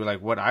think through like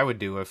what I would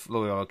do if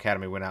Loyola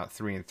Academy went out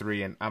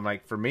 3-3, and I'm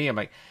like, for me,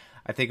 I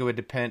think it would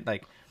depend.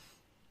 Like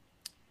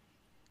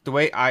the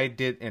way I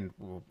did, and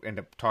we'll end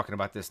up talking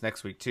about this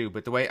next week too.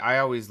 But the way I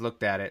always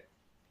looked at it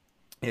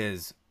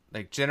is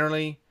like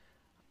generally,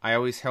 I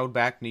always held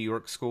back New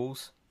York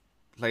schools.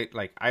 Like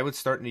I would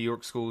start New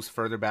York schools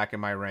further back in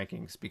my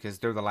rankings because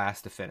they're the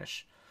last to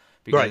finish.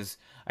 Because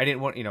I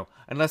didn't want,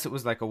 unless it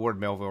was like a Ward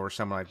Melville or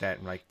something like that,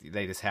 and like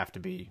they just have to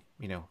be,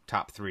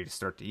 top 3 to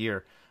start the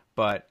year.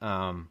 But,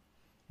 and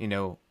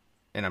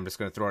I'm just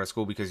going to throw out a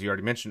school because you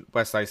already mentioned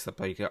West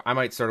Islip. Like, I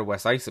might start a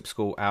West Islip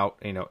school out,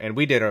 and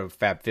we did a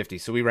Fab 50,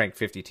 so we ranked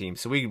 50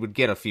 teams. So we would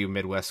get a few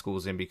Midwest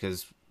schools in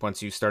because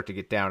once you start to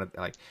get down,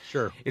 like,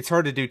 Sure, it's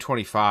hard to do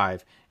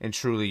 25 and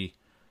truly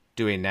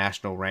do a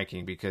national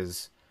ranking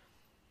because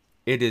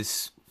it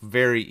is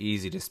very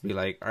easy to just be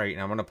like, all right,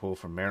 now I'm going to pull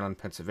from Maryland,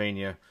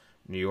 Pennsylvania,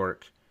 New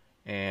York,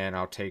 and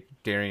I'll take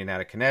Darien out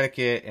of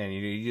Connecticut, and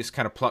you just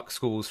kind of pluck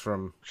schools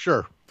from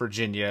sure,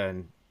 Virginia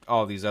and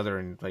all these other,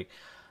 and like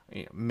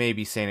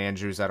maybe St.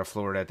 Andrews out of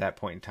Florida at that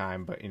point in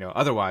time, but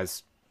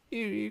otherwise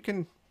you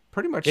can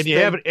pretty much. And you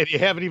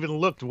haven't even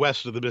looked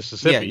west of the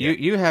Mississippi. Yeah,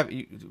 you have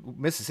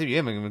Mississippi. You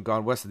haven't even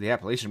gone west of the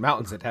Appalachian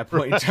Mountains at that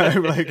point in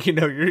time. Like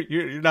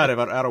you're not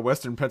out of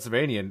Western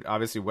Pennsylvania, and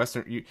obviously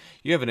Western.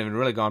 You haven't even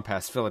really gone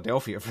past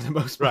Philadelphia for the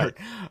most part.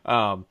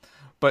 Right.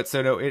 But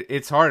so no,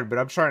 it's hard. But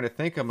I'm trying to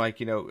think. I'm like,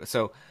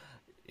 so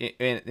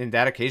in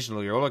that occasion,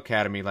 Loyola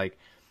Academy, like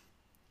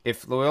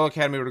if Loyola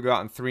Academy were to go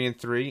out in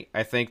 3-3,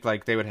 I think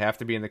like they would have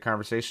to be in the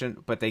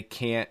conversation, but they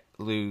can't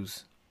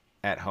lose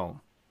at home.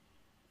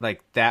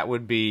 Like that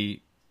would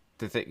be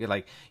the thing.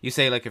 Like you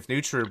say, like if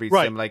New Trier beats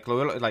them, like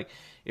Loyola, like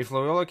if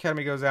Loyola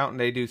Academy goes out and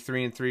they do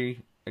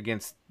 3-3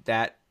 against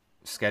that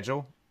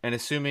schedule, and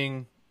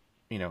assuming,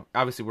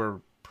 obviously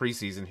we're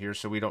preseason here,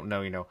 so we don't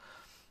know,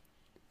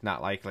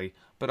 not likely.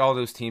 But all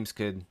those teams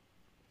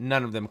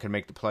none of them can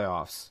make the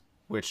playoffs,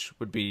 which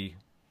would be,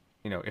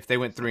 if they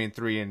went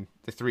 3-3 and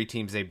the 3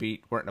 teams they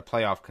beat weren't in a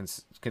playoff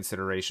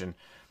consideration,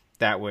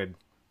 that would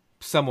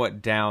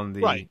somewhat down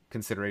the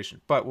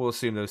consideration. But we'll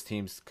assume those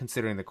teams,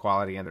 considering the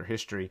quality and their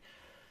history,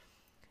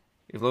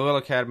 if Loyola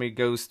Academy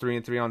goes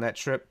 3-3 on that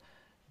trip,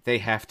 they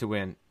have to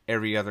win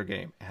every other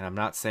game. And I'm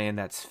not saying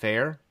that's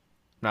fair. I'm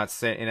not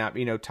saying,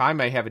 and Ty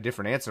may have a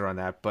different answer on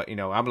that, but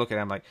I'm looking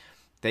at them like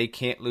they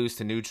can't lose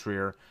to New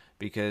Trier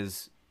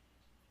because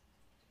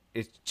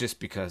it's just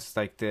because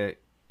like the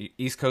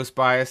East Coast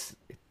bias,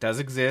 it does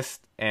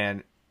exist,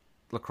 and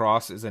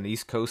lacrosse is an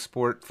East Coast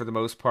sport for the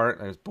most part.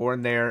 I was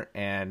born there,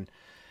 and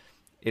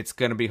it's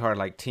going to be hard.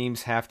 Like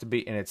teams have to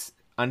be, and it's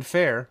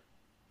unfair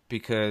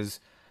because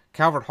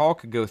Calvert Hall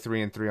could go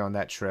 3-3 on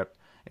that trip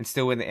and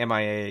still win the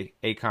MIA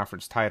A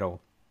conference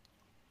title,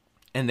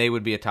 and they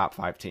would be a top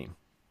 5 team,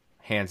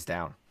 hands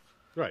down.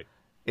 Right.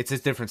 It's a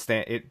different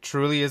it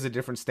truly is a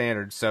different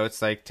standard. So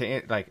it's like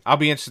I'll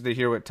be interested to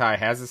hear what Ty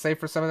has to say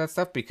for some of that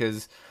stuff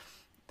because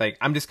like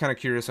I'm just kind of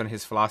curious on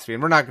his philosophy,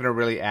 and we're not going to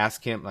really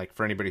ask him. Like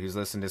for anybody who's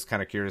listening, is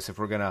kind of curious if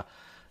we're going to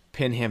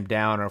pin him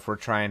down or if we're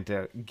trying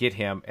to get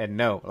him. And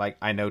no, like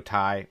I know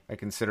Ty, I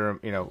consider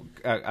him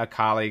a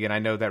colleague, and I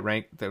know that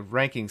the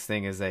rankings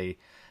thing is a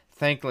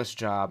thankless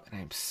job,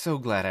 and I'm so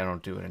glad I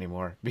don't do it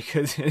anymore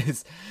because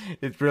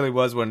it really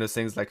was one of those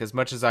things. Like as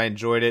much as I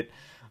enjoyed it,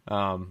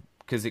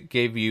 because it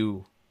gave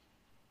you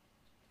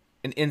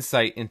an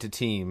insight into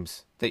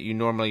teams that you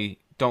normally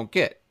don't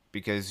get.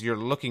 because you're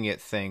looking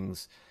at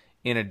things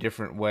in a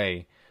different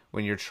way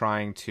when you're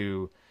trying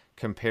to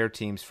compare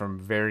teams from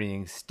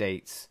varying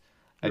states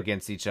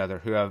against each other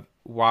who have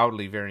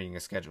wildly varying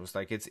schedules.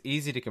 Like, it's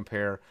easy to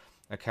compare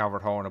a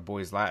Calvert Hall and a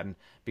Boys Latin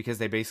because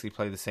they basically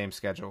play the same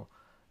schedule.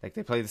 Like,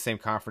 they play the same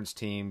conference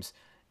teams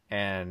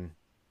and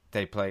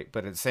they play,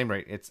 but at the same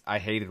rate, I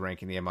hated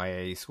ranking the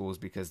MIAA schools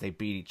because they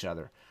beat each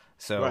other.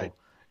 So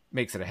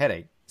makes it a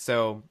headache.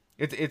 So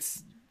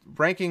it's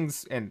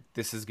rankings, and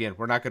this is, again,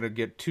 we're not going to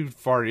get too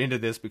far into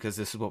this because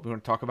this is what we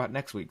want to talk about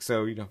next week.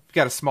 So, we've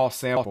got a small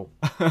sample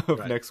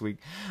of next week.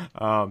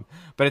 But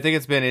I think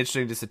it's been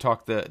interesting just to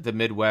talk the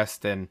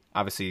Midwest, and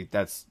obviously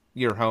that's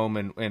your home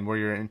and where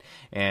you're in.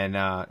 And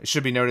it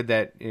should be noted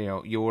that,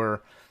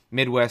 your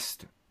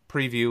Midwest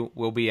preview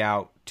will be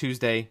out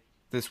Tuesday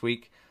this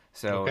week.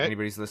 So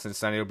anybody's listening to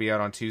Sunday, will be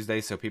out on Tuesday,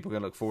 so people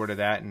can look forward to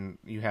that, and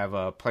you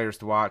have players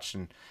to watch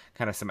and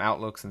kind of some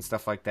outlooks and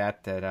stuff like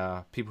that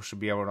people should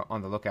be able to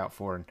on the lookout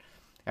for. And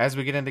as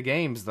we get into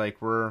games,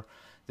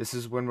 this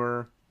is when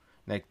we're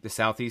like the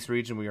Southeast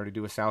region. We already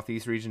do a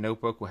Southeast region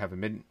notebook. We'll have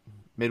a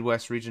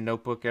Midwest region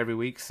notebook every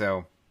week.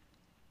 So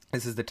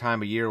this is the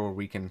time of year where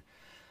we can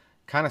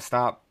kind of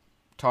stop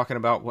talking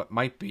about what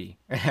might be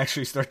and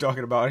actually start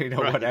talking about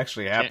what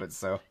actually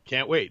happens.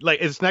 Can't wait.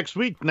 Like, it's next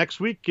week. Next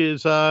week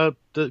is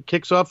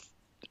kicks off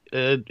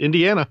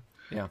Indiana.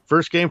 Yeah.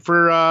 First game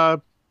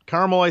for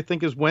Carmel, I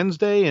think, is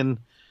Wednesday, and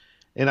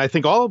I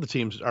think all of the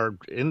teams are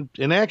in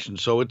action.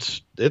 So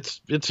it's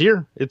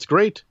here. It's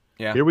great.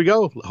 Yeah. Here we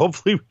go.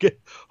 Hopefully we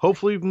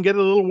can get it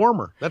a little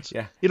warmer. That's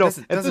at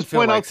this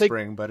point I'll take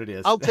spring, but it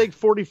is. I'll take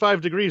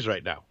 45 degrees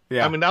right now.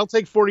 Yeah. I mean, I'll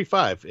take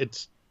 45.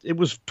 It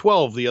was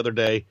 12 the other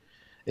day.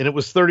 And it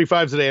was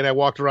 35 today, and I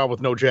walked around with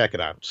no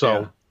jacket on.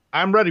 So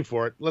I'm ready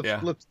for it.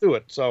 Let's do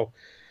it. So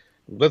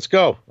let's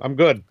go. I'm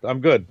good. All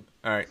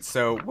right.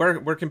 So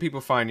where can people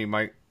find you,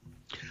 Mike?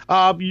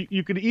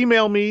 You can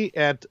email me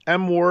at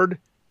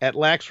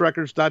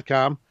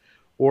mward@laxrecords.com,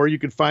 or you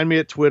can find me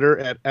at Twitter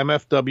at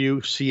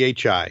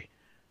MFWCHI.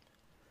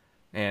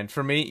 And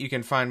for me, you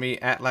can find me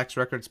at Lax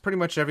Records pretty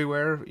much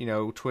everywhere.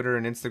 Twitter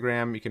and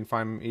Instagram. You can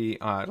find me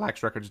at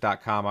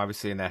laxrecords.com,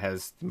 obviously, and that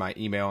has my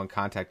email and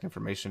contact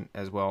information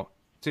as well,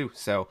 too.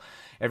 So,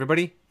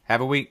 everybody,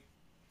 have a week.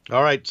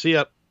 All right, see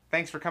ya.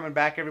 Thanks for coming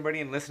back,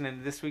 everybody, and listening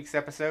to this week's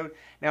episode.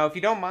 Now, if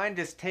you don't mind,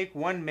 just take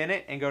 1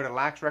 minute and go to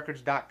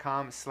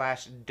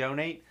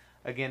laxrecords.com/donate.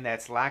 Again,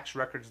 that's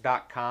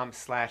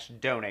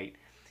laxrecords.com/donate.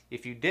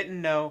 If you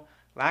didn't know,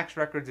 Lax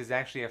Records is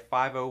actually a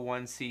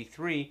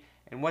 501c3,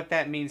 and what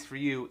that means for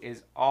you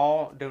is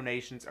all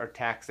donations are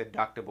tax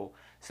deductible.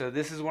 So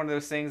this is one of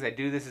those things, I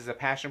do this as a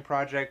passion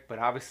project, but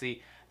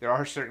obviously there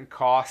are certain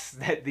costs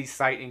that the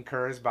site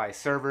incurs by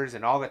servers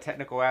and all the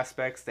technical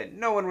aspects that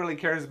no one really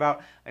cares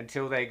about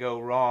until they go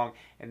wrong.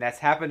 And that's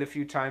happened a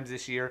few times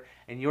this year,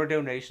 and your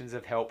donations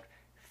have helped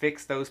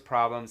fix those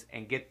problems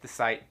and get the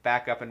site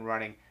back up and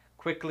running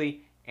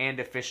quickly and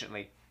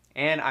efficiently.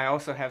 And I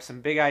also have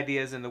some big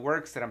ideas in the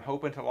works that I'm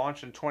hoping to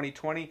launch in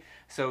 2020,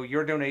 so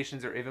your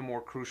donations are even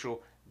more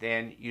crucial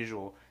than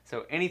usual.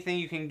 So anything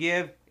you can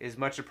give is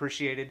much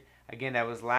appreciated. Again, that was